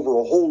glossed over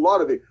a whole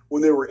lot of it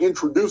when they were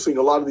introducing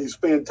a lot of these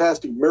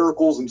fantastic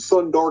miracles and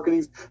sun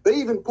darkenings. They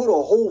even put a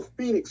whole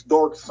phoenix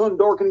sun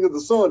darkening of the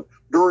sun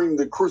during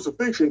the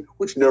crucifixion,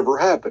 which never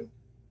happened.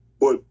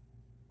 But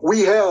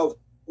we have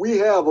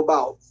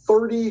about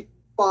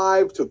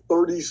 35 to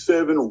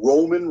 37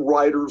 Roman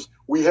writers.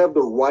 We have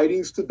the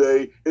writings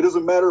today. It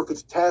doesn't matter if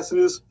it's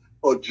Tacitus,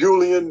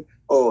 Julian,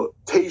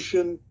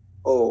 Tatian,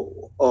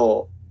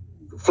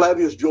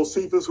 Flavius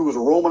Josephus, who was a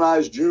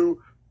Romanized Jew,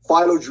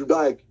 Philo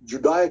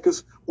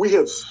Judaicus. We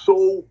have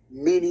so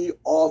many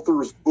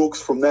authors'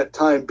 books from that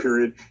time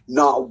period.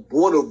 Not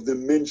one of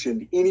them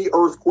mentioned any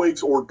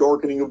earthquakes or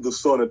darkening of the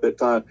sun at that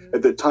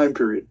time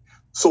period.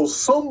 So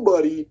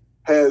somebody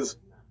has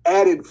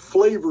added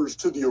flavors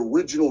to the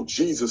original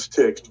Jesus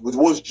text.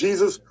 Was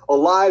Jesus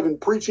alive and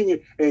preaching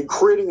and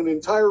creating an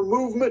entire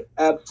movement?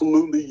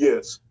 Absolutely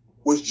yes.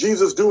 Was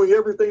Jesus doing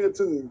everything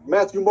that's in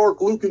Matthew,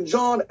 Mark, Luke, and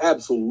John?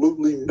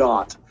 Absolutely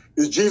not.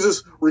 Is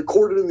Jesus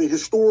recorded in the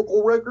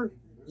historical record?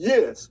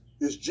 Yes.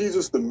 Is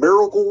Jesus the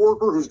miracle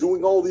worker who's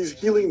doing all these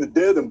healing the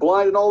dead and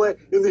blind and all that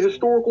in the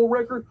historical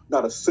record?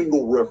 Not a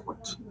single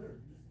reference.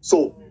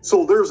 So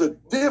there's a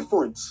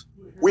difference.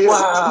 We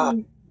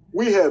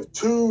have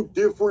two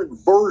different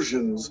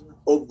versions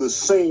of the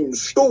same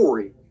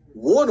story.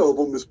 One of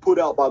them is put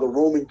out by the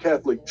Roman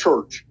Catholic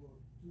Church.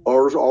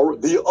 Or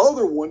the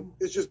other one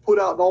is just put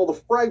out in all the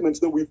fragments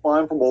that we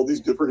find from all these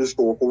different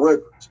historical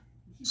records.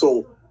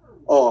 So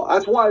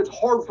that's why it's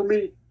hard for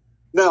me.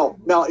 Now,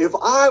 if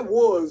I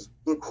was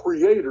the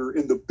creator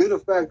and the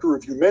benefactor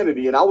of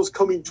humanity, and I was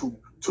coming to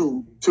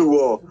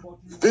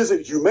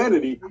visit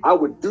humanity, I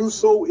would do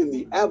so in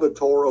the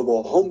avatar of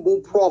a humble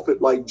prophet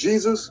like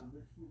Jesus.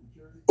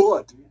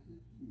 But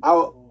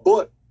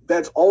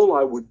that's all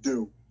I would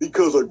do.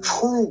 Because a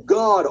true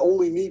God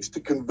only needs to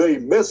convey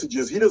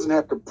messages. He doesn't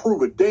have to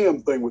prove a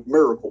damn thing with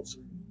miracles.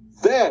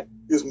 That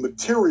is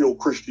material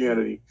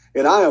Christianity.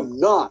 And I am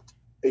not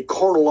a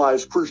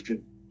carnalized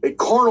Christian. A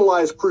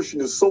carnalized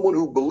Christian is someone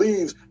who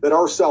believes that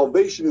our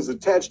salvation is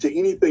attached to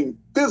anything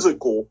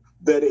physical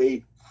that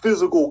a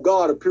physical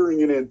God appearing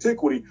in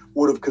antiquity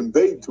would have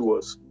conveyed to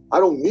us. I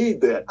don't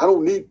need that. I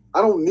don't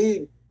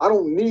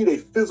need a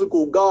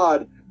physical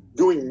God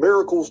doing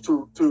miracles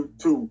to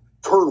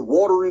turn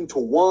water into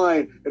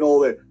wine and all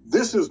that.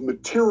 This is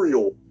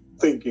material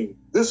thinking.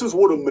 This is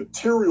what a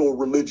material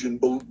religion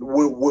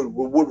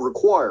would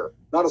require,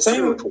 not a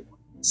spiritual.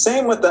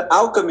 Same with the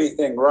alchemy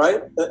thing,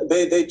 right?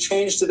 They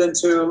changed it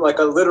into like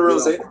a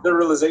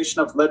literalization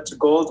of lead to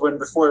gold when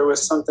before it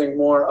was something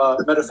more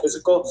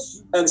metaphysical.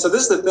 And so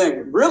this is the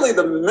thing. Really,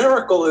 the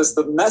miracle is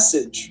the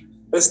message.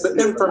 It's the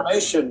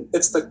information.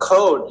 It's the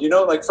code. You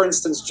know, like for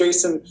instance,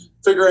 Jason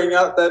figuring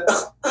out that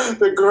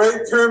the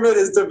Great Pyramid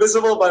is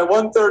divisible by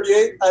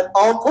 138 at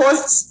all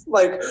points.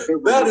 Like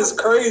that is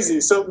crazy.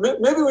 So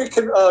maybe we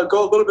can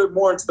go a little bit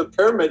more into the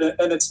pyramid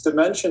and its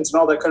dimensions and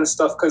all that kind of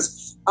stuff,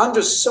 because I'm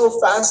just so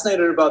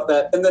fascinated about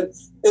that. And then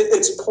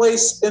its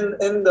place in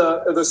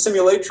the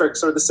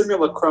simulatrix or the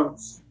simulacrum.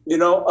 You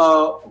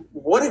know,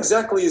 what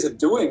exactly is it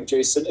doing,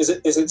 Jason? Is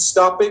it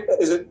stopping?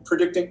 Is it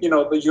predicting? You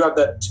know, you have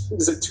that.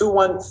 Is it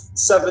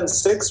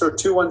 2176 or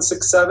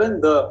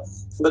 2167?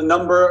 The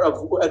number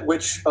at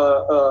which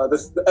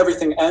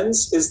everything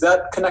ends. Is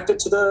that connected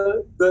to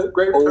the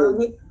Great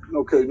Pyramid?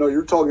 Okay, no,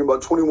 you're talking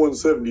about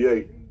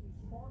 2178.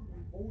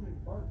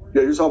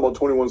 Yeah, you're talking about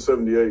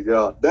 2178.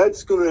 Yeah,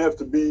 that's going to have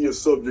to be a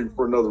subject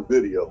for another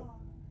video.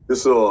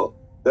 It's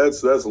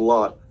that's a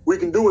lot. We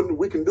can do it.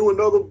 We can do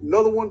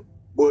another one.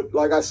 But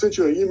like I sent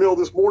you an email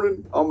this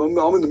morning, I'm in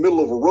the middle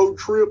of a road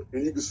trip,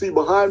 and you can see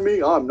behind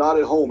me, I'm not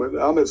at home.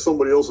 I'm at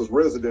somebody else's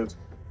residence,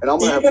 and I'm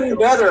gonna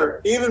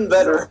even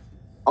better.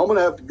 I'm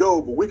gonna have to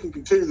go, but we can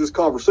continue this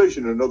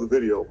conversation in another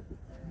video.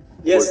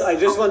 Yes, I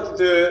just wanted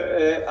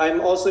to. I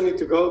also need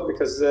to go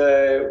because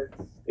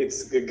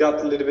it's got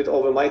a little bit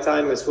over my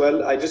time as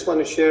well. I just want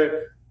to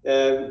share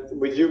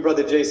with you,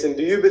 Brother Jason.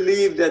 Do you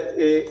believe that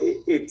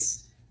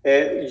it's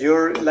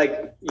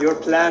your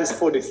plans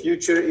for the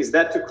future is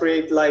that to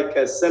create like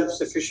a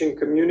self-sufficient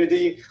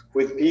community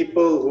with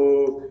people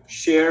who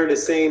share the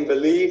same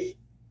belief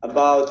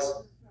about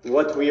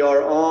what we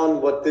are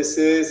on, what this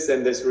is,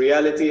 and this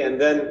reality, and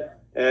then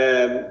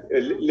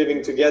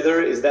living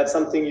together? Is that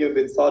something you've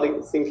been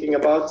thinking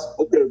about?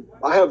 Okay,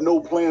 I have no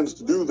plans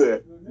to do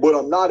that, but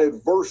I'm not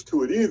adverse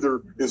to it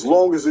either, as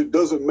long as it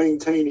doesn't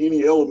maintain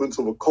any elements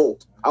of a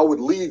cult. I would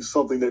leave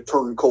something that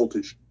turned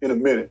cultish in a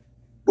minute.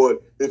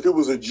 But if it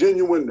was a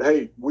genuine,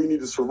 hey, we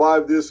need to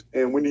survive this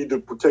and we need to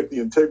protect the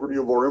integrity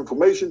of our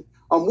information,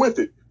 I'm with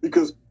it.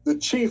 Because the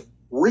chief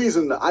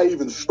reason that I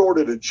even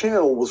started a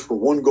channel was for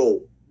one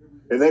goal.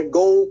 And that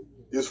goal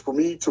is for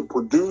me to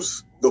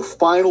produce the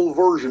final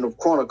version of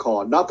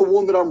Chronicon, not the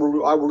one that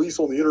I release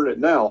on the internet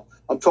now.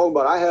 I'm talking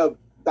about I have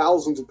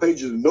thousands of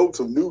pages of notes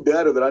of new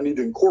data that I need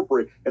to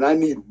incorporate. And I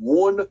need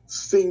one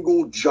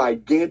single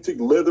gigantic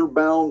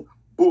leather-bound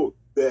book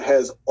that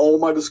has all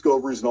my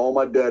discoveries and all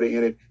my data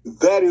in it.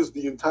 That is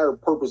the entire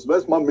purpose.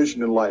 That's my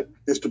mission in life,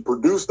 is to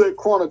produce that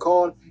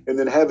Chronicon and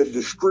then have it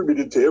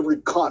distributed to every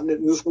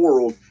continent in this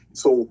world.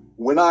 So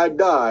when I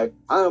die,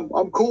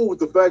 I'm cool with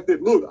the fact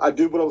that, look, I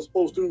did what I was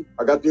supposed to.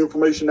 I got the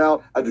information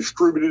out. I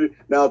distributed it.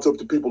 Now it's up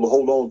to people to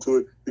hold on to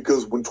it,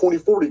 because when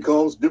 2040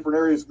 comes, different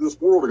areas of this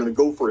world are going to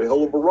go for a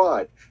hell of a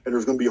ride. And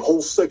there's going to be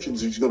whole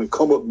sections that's going to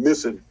come up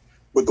missing.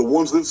 But the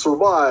ones that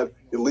survive,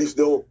 at least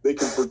they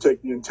can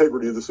protect the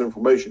integrity of this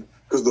information.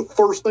 Because the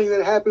first thing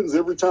that happens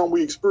every time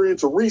we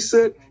experience a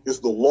reset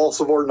is the loss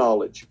of our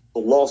knowledge.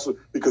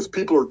 Because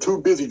people are too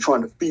busy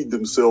trying to feed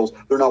themselves.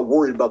 They're not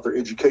worried about their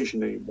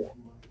education anymore.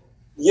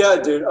 Yeah,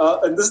 dude.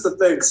 And this is the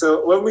thing.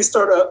 So when we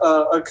start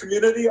a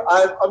community,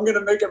 I'm going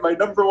to make it my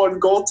 #1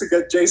 goal to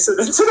get Jason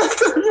into that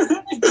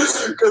community,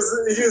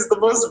 because he is the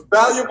most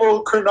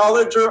valuable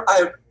chronologer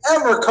I've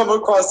ever come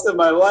across in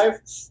my life,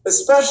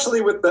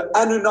 especially with the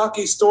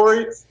Anunnaki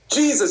story.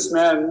 Jesus,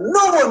 man,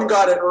 no one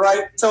got it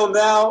right till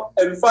now.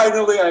 And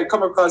finally, I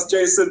come across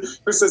Jason,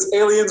 who says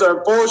aliens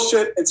are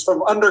bullshit. It's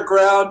from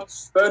underground.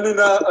 The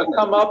Anunna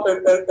come up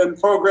and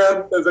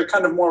program the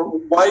kind of more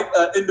white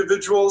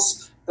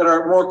individuals that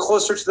are more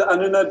closer to the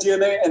Anunna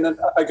DNA, and then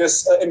I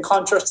guess in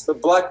contrast to the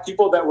black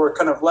people that were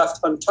kind of left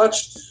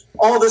untouched.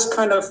 all this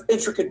kind of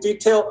intricate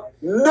detail.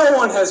 No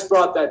one has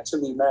brought that to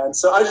me, man.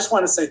 So I just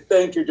want to say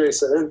thank you,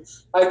 Jason. And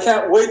I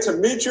can't wait to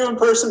meet you in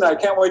person. I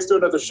can't wait to do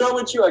another show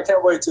with you. I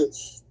can't wait to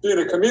be in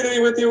a community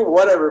with you.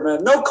 Whatever,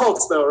 man. No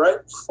cults, though, right?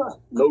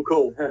 No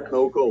cult.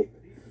 No cult.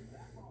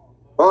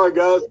 All right,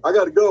 guys. I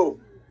got to go.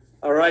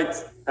 All right.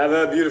 Have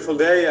a beautiful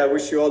day. I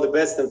wish you all the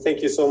best, and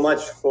thank you so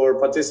much for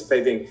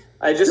participating.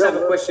 I just have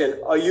a question.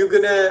 Are you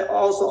going to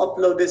also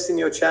upload this in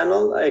your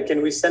channel?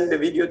 Can we send the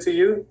video to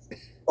you?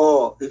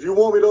 If you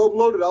want me to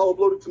upload it, I'll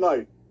upload it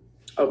tonight.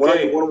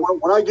 Okay.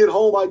 When I get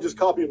home, I just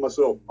copy it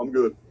myself. I'm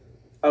good.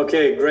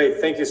 Okay, great.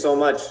 Thank you so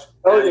much.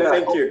 Oh, yeah.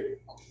 Thank you.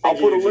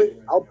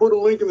 I'll put a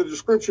link in the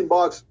description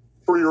box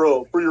for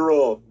your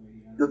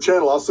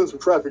channel. I'll send some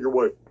traffic your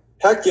way.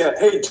 Heck yeah.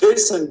 Hey,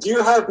 Jason, do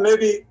you have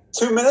maybe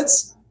 2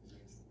 minutes?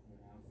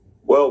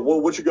 Well,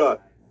 what you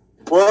got?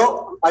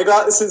 Well, I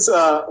got, since,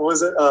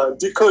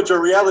 Decode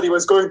Your Reality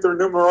was going through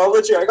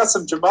numerology, I got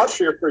some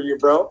gematria for you,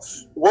 bro.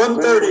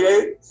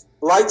 138,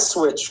 light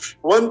switch.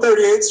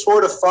 138,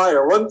 sword of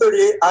fire.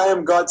 138, I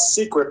am God's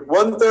secret.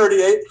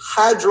 138,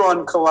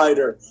 hadron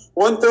collider.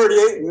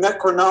 138,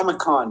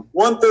 Necronomicon.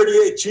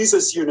 138,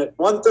 Jesus unit.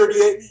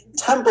 138,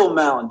 temple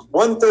mound.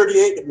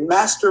 138,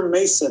 master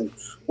mason.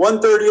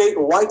 138,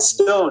 white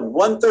stone.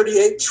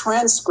 138,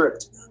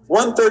 transcript.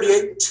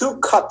 138, two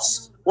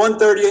cups.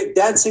 138,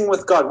 dancing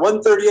with God.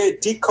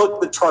 138,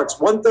 decode the charts.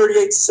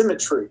 138,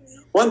 symmetry.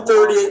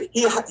 138,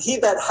 he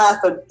that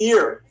hath an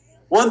ear.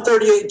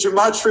 138,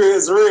 gematria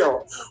is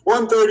real.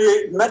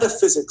 138,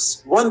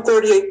 metaphysics.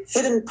 138,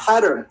 hidden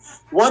pattern.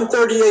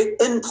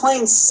 138, in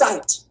plain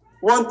sight.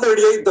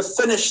 138, the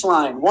finish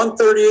line.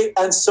 138,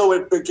 and so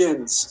it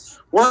begins.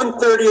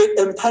 138,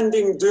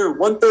 impending doom.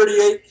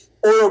 138,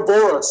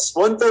 Ouroboros.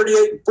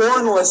 138,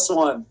 bornless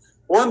one.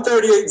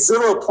 138,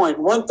 0 point.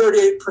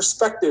 138,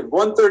 perspective.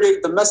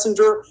 138, the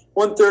messenger.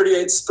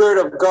 138, spirit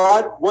of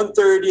God.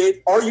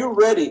 138, are you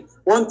ready?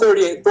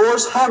 138,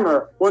 Thor's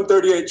hammer.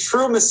 138,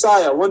 true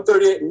Messiah.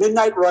 138,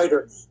 midnight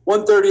rider.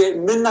 138,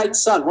 midnight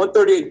sun.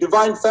 138,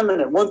 divine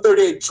feminine.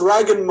 138,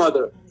 dragon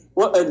mother.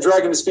 And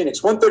dragon is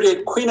Phoenix.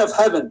 138, queen of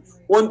heaven.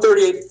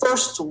 138,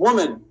 first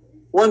woman.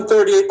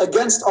 138,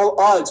 against all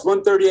odds.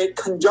 138,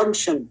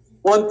 conjunction.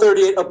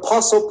 138,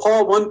 Apostle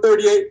Paul.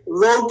 138,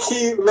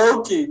 Loki.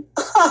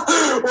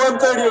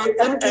 138,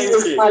 Enki is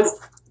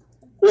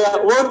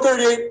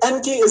 138,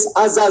 Enki is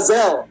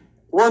Azazel.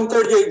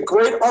 138,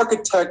 great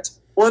architect.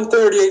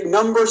 138,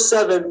 number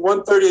 7.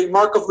 138,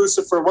 mark of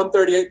Lucifer.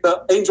 138,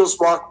 the angels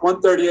walk.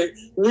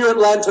 138, New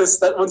Atlantis.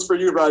 That one's for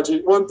you,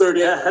 Raji.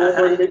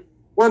 138,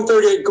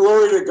 138,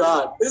 glory to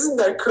God. Isn't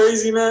that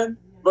crazy, man?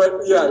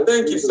 But yeah,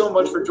 thank you so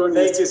much for joining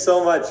us. Thank you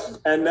so much.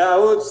 And I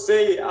would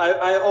say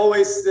I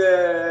always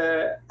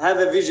have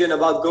a vision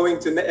about going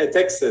to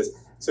Texas.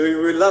 So we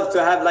would love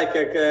to have like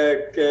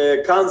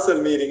a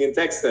council meeting in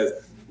Texas,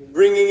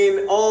 bringing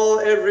in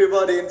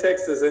everybody in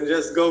Texas and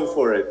just go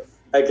for it,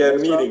 like a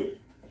meeting.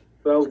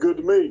 Sounds good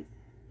to me.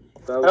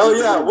 Hell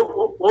yeah,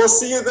 we'll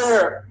see you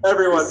there,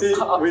 everyone.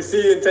 We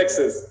see you in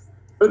Texas.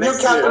 The new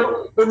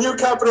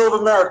capital of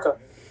America.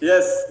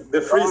 Yes, the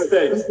free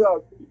state.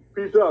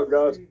 Peace out,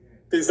 guys.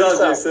 Peace out,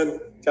 Jason.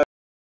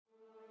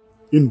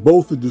 In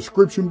both the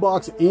description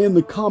box and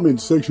the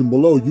comments section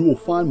below, you will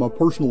find my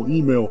personal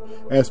email.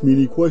 Ask me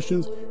any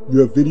questions. You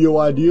have video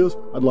ideas,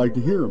 I'd like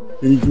to hear them.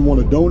 And if you want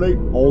to donate,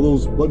 all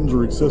those buttons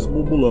are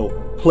accessible below.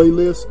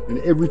 Playlists and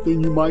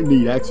everything you might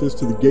need, access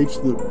to the gates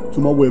to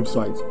my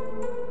websites.